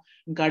ECMO,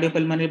 in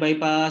cardiopulmonary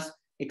bypass,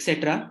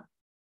 etc.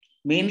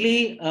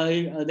 Mainly,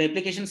 the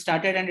application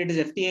started and it is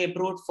FDA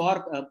approved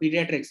for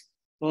pediatrics,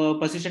 for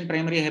persistent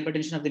primary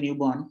hypertension of the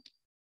newborn.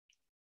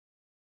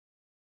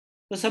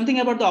 So something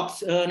about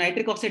the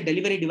nitric oxide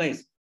delivery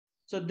device.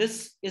 So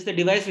this is the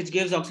device which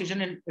gives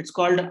oxygen, and it's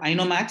called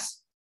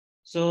Inomax.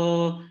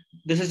 So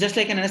this is just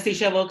like an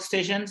anesthesia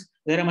workstations.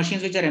 There are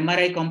machines which are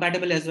MRI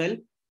compatible as well.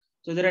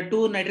 So there are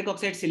 2 nitric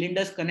oxide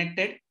cylinders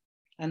connected,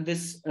 and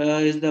this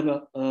is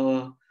the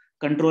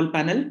control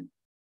panel.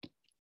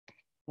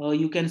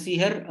 You can see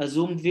here a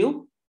zoomed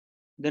view.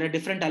 There are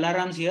different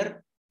alarms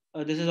here.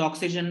 This is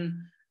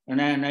oxygen,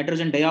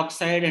 nitrogen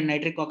dioxide, and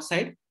nitric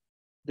oxide.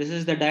 This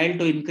is the dial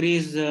to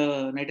increase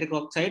nitric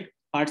oxide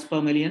parts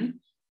per million.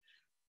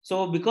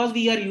 So because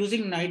we are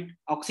using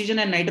oxygen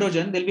and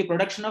nitrogen, there will be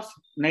production of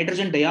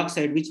nitrogen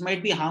dioxide, which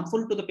might be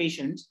harmful to the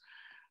patients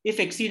if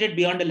exceeded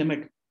beyond a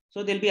limit.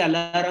 So there will be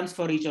alarms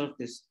for each of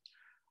this.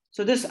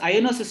 So this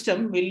INO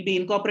system will be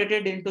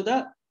incorporated into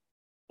the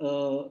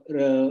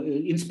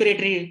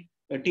inspiratory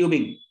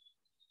tubing.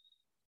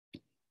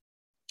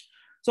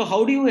 So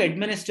how do you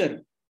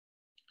administer?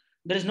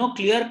 there is no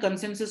clear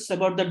consensus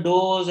about the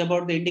dose,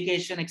 about the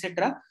indication,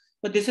 etc.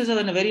 But this is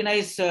a very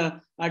nice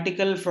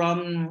article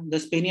from the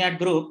Spaniard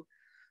group,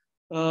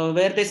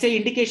 where they say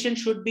indication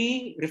should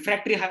be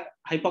refractory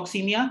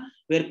hypoxemia,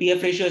 where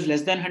PF ratio is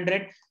less than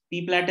 100,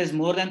 P-plat is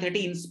more than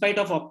 30, in spite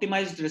of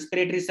optimized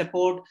respiratory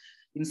support,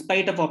 in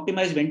spite of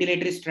optimized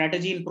ventilatory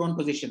strategy in prone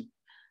position.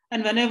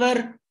 And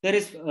whenever there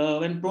is,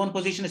 when prone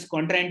position is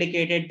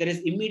contraindicated, there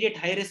is immediate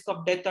high risk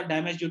of death or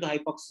damage due to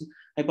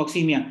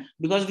hypoxemia,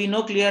 because we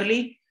know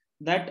clearly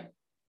that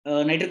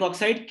nitric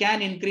oxide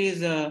can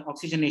increase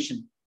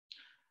oxygenation.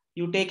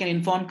 You take an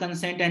informed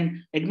consent, and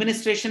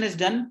administration is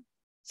done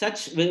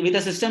with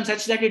a system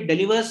such that it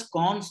delivers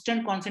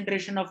constant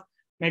concentration of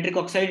nitric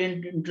oxide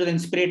into the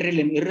inspiratory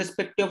limb,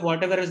 irrespective of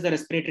whatever is the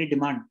respiratory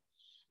demand.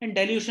 And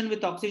dilution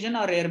with oxygen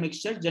or air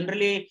mixture.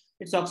 Generally,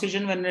 it's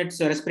oxygen when it's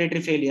a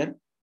respiratory failure.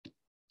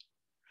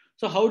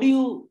 So how do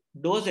you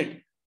dose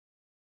it?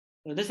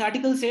 This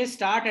article says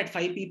start at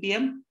 5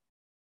 ppm.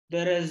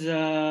 There is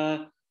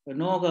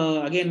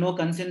no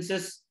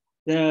consensus.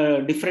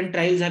 The different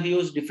trials have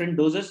used different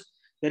doses.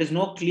 There is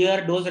no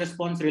clear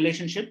dose-response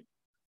relationship.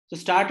 So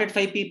start at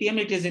 5 ppm.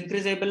 It is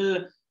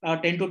increasable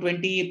 10 to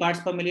 20 parts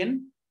per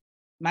million.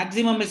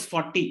 Maximum is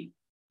 40.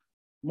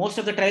 Most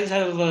of the trials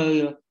have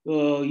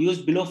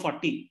used below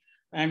 40.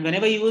 And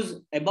whenever you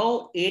use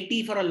above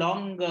 80 for a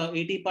long,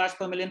 80 parts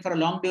per million for a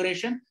long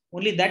duration,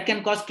 only that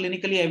can cause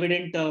clinically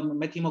evident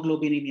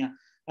methemoglobinemia.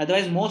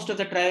 Otherwise, most of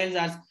the trials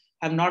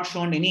have not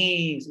shown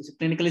any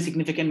clinically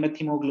significant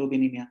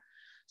methemoglobinemia.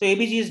 So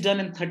ABG is done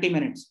in 30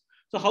 minutes.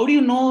 So how do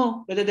you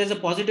know whether there's a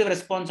positive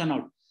response or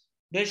not?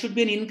 There should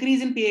be an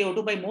increase in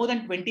PaO2 by more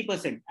than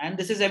 20%. And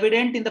this is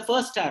evident in the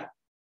first hour.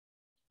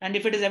 And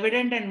if it is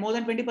evident and more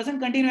than 20%,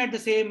 continue at the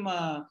same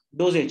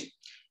dosage.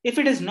 If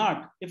it is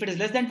not, if it is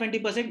less than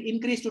 20%,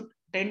 increase to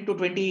 10 to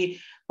 20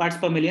 parts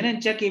per million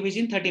and check ABG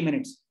in 30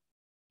 minutes.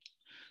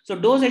 So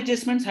dose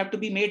adjustments have to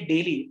be made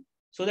daily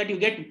so that you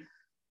get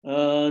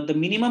the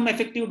minimum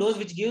effective dose,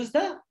 which gives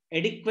the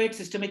adequate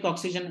systemic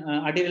oxygen,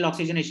 arterial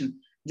oxygenation,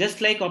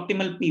 just like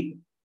optimal PEEP.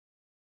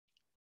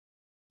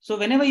 So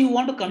whenever you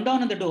want to come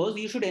down on the dose,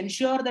 you should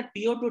ensure that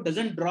PO2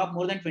 doesn't drop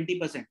more than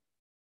 20%.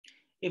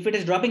 If it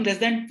is dropping less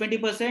than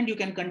 20%, you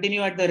can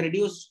continue at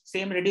the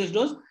same reduced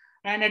dose.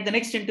 And at the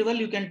next interval,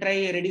 you can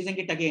try reducing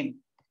it again.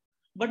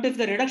 But if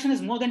the reduction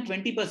is more than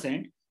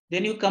 20%,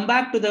 then you come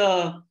back to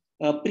the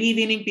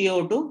pre-weaning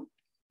PO2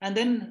 and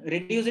then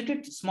reduce it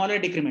at smaller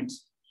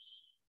decrements.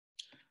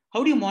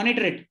 How do you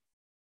monitor it?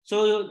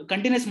 So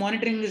continuous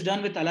monitoring is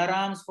done with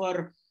alarms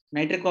for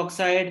nitric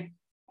oxide,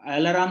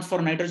 alarms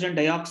for nitrogen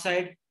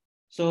dioxide.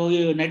 So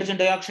nitrogen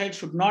dioxide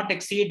should not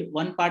exceed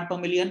 1 part per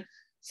million.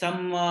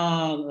 Some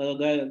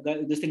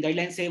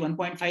guidelines say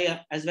 1.5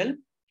 as well.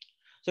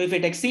 So if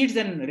it exceeds,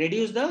 then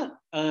reduce the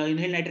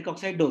inhaled nitric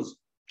oxide dose.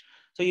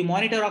 So you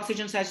monitor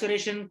oxygen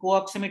saturation,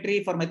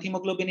 co-oximetry for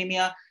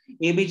methemoglobinemia,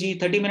 ABG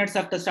 30 minutes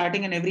after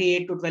starting and every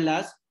 8 to 12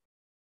 hours.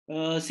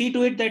 See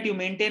to it that you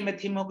maintain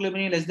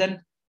methemoglobinemia less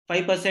than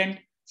 5%.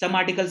 Some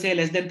articles say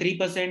less than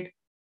 3%.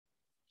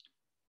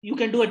 You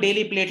can do a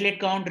daily platelet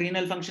count,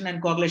 renal function,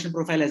 and coagulation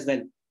profile as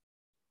well.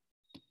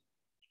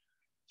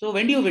 So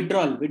when do you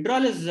withdraw?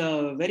 Withdrawal is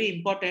very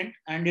important,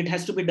 and it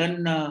has to be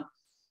done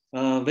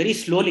very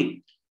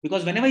slowly,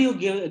 because whenever you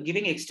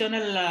giving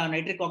external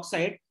nitric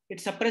oxide,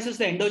 it suppresses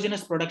the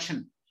endogenous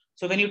production.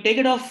 So when you take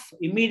it off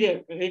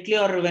immediately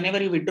or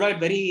whenever you withdraw it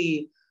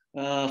very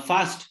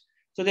fast,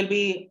 so there'll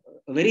be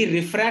very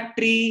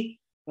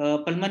refractory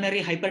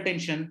pulmonary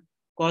hypertension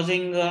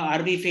causing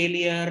RV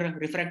failure,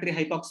 refractory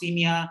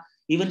hypoxemia,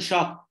 even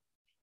shock.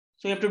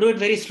 So you have to do it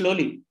very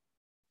slowly.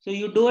 So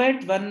you do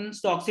it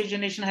once the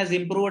oxygenation has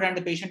improved and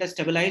the patient has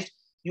stabilized.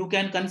 You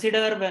can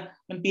consider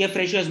when PF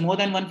ratio is more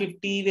than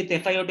 150 with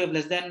FiO2 of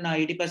less than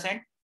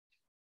 80%.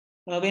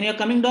 When you're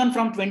coming down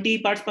from 20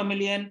 parts per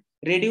million,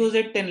 reduce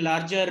it in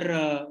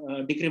larger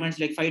decrements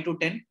like 5 to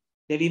 10.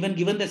 They've even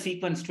given the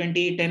sequence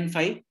 20, 10,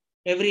 5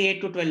 every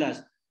 8 to 12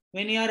 hours.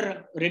 When you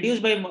are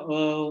reduced by,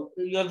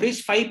 you have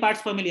reached 5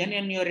 parts per million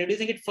and you're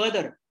reducing it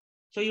further.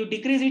 So you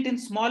decrease it in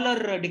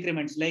smaller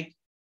decrements like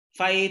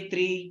 5,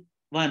 3,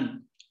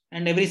 1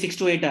 and every 6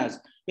 to 8 hours.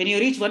 When you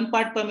reach 1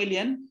 part per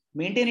million,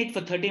 maintain it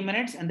for 30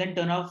 minutes and then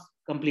turn off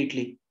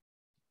completely.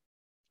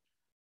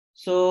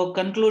 So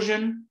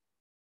conclusion,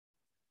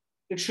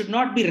 it should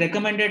not be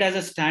recommended as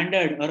a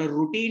standard or a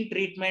routine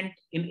treatment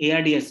in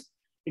ARDS.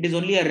 It is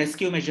only a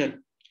rescue measure.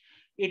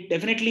 It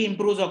definitely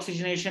improves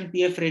oxygenation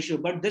PF ratio,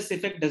 but this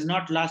effect does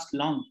not last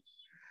long.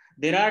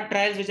 There are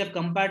trials which have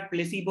compared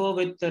placebo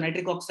with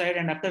nitric oxide,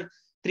 and after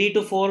 3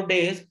 to 4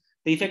 days,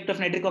 the effect of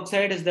nitric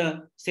oxide is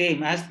the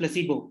same as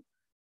placebo.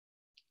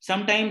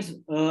 Sometimes,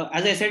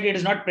 as I said, it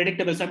is not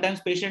predictable.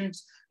 Sometimes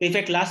patients, the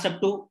effect lasts up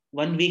to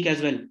 1 week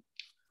as well.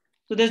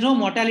 So there's no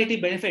mortality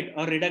benefit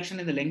or reduction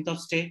in the length of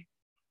stay.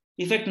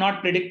 Effect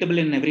not predictable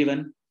in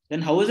everyone.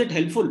 Then how is it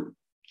helpful?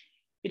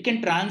 It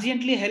can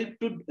transiently help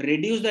to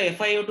reduce the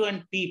FiO2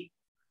 and PEEP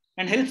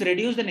and helps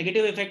reduce the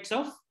negative effects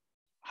of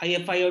high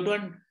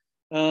FiO2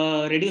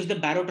 and reduce the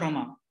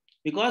barotrauma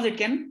because it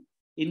can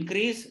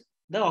increase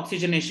the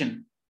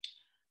oxygenation.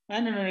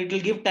 and it will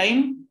give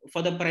time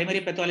for the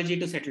primary pathology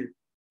to settle.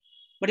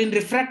 But in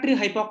refractory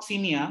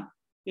hypoxemia,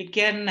 it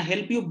can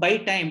help you buy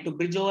time to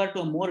bridge over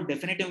to a more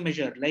definitive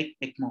measure like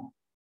ECMO.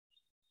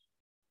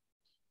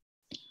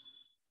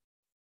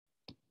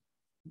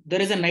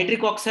 There is a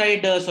nitric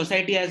oxide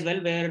society as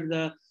well, where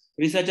the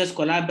researchers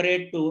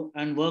collaborate to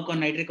and work on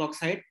nitric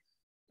oxide.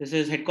 This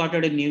is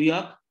headquartered in New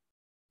York,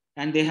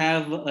 and they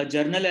have a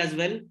journal as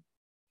well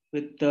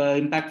with the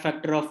impact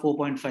factor of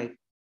 4.5.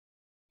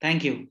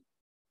 Thank you.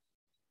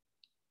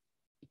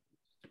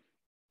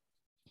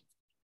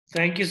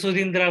 Thank you,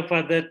 Sudhindra,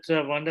 for that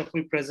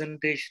wonderful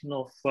presentation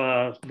of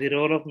the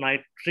role of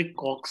nitric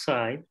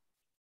oxide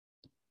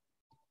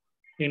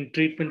in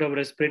treatment of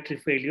respiratory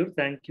failure.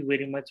 Thank you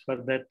very much for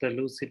that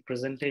lucid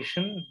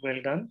presentation.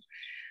 Well done.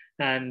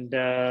 And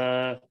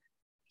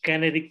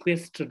can I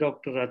request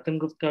Dr. Ratan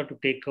Gupta to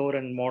take over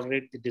and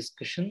moderate the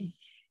discussion?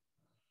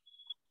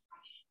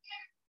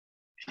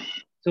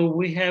 So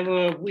we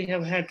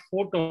have had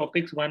 4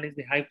 topics. One is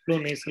the high flow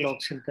nasal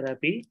oxygen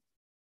therapy,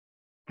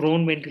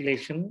 prone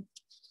ventilation,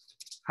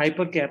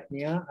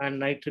 hypercapnia, and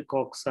nitric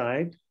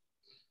oxide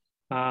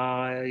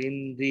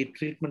in the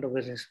treatment of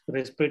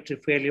respiratory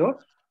failure.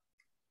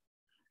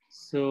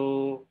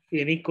 So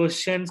any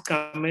questions,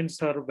 comments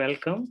are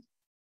welcome.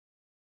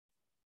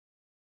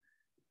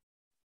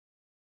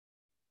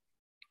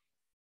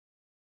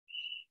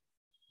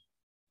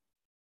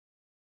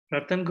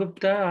 Ratan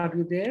Gupta, are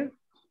you there?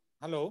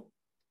 Hello,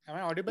 am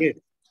I audible?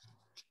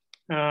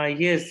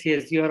 Yes.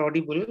 Yes, you are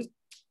audible.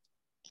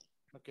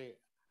 Okay.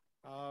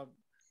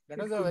 That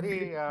was a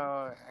very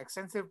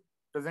extensive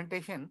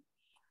presentation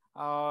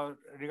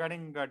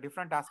regarding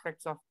different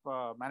aspects of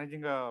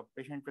managing a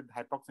patient with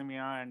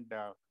hypoxemia and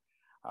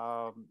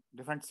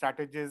different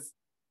strategies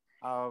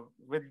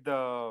with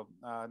the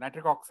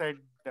nitric oxide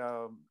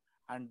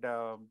and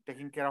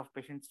taking care of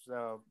patients,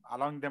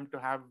 allowing them to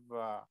have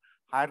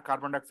higher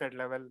carbon dioxide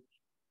level.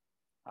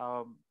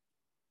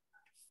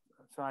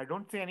 So I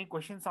don't see any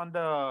questions on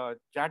the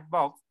chat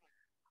box.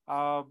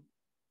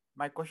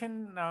 My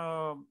question,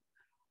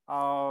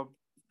 my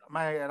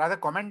rather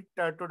comment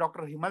to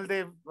Dr. Himal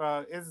Dev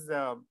is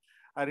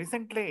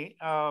recently,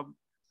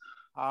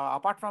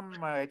 apart from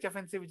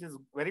HFNC, which is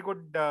very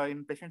good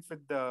in patients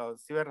with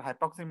severe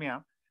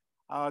hypoxemia,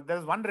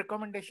 there's one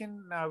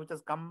recommendation which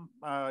has come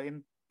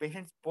in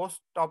patients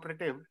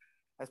post-operative,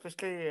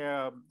 especially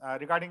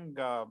regarding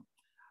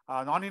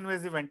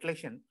non-invasive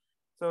ventilation.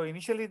 So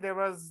initially there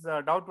was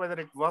doubt whether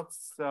it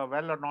works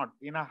well or not.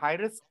 In a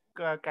high-risk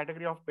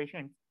category of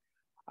patients,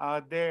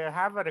 they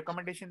have a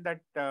recommendation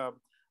that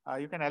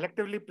you can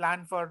electively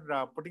plan for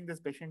putting these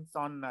patients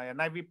on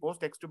NIV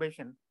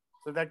post-extubation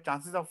so that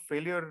chances of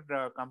failure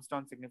comes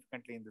down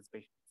significantly in this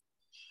patient.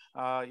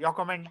 Your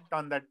comment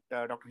on that,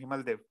 Dr.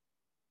 Himal Dev?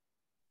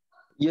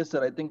 Yes,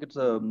 sir. I think it's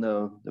a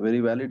very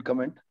valid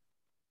comment.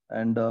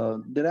 And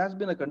there has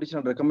been a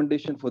conditional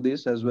recommendation for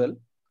this as well.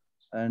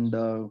 And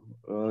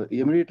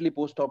immediately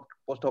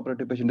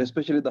post-operative patient,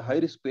 especially the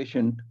high-risk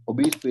patient,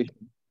 obese patient,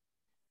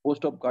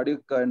 post-op cardiac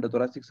and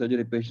thoracic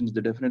surgery patients,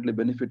 they definitely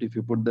benefit if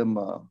you put them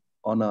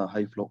on a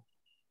high flow.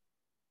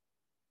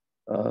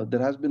 There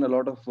has been a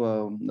lot of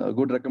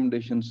good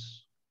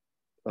recommendations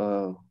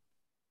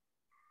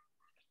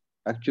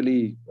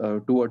actually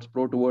towards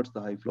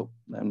the high flow,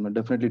 and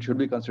definitely it should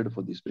be considered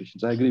for these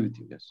patients. I agree with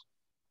you, yes.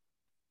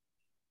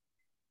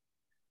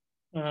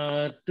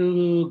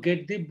 To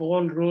get the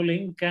ball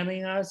rolling, can I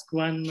ask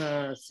one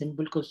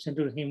simple question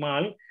to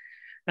Himal?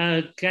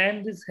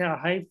 Can this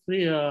high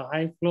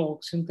flow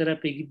oxygen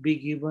therapy be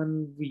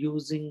given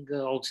using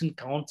oxygen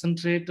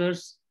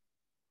concentrators?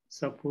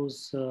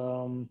 Suppose.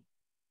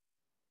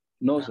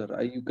 No,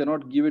 sir. You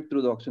cannot give it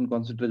through the oxygen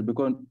concentrator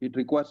because it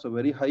requires a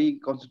very high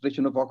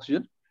concentration of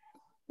oxygen.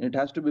 And it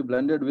has to be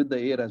blended with the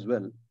air as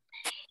well.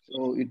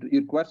 So it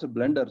requires a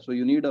blender. So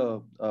you need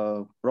a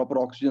proper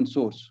oxygen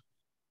source.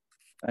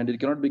 And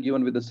it cannot be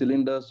given with the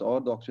cylinders or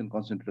the oxygen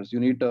concentrators. You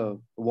need a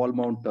wall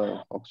mount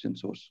oxygen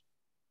source.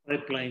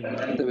 Pipeline.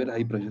 With a very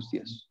high pressures,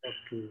 yes.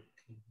 Okay.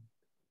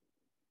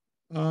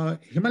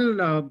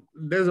 Himal,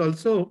 there's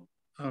also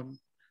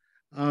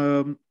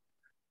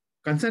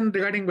concern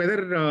regarding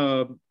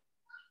whether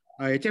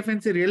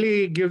HFNC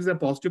really gives a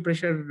positive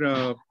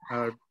pressure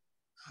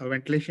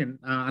ventilation,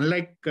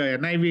 unlike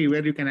NIV,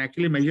 where you can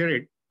actually measure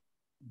it.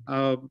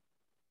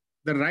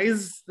 The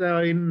rise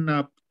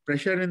in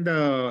pressure in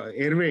the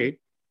airway,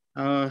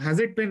 has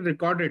it been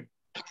recorded?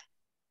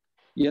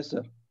 Yes,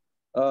 sir.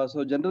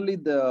 So generally,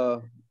 they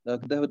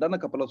have done a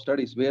couple of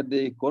studies where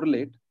they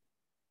correlate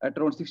at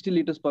around 60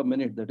 liters per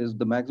minute, that is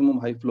the maximum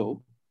high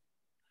flow.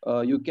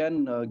 You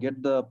can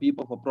get the PEEP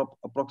of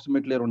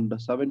approximately around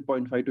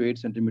 7.5 to 8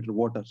 centimeter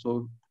water.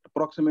 So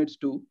approximates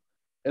to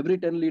every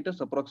 10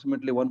 liters,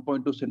 approximately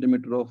 1.2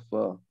 centimeter of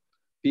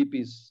PEEP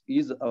is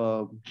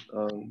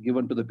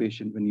given to the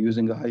patient when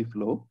using a high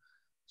flow.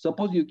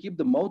 Suppose you keep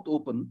the mouth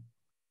open,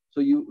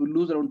 so you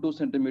lose around 2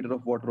 centimeter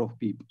of water of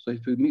PEEP. So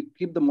if you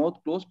keep the mouth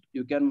closed,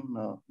 you can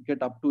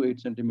get up to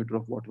 8 centimeter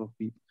of water of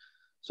PEEP.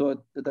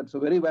 So that's a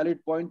very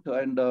valid point,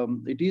 and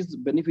it is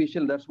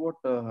beneficial. That's what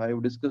I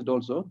have discussed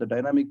also, the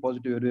dynamic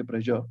positive airway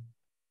pressure.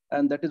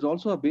 And that is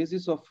also a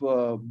basis of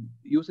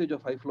usage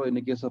of high flow in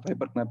the case of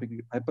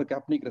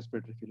hypercapnic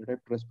respiratory failure, type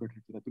 2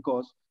 respiratory failure,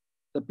 because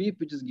the PEEP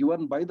which is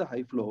given by the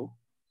high flow,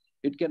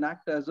 it can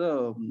act as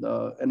a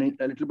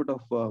little bit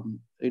of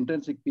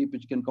intrinsic PEEP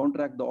which can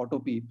counteract the auto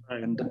PEEP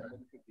and then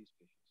benefit these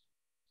patients.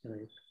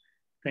 Right.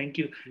 Thank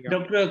you. Yeah.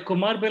 Dr.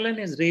 Kumar Belan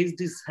has raised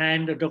his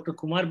hand. Dr.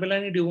 Kumar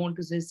Belani, do you want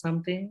to say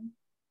something?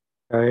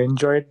 I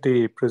enjoyed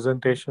the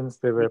presentations.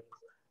 They were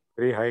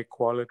very high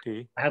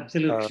quality.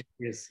 Absolutely.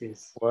 Yes.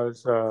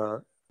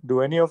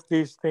 Do any of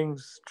these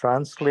things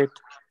translate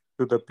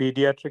to the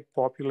pediatric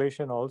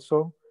population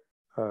also?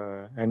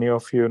 Any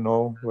of you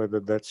know whether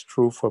that's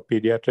true for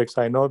pediatrics?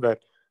 I know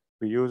that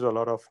we use a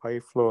lot of high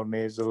flow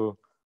nasal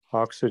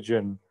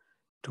oxygen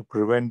to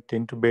prevent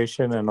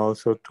intubation and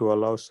also to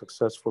allow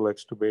successful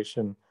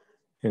extubation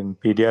in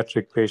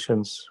pediatric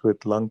patients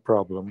with lung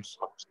problems.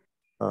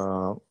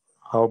 How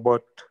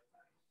about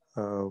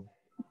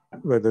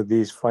whether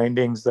these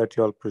findings that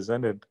you all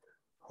presented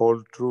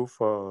hold true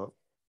for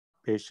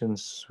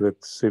patients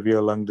with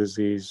severe lung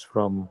disease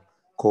from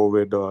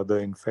COVID or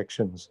other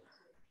infections?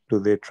 Do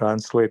they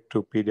translate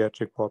to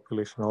pediatric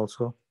population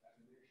also?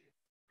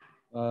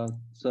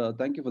 So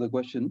thank you for the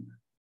question.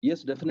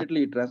 Yes,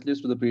 definitely it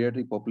translates to the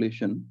pediatric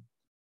population.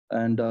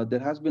 And there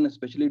has been a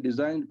specially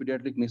designed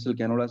pediatric nasal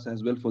cannulas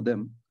as well for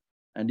them.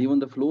 And even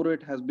the flow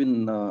rate has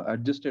been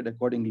adjusted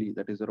accordingly,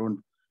 that is around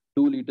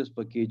 2 liters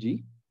per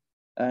kg.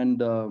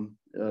 And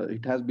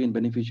it has been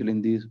beneficial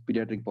in the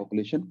pediatric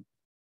population,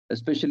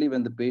 especially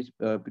when the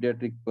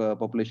pediatric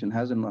population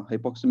has a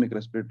hypoxemic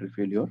respiratory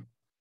failure.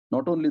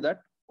 Not only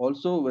that,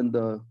 also when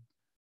the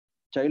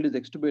child is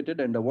extubated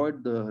and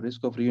avoid the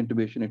risk of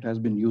reintubation, it has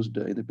been used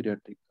in the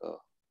pediatric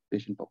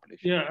patient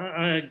population. Yeah,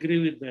 I agree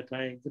with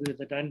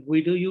that. And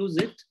we do use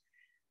it.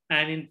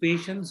 And in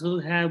patients who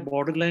have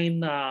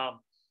borderline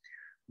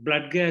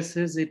blood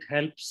gases, it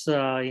helps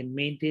in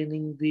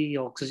maintaining the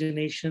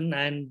oxygenation,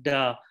 and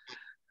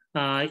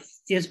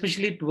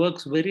especially it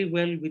works very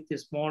well with a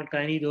small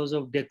tiny dose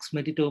of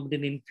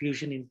dexmedetomidine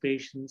infusion in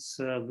patients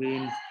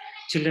in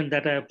children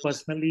that I have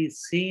personally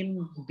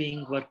seen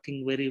being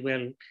working very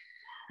well,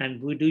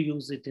 and we do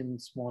use it in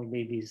small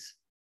babies.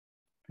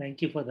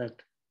 Thank you for that.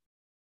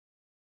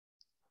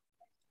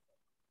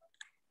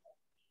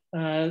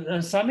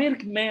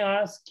 Sameer, may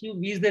I ask you,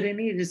 is there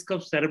any risk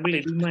of cerebral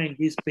edema in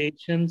these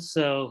patients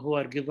who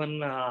are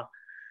given,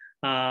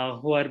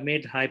 who are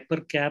made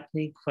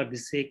hypercapnic for the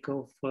sake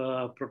of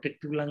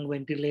protective lung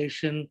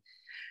ventilation?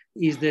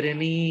 Is there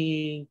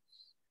any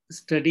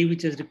study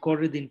which has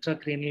recorded the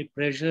intracranial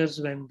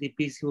pressures when the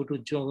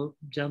PCO2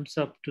 jumps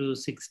up to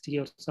 60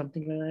 or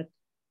something like that?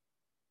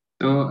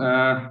 So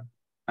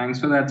thanks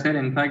for that, sir.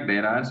 In fact,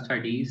 there are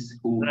studies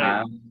who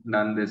have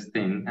done this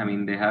thing. I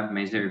mean, they have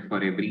measured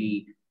for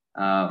every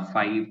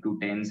 5 to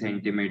 10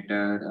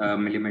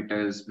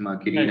 millimeters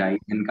mercury rise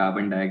in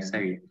carbon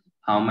dioxide,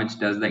 how much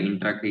does the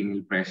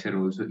intracranial pressure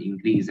also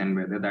increase, and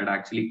whether that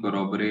actually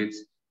corroborates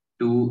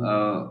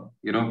to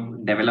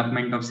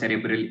development of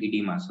cerebral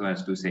edema, so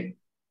as to say.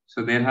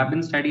 So there have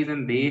been studies,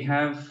 and they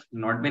have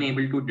not been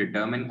able to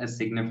determine a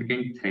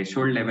significant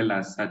threshold level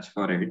as such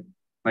for it.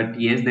 But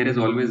yes, there is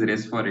always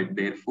risk for it.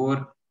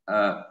 Therefore,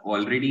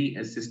 already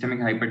a systemic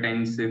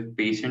hypertensive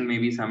patient,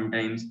 maybe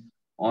sometimes,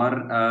 or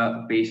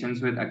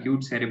patients with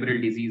acute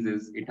cerebral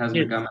diseases, it has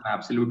become an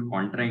absolute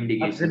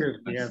contraindication.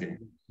 Absolutely.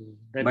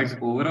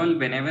 But overall,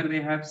 whenever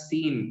they have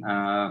seen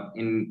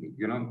in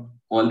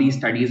all these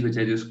studies which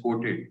I just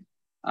quoted,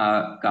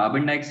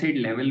 carbon dioxide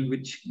level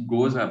which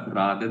goes up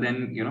rather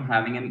than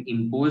having an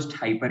imposed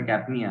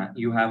hypercapnia,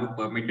 you have a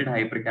permitted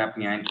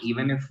hypercapnia, and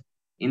even if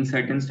in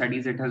certain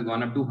studies it has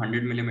gone up to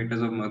 100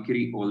 millimeters of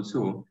mercury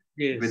also,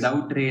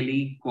 without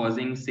really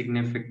causing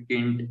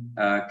significant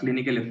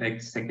clinical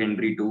effects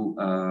secondary to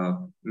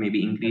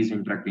maybe increased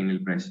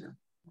intracranial pressure.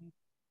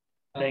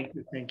 Thank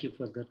you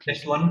for that.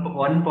 Just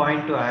one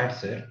point to add,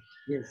 sir.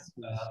 Yes.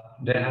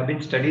 There have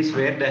been studies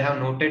where they have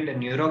noted the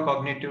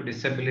neurocognitive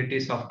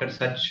disabilities after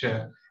such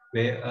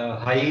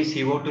high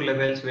CO2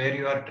 levels, where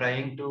you are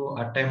trying to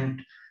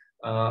attempt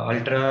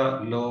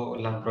ultra low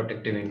lung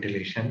protective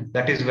ventilation.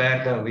 That is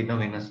where the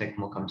veno-venous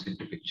ECMO comes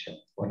into picture.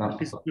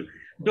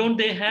 Don't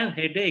they have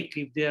headache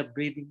if they are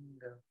breathing?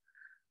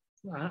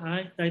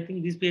 I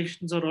think these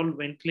patients are all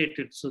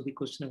ventilated, so the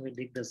question of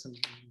headache doesn't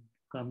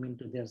come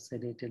into their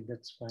sedated.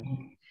 That's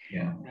fine.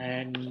 Yeah.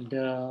 And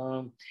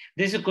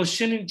there's a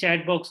question in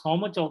chat box: how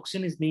much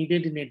oxygen is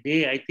needed in a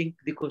day? I think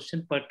the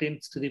question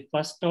pertains to the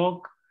first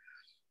talk.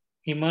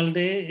 Himal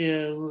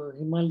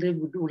Dev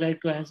would like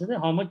to answer that.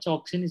 How much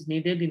oxygen is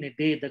needed in a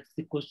day? That's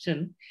the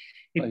question.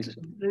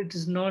 It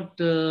is not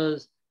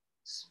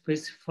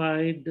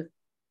specified.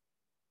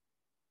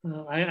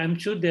 I'm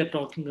sure they're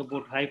talking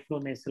about high flow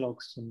nasal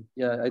oxygen.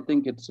 Yeah, I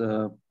think it's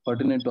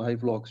pertinent to high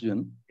flow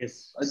oxygen.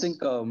 Yes. I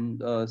think,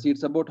 see,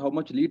 it's about how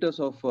much liters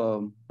of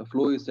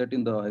flow is set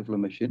in the high flow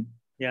machine.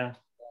 Yeah.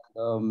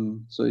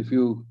 So if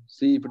you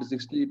see if it is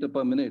 60 liters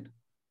per minute,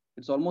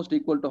 it's almost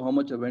equal to how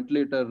much a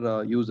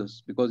ventilator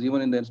uses, because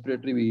even in the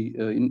respiratory,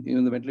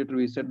 in the ventilator,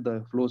 we set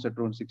the flows at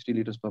around 60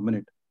 liters per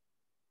minute.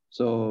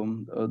 So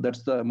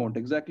that's the amount.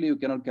 Exactly, you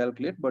cannot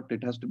calculate, but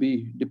it has to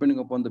be depending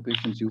upon the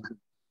patient's use.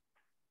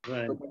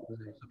 Right. So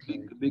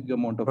it's a big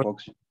amount of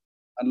oxygen.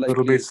 Unlike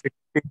it'll be 60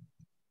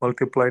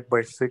 multiplied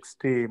by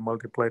 60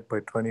 multiplied by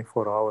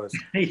 24 hours.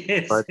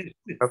 Yes. But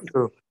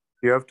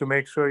you have to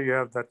make sure you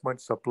have that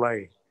much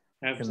supply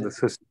in the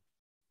system.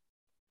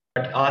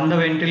 But on the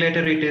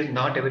ventilator, it is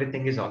not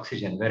everything is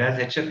oxygen, whereas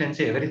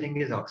HFNC, everything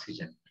is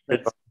oxygen.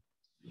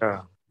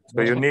 Yeah.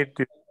 So you need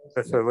to,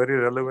 that's a very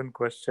relevant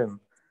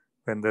question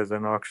when there's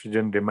an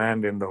oxygen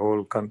demand in the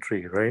whole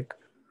country, right?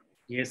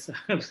 Yes,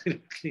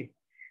 absolutely.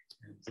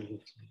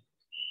 Absolutely.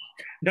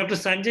 Dr.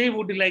 Sanjay,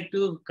 would you like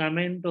to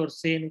comment or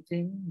say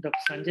anything? Dr.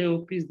 Sanjay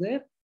OP is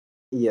there?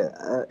 Yeah,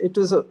 it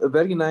was a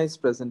very nice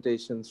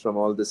presentations from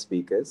all the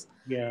speakers.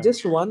 Yeah.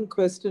 Just one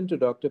question to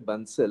Dr.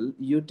 Bansal.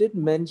 You did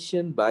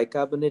mention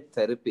bicarbonate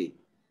therapy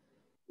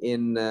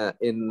in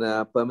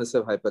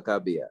permissive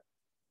hypercapnia.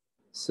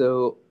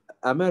 So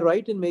am I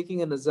right in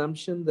making an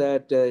assumption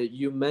that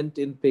you meant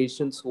in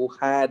patients who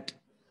had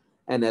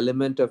an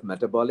element of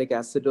metabolic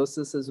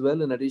acidosis as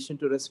well, in addition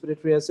to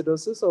respiratory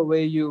acidosis, or were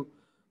you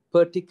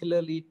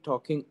particularly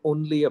talking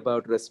only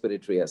about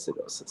respiratory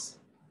acidosis?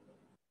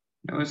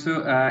 No,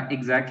 so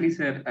exactly,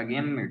 sir.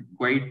 Again,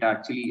 quite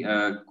actually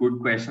a good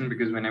question,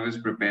 because when I was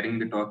preparing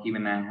the talk,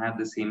 even I had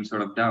the same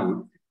sort of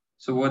doubt.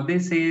 So what they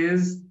say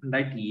is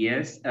that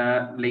yes,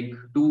 like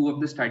two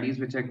of the studies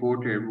which I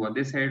quoted, what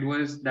they said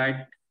was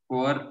that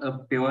for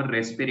a pure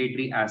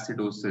respiratory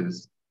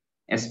acidosis,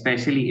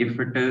 especially if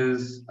it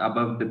is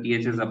above, the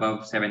pH is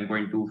above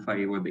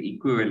 7.25 or the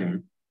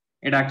equivalent,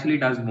 it actually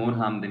does more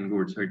harm than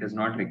good. So it is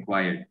not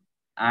required.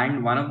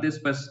 And one of these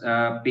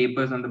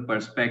papers on the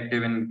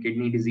perspective in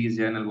kidney disease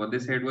journal, what they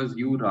said was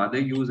you rather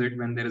use it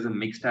when there is a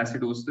mixed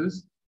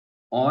acidosis,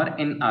 or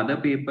in other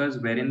papers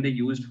wherein they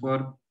used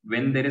for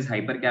when there is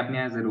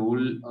hypercapnia as a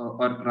role,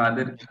 or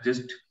rather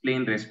just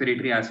plain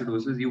respiratory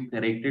acidosis, you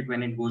correct it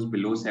when it goes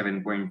below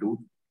 7.2.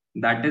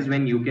 That is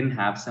when you can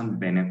have some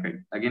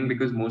benefit. Again,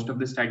 because most of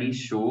the studies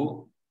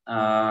show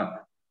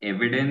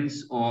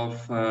evidence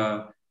of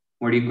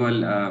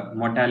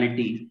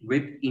mortality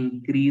with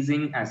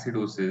increasing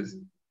acidosis.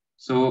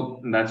 So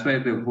that's why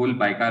the whole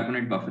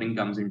bicarbonate buffering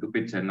comes into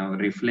picture. Now,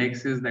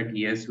 reflex is that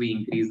yes, we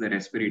increase the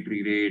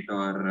respiratory rate,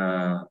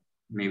 or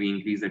maybe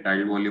increase the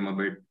tidal volume a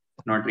bit.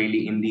 Not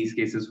really in these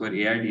cases for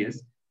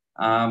ARDS.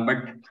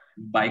 But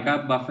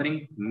bicarb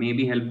buffering may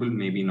be helpful,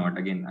 maybe not.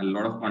 Again, a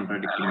lot of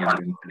contradicting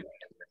evidence.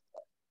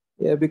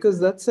 Yeah, because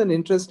that's an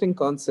interesting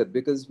concept,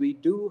 because we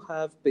do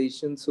have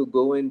patients who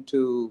go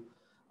into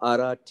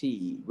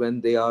RRT when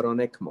they are on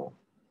ECMO.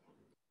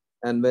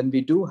 And when we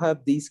do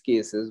have these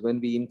cases, when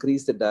we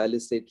increase the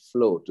dialysate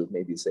flow to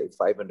maybe say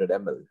 500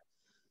 ml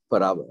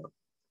per hour,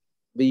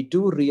 we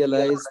do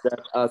realize that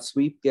our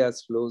sweep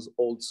gas flows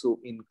also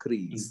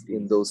increase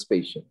in those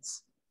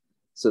patients.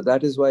 So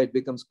that is why it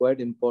becomes quite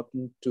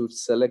important to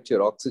select your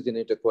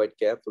oxygenator quite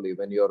carefully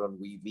when you're on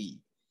VV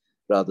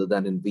rather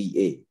than in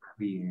VA.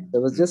 There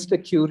was just a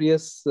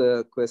curious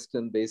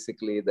question,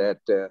 basically,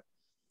 that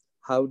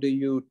how do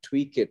you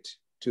tweak it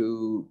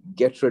to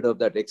get rid of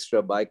that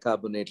extra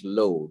bicarbonate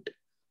load,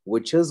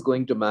 which is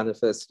going to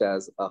manifest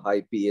as a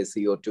high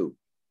PaCO2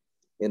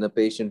 in a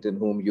patient in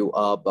whom you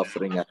are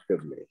buffering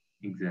actively.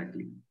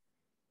 Exactly.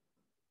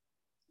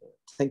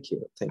 Thank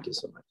you. Thank you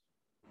so much.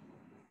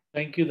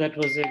 Thank you. That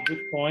was a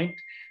good point.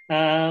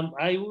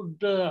 I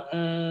would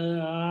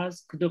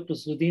ask Dr.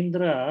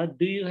 Sudhindra,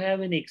 do you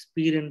have any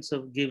experience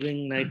of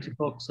giving nitric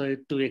oxide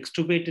to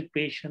extubated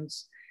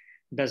patients?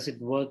 Does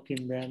it work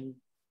in them?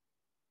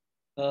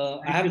 I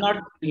have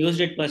not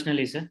used it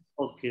personally, sir.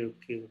 Okay.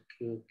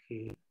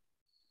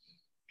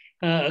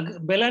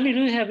 Belani,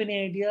 do you have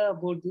any idea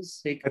about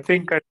this? I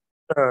think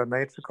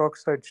nitric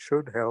oxide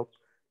should help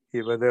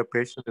whether a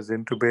patient is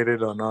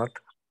intubated or not.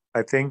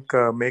 I think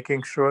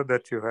making sure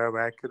that you have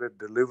accurate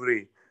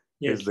delivery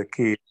is the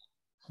key.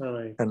 All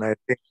right. And I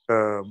think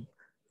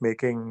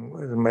making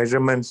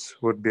measurements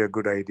would be a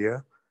good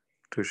idea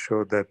to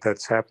show that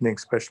that's happening,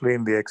 especially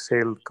in the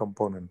exhale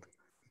component.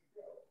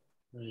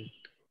 Right.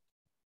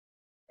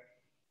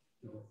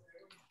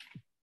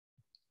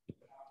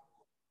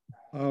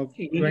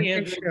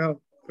 Venkatesh,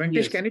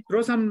 can you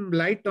throw some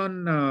light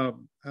on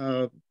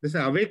this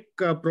awake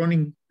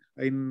proning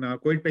in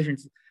COVID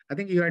patients? I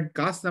think you had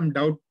cast some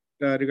doubt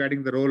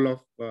regarding the role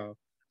of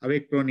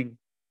awake proning.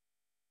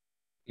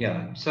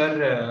 Yeah,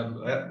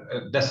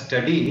 sir, the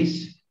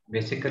studies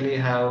basically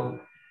have,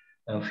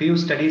 a few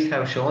studies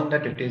have shown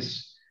that it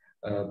is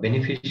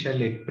beneficial,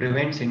 it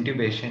prevents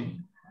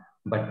intubation,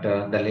 but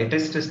the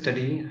latest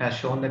study has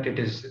shown that it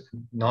is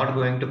not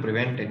going to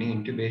prevent any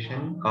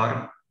intubation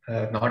or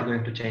not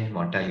going to change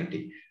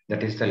mortality.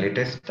 That is the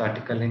latest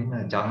article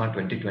in JAMA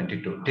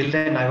 2022. Till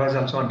then, I was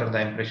also under the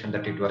impression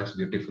that it works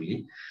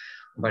beautifully.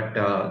 But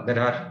there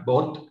are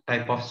both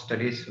type of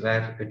studies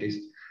where it is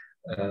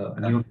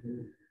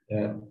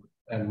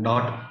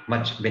not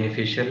much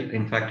beneficial.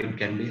 In fact, it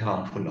can be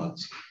harmful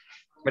also.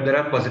 but there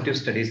are positive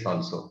studies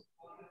also.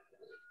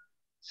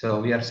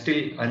 So we are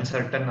still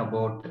uncertain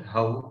about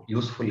how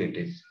useful it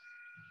is.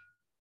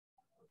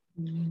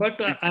 But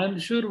I'm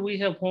sure we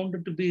have found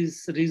it to be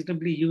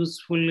reasonably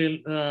useful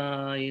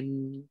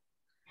in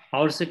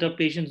our set of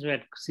patients who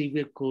had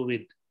severe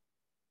COVID.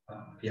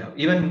 Yeah,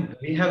 even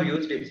we have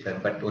used it, sir,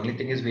 but only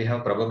thing is we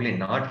have probably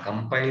not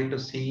compiled to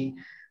see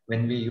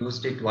when we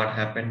used it, what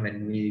happened,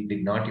 when we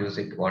did not use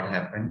it, what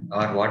happened,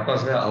 or what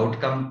was the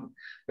outcome,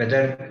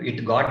 whether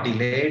it got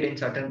delayed in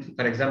certain,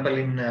 for example,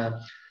 in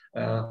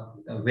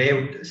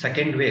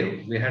second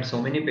wave, we had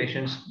so many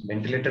patients,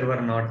 ventilator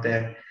were not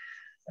there.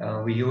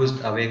 We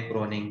used awake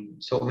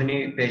proning. So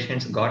many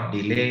patients got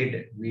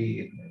delayed.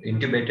 We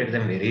intubated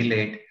them very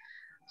late.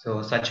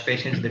 So such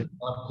patients did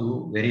not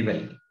do very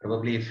well.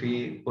 Probably if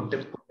we put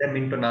them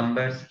into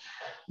numbers,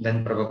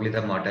 then probably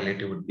the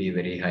mortality would be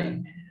very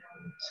high.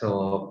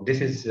 So this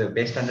is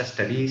based on the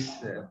studies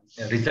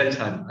results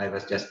I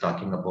was just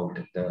talking about,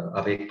 the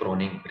awake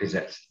proning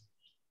results.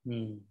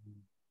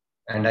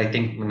 And I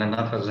think none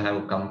of us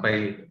have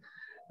compiled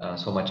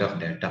so much of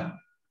data.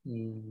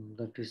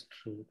 That is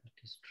true.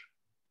 That is true.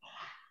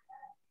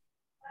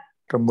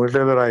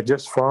 Muralidhar, I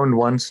just found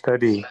one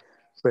study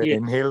where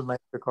inhaled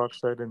nitric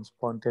oxide in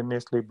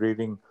spontaneously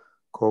breathing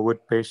COVID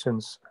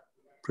patients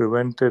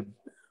prevented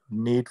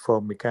need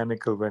for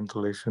mechanical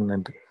ventilation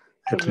and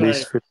at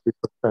least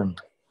 50%.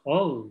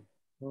 Oh,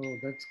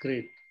 that's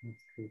great.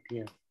 That's great.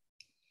 Yeah.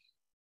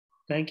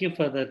 Thank you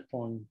for that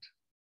point.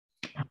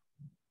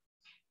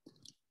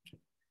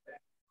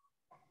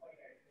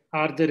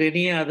 Are there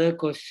any other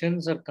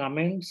questions or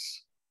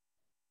comments?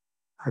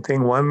 I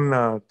think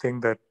one thing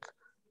that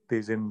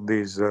these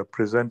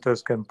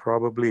presenters can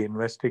probably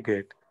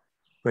investigate,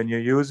 when you're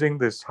using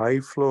this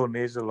high flow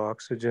nasal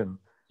oxygen,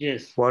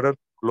 what are the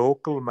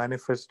local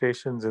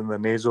manifestations in the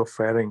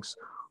nasopharynx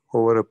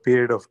over a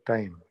period of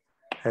time?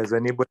 Has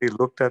anybody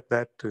looked at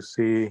that to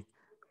see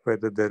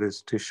whether there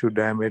is tissue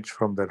damage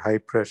from that high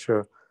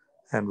pressure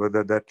and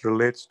whether that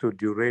relates to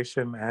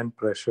duration and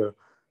pressure?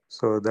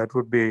 So that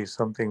would be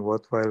something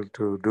worthwhile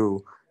to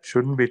do.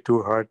 Shouldn't be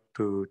too hard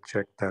to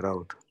check that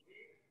out.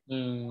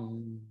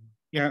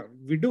 Yeah,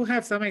 we do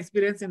have some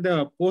experience in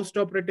the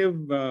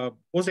post-operative,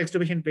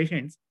 post-extubation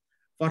patients.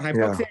 For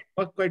hypoxia, it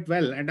worked quite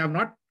well. And I've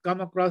not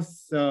come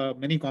across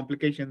many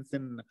complications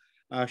in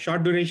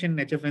short duration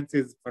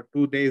HFNCs for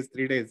 2 days,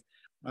 3 days.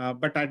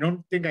 But I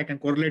don't think I can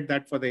correlate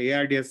that for the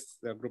ARDS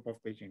group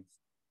of patients.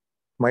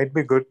 Might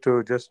be good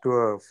to just do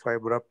a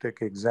fiber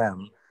optic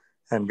exam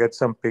and get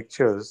some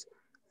pictures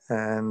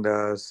and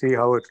see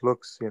how it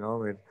looks. You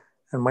know, it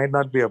might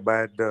not be a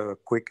bad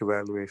quick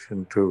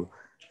evaluation too,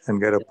 and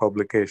get a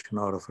publication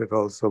out of it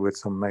also with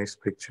some nice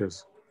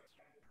pictures.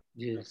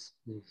 Yes,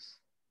 yes.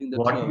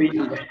 Go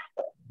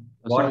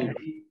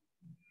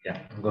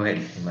ahead,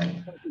 Himal.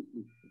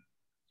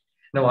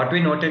 Now, what we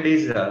noted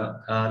is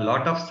a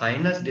lot of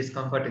sinus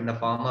discomfort in the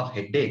form of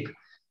headache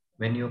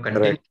when you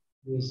continue to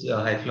use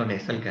high flow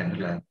nasal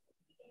cannula.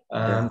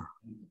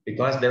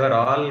 Because they were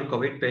all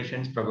COVID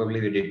patients, probably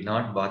we did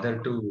not bother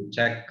to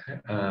check,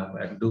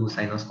 do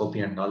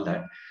sinoscopy and all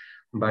that.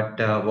 But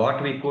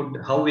how we could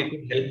help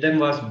them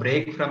was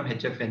break from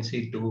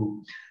HFNC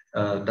to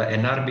the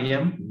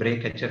NRBM,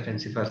 break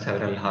HFNC for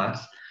several hours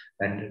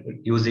and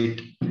use it.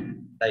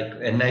 Like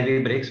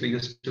NIV breaks, we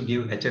used to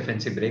give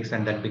HFNC breaks,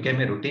 and that became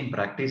a routine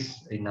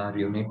practice in our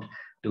unit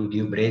to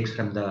give breaks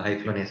from the high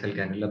flow nasal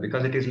cannula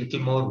because it is a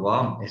little more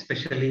warm,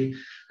 especially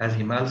as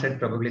Himal said,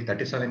 probably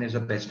 37 is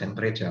the best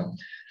temperature.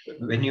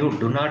 When you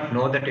do not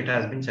know that it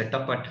has been set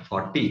up at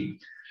 40,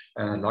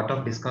 a lot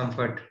of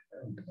discomfort,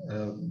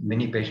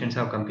 many patients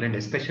have complained,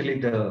 especially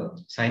the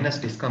sinus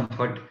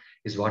discomfort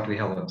is what we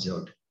have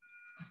observed.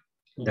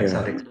 That's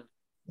our experience.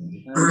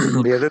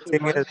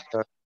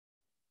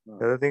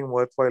 The other thing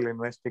worthwhile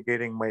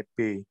investigating might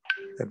be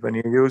that when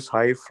you use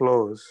high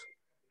flows,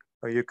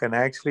 you can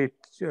actually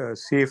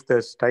see if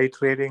there's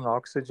titrating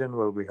oxygen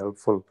will be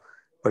helpful,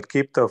 but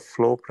keep the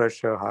flow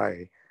pressure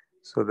high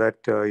so that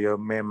you're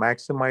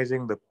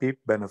maximizing the PEEP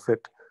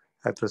benefit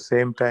at the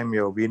same time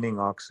you're weaning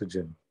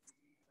oxygen.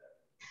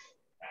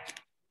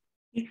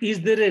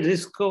 Is there a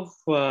risk of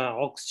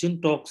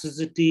oxygen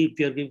toxicity if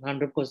you're giving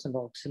 100%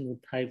 oxygen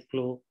with high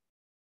flow?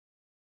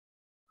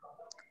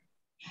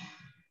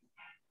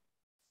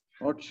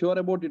 Not sure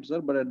about it, sir,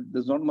 but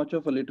there's not much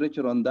of a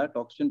literature on that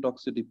oxygen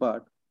toxicity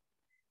part.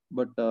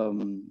 But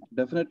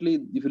definitely,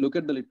 if you look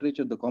at the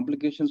literature, the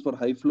complications for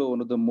high flow, one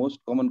of the most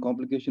common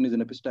complication is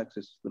an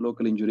epistaxis, the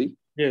local injury.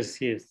 Yes,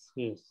 yes,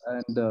 yes.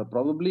 And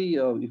probably,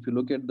 if you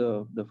look at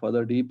the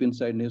further deep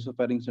inside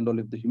nasopharynx and all,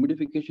 if the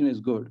humidification is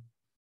good,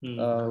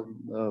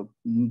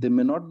 there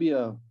may not be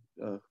a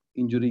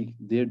injury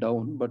there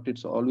down, but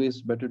it's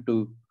always better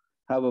to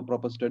have a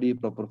proper study,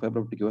 proper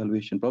fiber optic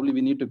evaluation. Probably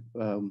we need to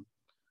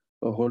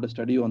hold a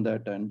study on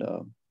that and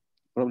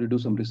probably do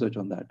some research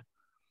on that.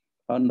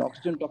 On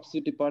oxygen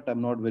toxicity part,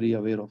 I'm not very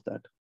aware of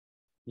that.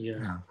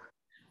 Yeah.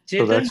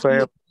 So that's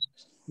why.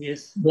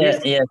 Yes.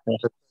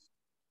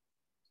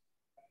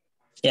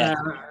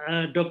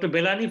 Dr.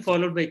 Belani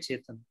followed by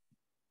Chetan.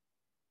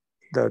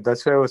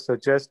 That's why I was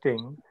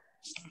suggesting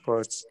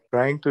for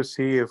trying to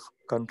see if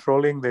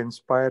controlling the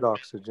inspired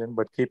oxygen,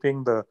 but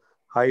keeping the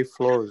high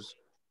flows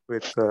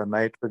with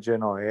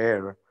nitrogen or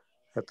air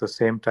at the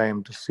same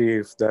time to see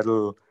if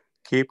that'll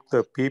keep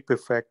the PEEP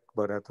effect,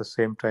 but at the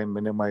same time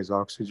minimize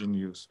oxygen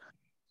use.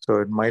 So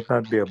it might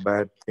not be a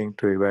bad thing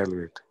to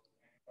evaluate.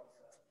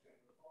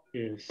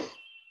 Yes,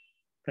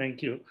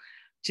 thank you.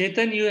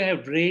 Chetan, you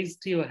have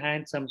raised your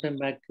hand sometime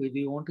back. Do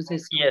you want to say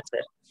something? Yes,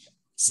 sir.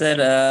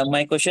 Sir,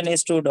 my question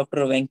is to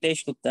Dr.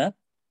 Venkatesha Gupta.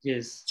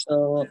 Yes.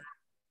 So,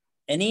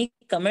 any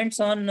comments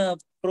on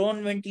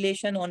prone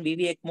ventilation on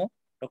VV ECMO,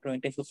 Dr.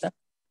 Venkatesha Gupta?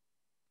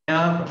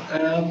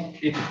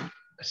 If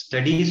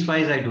studies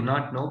wise, I do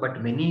not know,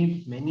 but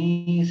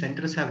many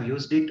centers have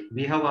used it.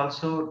 We have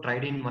also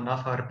tried in one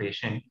of our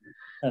patients.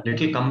 Okay.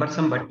 Little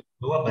cumbersome but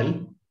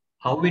doable.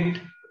 How it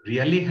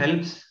really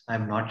helps,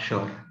 I'm not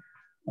sure.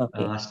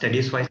 Okay.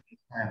 Studies wise,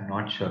 I'm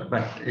not sure,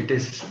 but it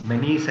is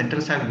many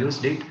centers have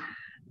used it,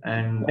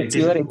 and What's it is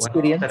your one of the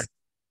experience?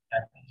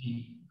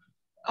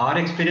 our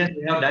experience.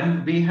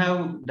 We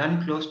have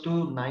done close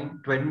to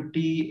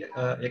 920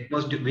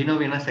 ECMOs,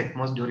 venovenous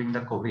ECMOs during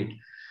the COVID.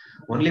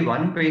 Only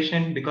one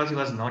patient, because he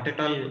was not at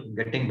all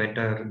getting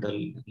better,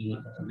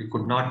 we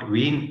could not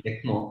wean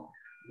ECMO.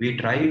 We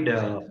tried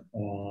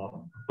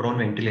prone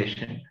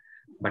ventilation,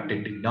 but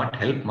it did not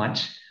help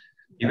much.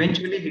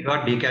 Eventually, he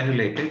got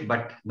decannulated,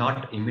 but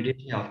not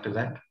immediately after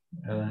that.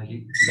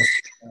 The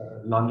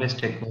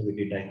longest ECMO we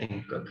did, I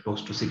think,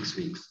 close to 6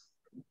 weeks.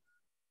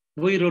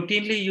 We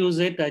routinely use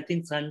it. I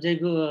think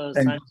Sanjay will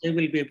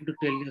be able to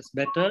tell us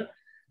better.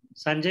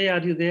 Sanjay,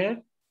 are you there?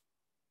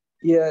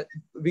 Yeah,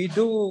 we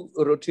do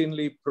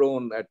routinely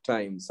prone at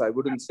times. I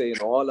wouldn't say in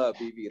all our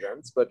BV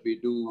runs, but we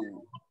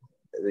do,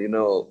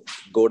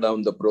 go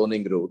down the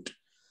proning route.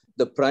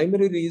 The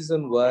primary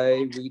reason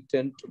why we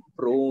tend to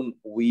prone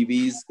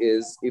VVs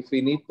is if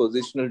we need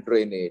positional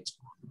drainage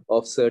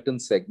of certain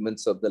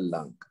segments of the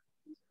lung.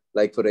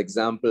 Like, for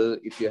example,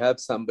 if you have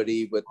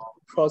somebody with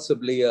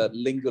possibly a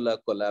lingular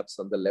collapse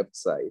on the left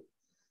side,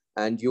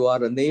 and you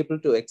are unable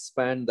to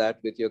expand that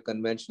with your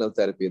conventional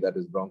therapy, that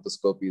is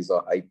bronchoscopies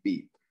or high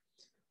PEEP,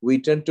 we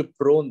tend to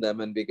prone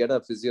them, and we get our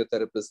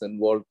physiotherapists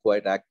involved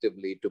quite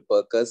actively to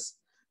percuss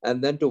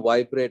and then to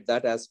vibrate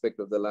that aspect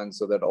of the lung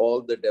so that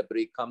all the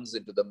debris comes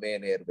into the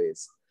main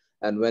airways.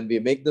 And when we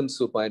make them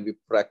supine, we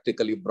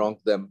practically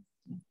bronch them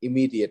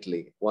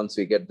immediately once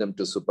we get them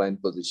to supine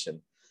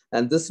position.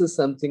 And this is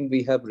something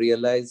we have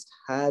realized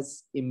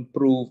has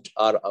improved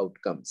our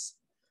outcomes.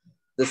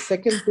 The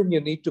second thing you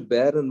need to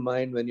bear in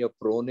mind when you're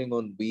proning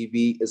on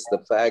VV is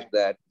the fact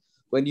that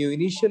when you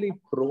initially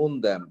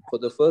prone them, for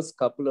the first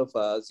couple of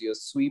hours, your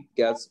sweep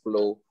gas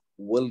flow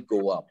will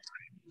go up.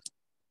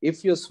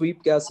 If your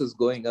sweep gas is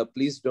going up,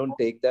 please don't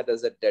take that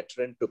as a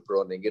deterrent to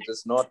proning. It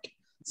is not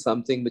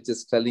something which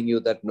is telling you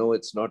that, no,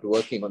 it's not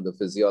working on the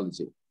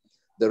physiology.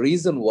 The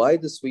reason why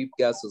the sweep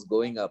gas is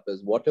going up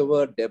is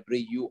whatever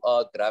debris you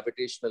are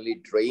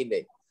gravitationally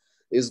draining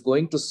is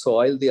going to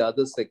soil the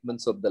other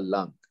segments of the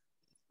lung.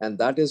 And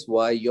that is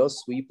why your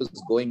sweep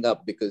is going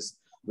up, because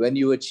when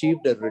you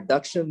achieved a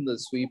reduction in the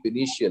sweep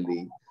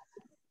initially,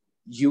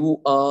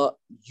 you are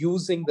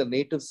using the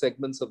native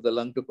segments of the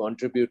lung to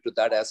contribute to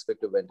that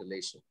aspect of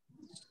ventilation.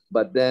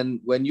 But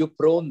then when you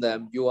prone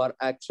them, you are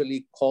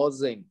actually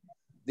causing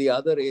the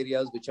other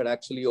areas which are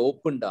actually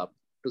opened up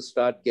to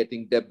start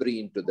getting debris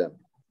into them.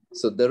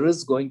 So there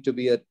is going to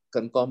be a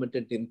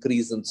concomitant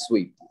increase in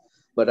sweep.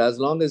 But as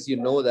long as you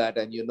know that,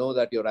 and you know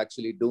that you're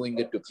actually doing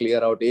it to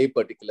clear out a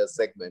particular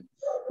segment,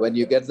 when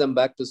you get them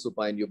back to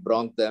supine, you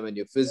bronch them and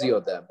you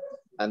physio them.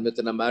 And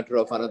within a matter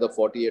of another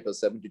 48 or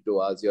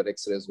 72 hours, your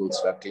x-rays will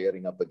start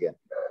clearing up again.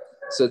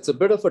 So it's a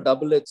bit of a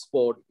double-edged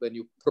sword when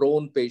you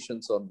prone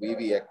patients on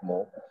VV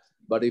ECMO.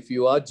 But if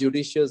you are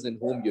judicious in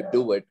whom you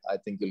do it, I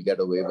think you'll get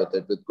away with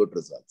it with good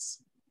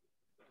results.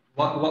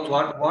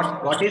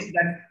 What is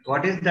that?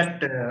 What is that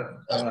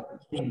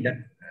thing that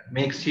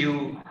makes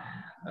you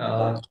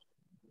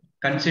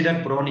consider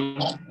proning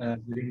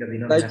during the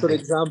venovenous? Like, for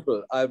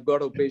example, I've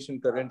got a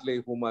patient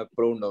currently whom I've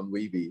proned on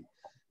VV.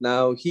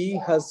 Now, he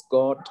has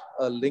got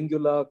a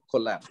lingular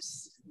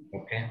collapse.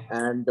 Okay.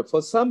 And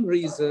for some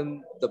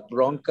reason, the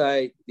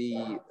bronchi,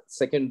 the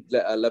second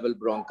level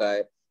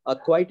bronchi, are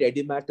quite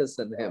edematous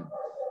in him.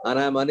 And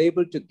I'm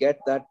unable to get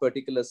that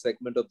particular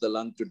segment of the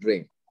lung to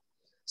drain.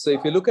 So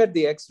if you look at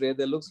the X-ray,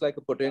 there looks like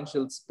a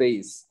potential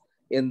space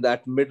in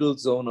that middle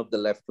zone of the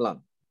left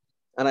lung.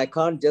 And I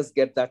can't just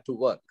get that to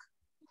work.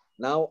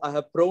 Now I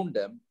have proned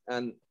them,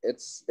 and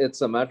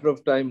it's a matter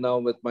of time now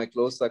with my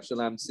closed suction,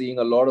 I'm seeing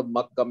a lot of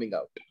muck coming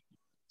out.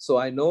 So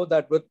I know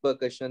that with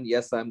percussion,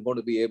 yes, I'm going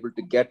to be able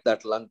to get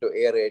that lung to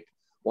aerate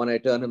when I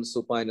turn him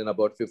supine in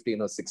about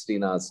 15 or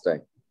 16 hours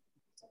time.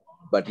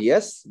 But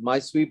yes, my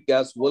sweep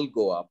gas will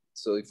go up.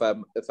 So if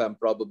I'm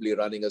probably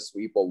running a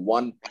sweep of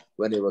 1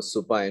 when he was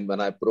supine,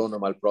 when I prone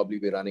him, I'll probably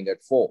be running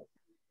at 4.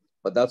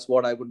 But that's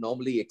what I would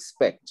normally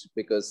expect,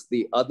 because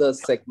the other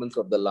segments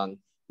of the lung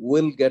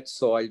will get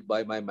soiled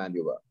by my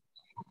maneuver.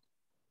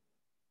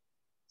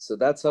 So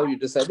that's how you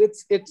decide.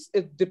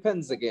 It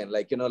depends again.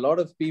 Like, a lot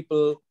of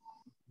people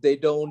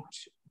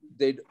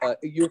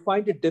you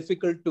find it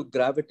difficult to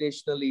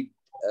gravitationally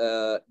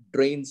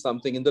drain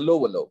something in the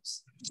lower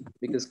lobes,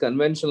 because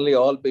conventionally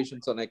all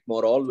patients on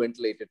ECMO, all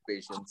ventilated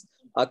patients,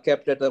 are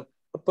kept at a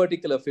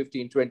particular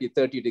 15, 20,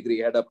 30 degree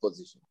head-up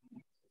position.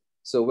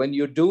 So when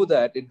you do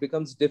that, it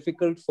becomes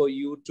difficult for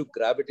you to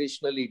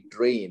gravitationally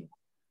drain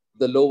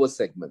the lower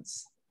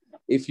segments.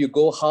 If you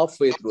go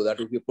halfway through that,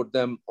 if you put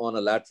them on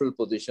a lateral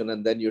position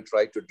and then you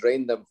try to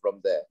drain them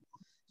from there,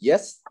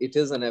 yes, it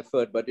is an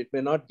effort, but it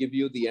may not give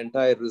you the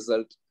entire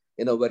result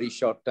in a very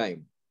short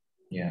time.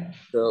 Yeah.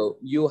 So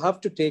you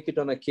have to take it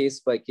on a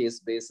case-by-case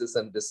basis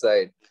and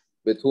decide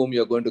with whom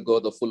you're going to go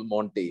the full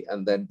Monty,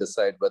 and then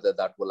decide whether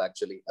that will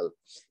actually help.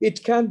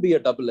 It can be a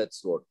double-edged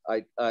sword.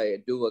 I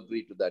do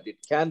agree to that. It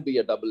can be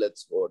a double-edged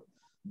sword,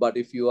 but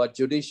if you are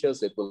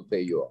judicious, it will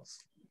pay you off.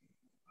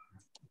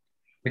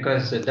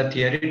 Because the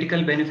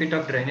theoretical benefit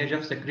of drainage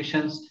of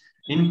secretions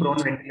in prone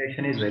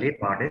ventilation is very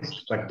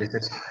modest, but this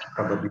is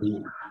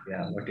probably,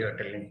 what you are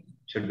telling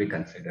should be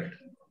considered.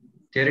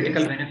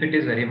 Theoretical benefit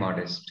is very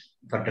modest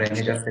for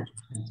drainage of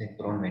secretions in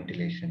prone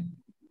ventilation.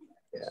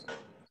 Yeah.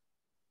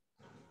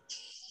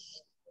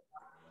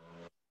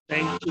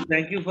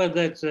 Thank you for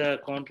that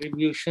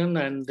contribution.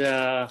 And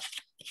I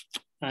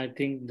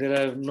think there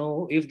are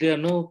if there are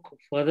no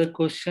further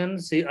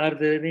questions, are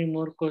there any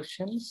more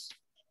questions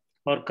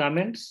or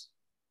comments?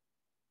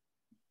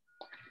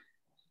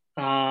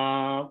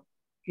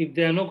 If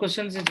there are no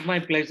questions, it's my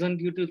pleasant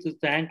duty to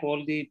thank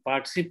all the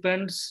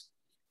participants,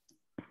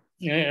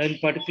 in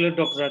particular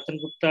Dr. Ratan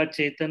Gupta,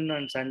 Chetan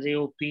and Sanjay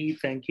OP.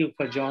 Thank you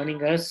for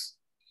joining us.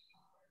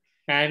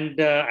 And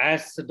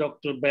as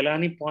Dr.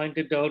 Belani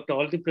pointed out,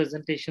 all the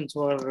presentations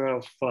were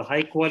of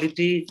high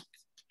quality.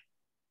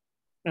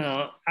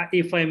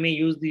 If I may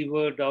use the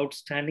word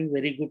outstanding,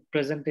 very good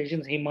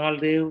presentations.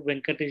 Himal Dev,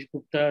 Venkatesha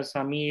Gupta,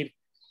 Sameer,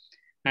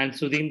 and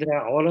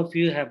Sudhindra, all of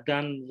you have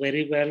done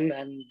very well.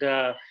 And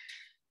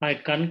I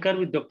concur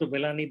with Dr.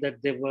 Belani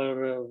that they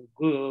were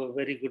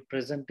very good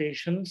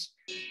presentations.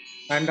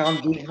 And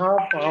on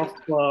behalf of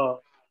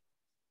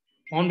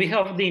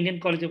the Indian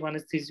College of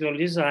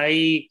Anesthesiologists,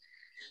 I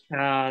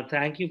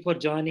thank you for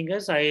joining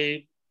us.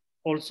 I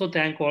also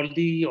thank all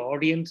the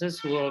audiences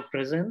who are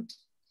present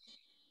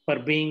for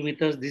being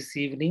with us this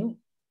evening.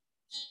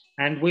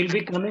 And we'll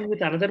be coming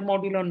with another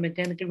module on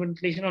mechanical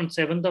ventilation on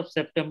 7th of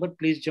September.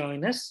 Please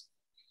join us.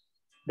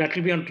 That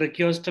will be on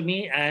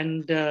tracheostomy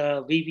and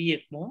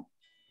VV ECMO.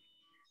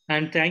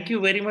 And thank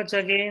you very much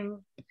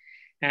again,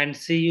 and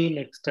see you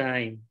next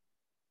time.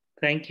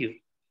 Thank you.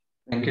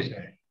 Thank you,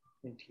 sir.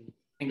 Thank you.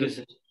 Thank you,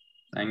 sir.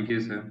 Thank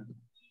you, sir.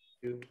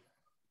 Thank you.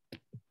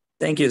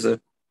 Thank you, sir.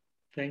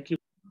 Thank you.